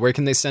 Where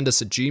can they send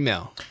us a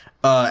Gmail?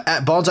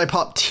 At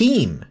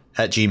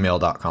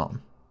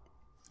bonsaipopteam@gmail.com.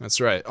 That's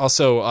right.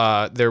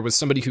 Also, there was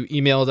somebody who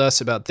emailed us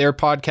about their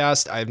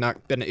podcast. I have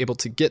not been able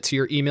to get to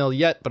your email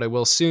yet, but I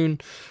will soon.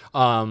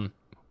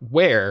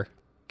 Where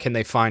can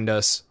they find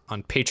us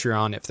on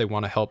Patreon if they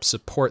want to help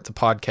support the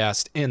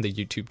podcast and the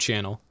YouTube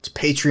channel? It's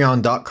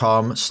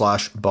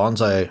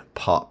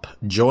patreon.com/bonsaipop.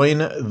 Join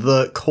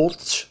the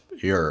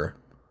culture.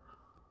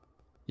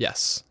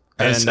 Yes.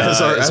 As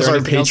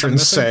our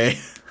patrons say.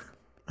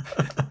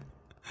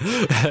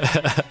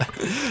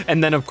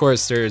 And then, of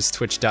course, there's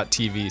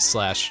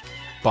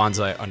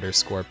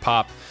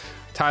twitch.tv/bonsai_pop.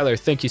 Tyler,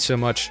 thank you so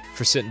much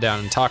for sitting down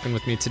and talking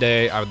with me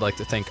today. I would like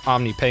to thank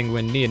Omni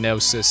Penguin,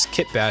 Neonosis,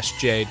 Kitbash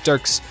J,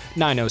 Dirks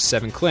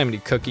 907, Calamity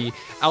Cookie,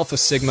 Alpha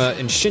Sigma,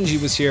 and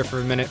Shinji was here for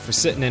a minute for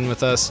sitting in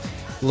with us,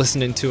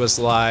 listening to us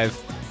live,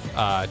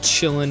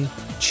 chillin'.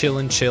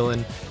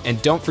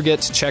 And don't forget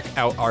to check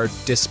out our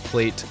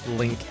Displate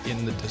link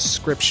in the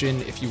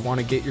description if you want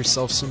to get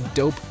yourself some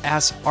dope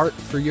ass art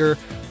for your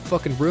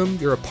fucking room,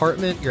 your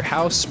apartment, your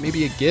house,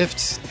 maybe a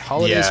gift.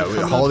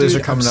 Holidays are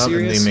coming up,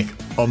 and they make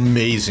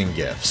amazing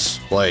gifts.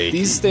 Like,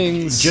 these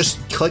things, just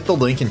click the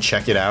link and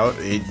check it out.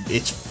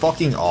 It's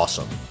fucking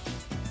awesome.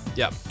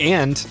 Yeah,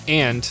 and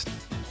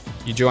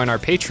you join our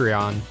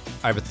Patreon,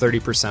 I have a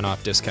 30%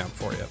 off discount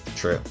for you.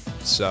 True.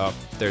 So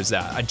there's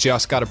that. I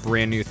just got a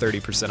brand new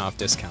 30% off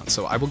discount,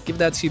 so I will give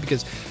that to you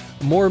because,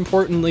 more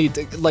importantly,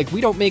 like, we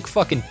don't make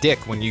fucking dick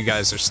when you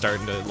guys are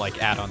starting to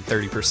like add on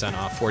 30%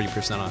 off,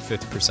 40% off,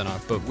 50%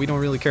 off, but we don't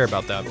really care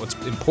about that. What's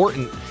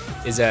important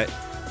is that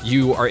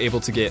you are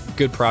able to get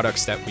good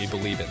products that we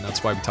believe in.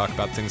 That's why we talk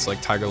about things like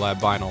Tiger Lab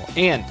vinyl.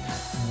 And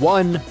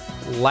one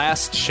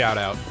last shout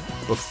out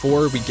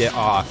before we get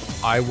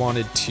off, I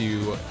wanted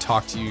to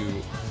talk to you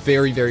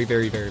very, very,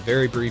 very, very,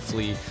 very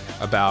briefly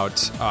about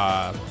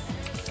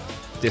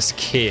this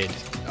kid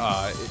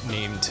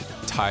named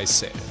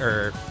Taisei.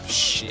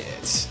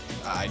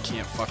 I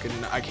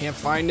can't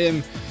find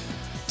him.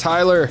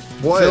 Tyler,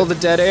 what? Fill the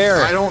dead air.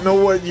 I don't know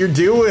what you're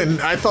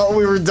doing. I thought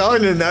we were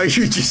done, and now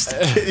you're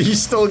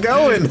still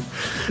going.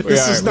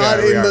 This is not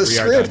in the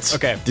script.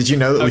 Okay. Did you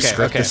know that we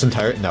script this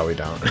entire? No, we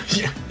don't. No,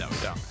 we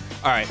don't.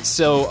 All right.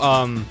 So,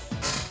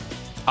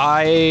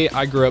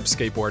 I grew up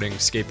skateboarding.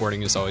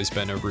 Skateboarding has always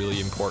been a really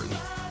important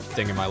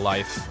thing in my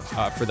life.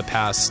 For the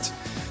past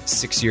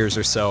 6 years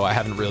or so, I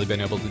haven't really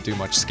been able to do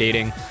much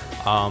skating.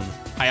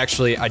 I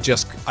just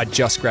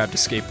grabbed a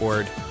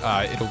skateboard.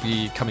 It'll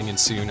be coming in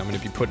soon. I'm going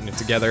to be putting it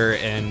together,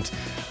 and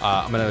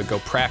I'm going to go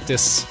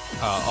practice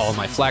all of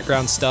my flat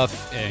ground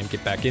stuff and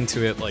get back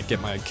into it, like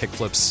get my kick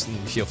flips and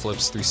heel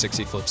flips,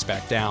 360 flips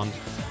back down.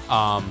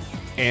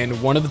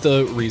 And one of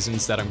the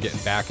reasons that I'm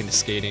getting back into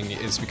skating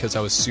is because I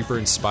was super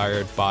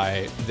inspired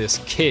by this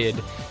kid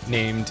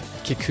named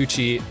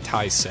Kikuchi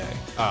Taisei.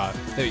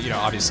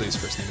 Obviously his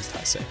first name is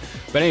Taisei.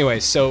 But anyway,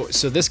 so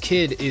this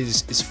kid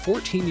is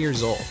 14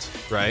 years old,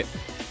 right?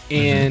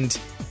 And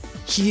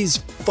he's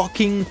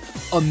fucking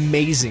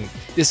amazing.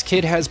 This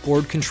kid has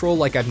board control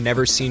like I've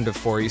never seen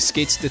before. He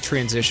skates the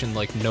transition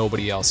like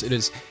nobody else. It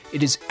is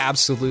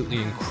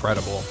absolutely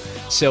incredible.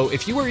 So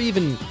if you are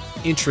even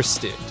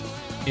interested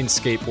in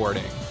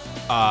skateboarding,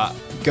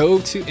 go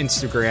to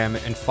Instagram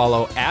and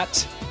follow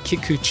at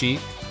Kikuchi,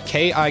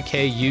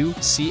 KIKUCHI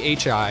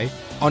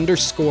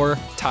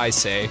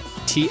 _Taisei,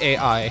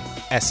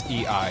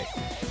 TAISEI,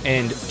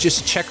 and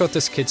just check out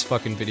this kid's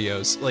fucking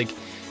videos. Like,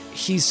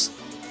 he's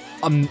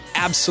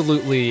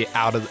absolutely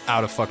out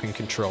of fucking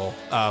control.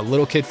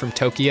 Little kid from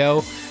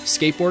Tokyo.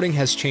 Skateboarding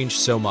has changed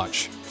so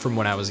much from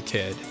when I was a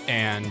kid,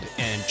 and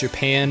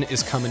Japan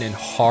is coming in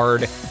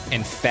hard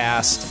and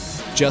fast,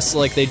 just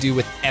like they do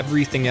with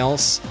everything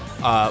else.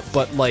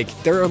 But like,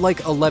 there are like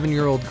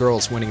 11-year-old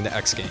girls winning the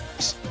X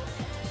Games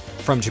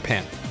from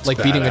Japan, like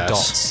badass. Beating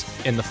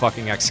adults in the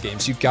fucking X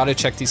Games. You gotta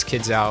check these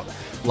kids out.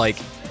 Like,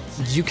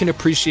 you can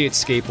appreciate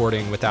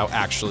skateboarding without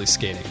actually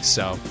skating.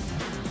 So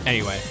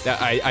anyway,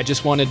 I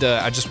just wanted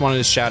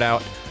to shout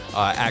out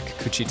at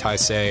Kikuchi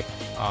Taisei.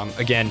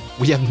 Again,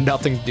 we have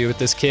nothing to do with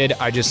this kid.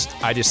 I just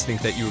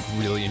think that you would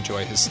really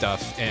enjoy his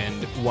stuff,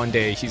 and one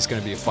day he's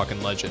gonna be a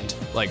fucking legend.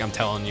 Like, I'm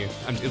telling you,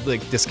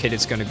 this kid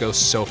is gonna go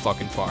so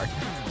fucking far.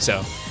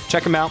 So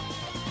check him out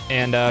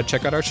and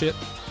check out our shit.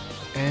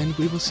 And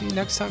we will see you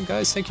next time,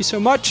 guys. Thank you so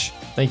much.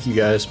 Thank you,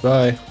 guys.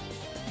 Bye.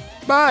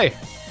 Bye.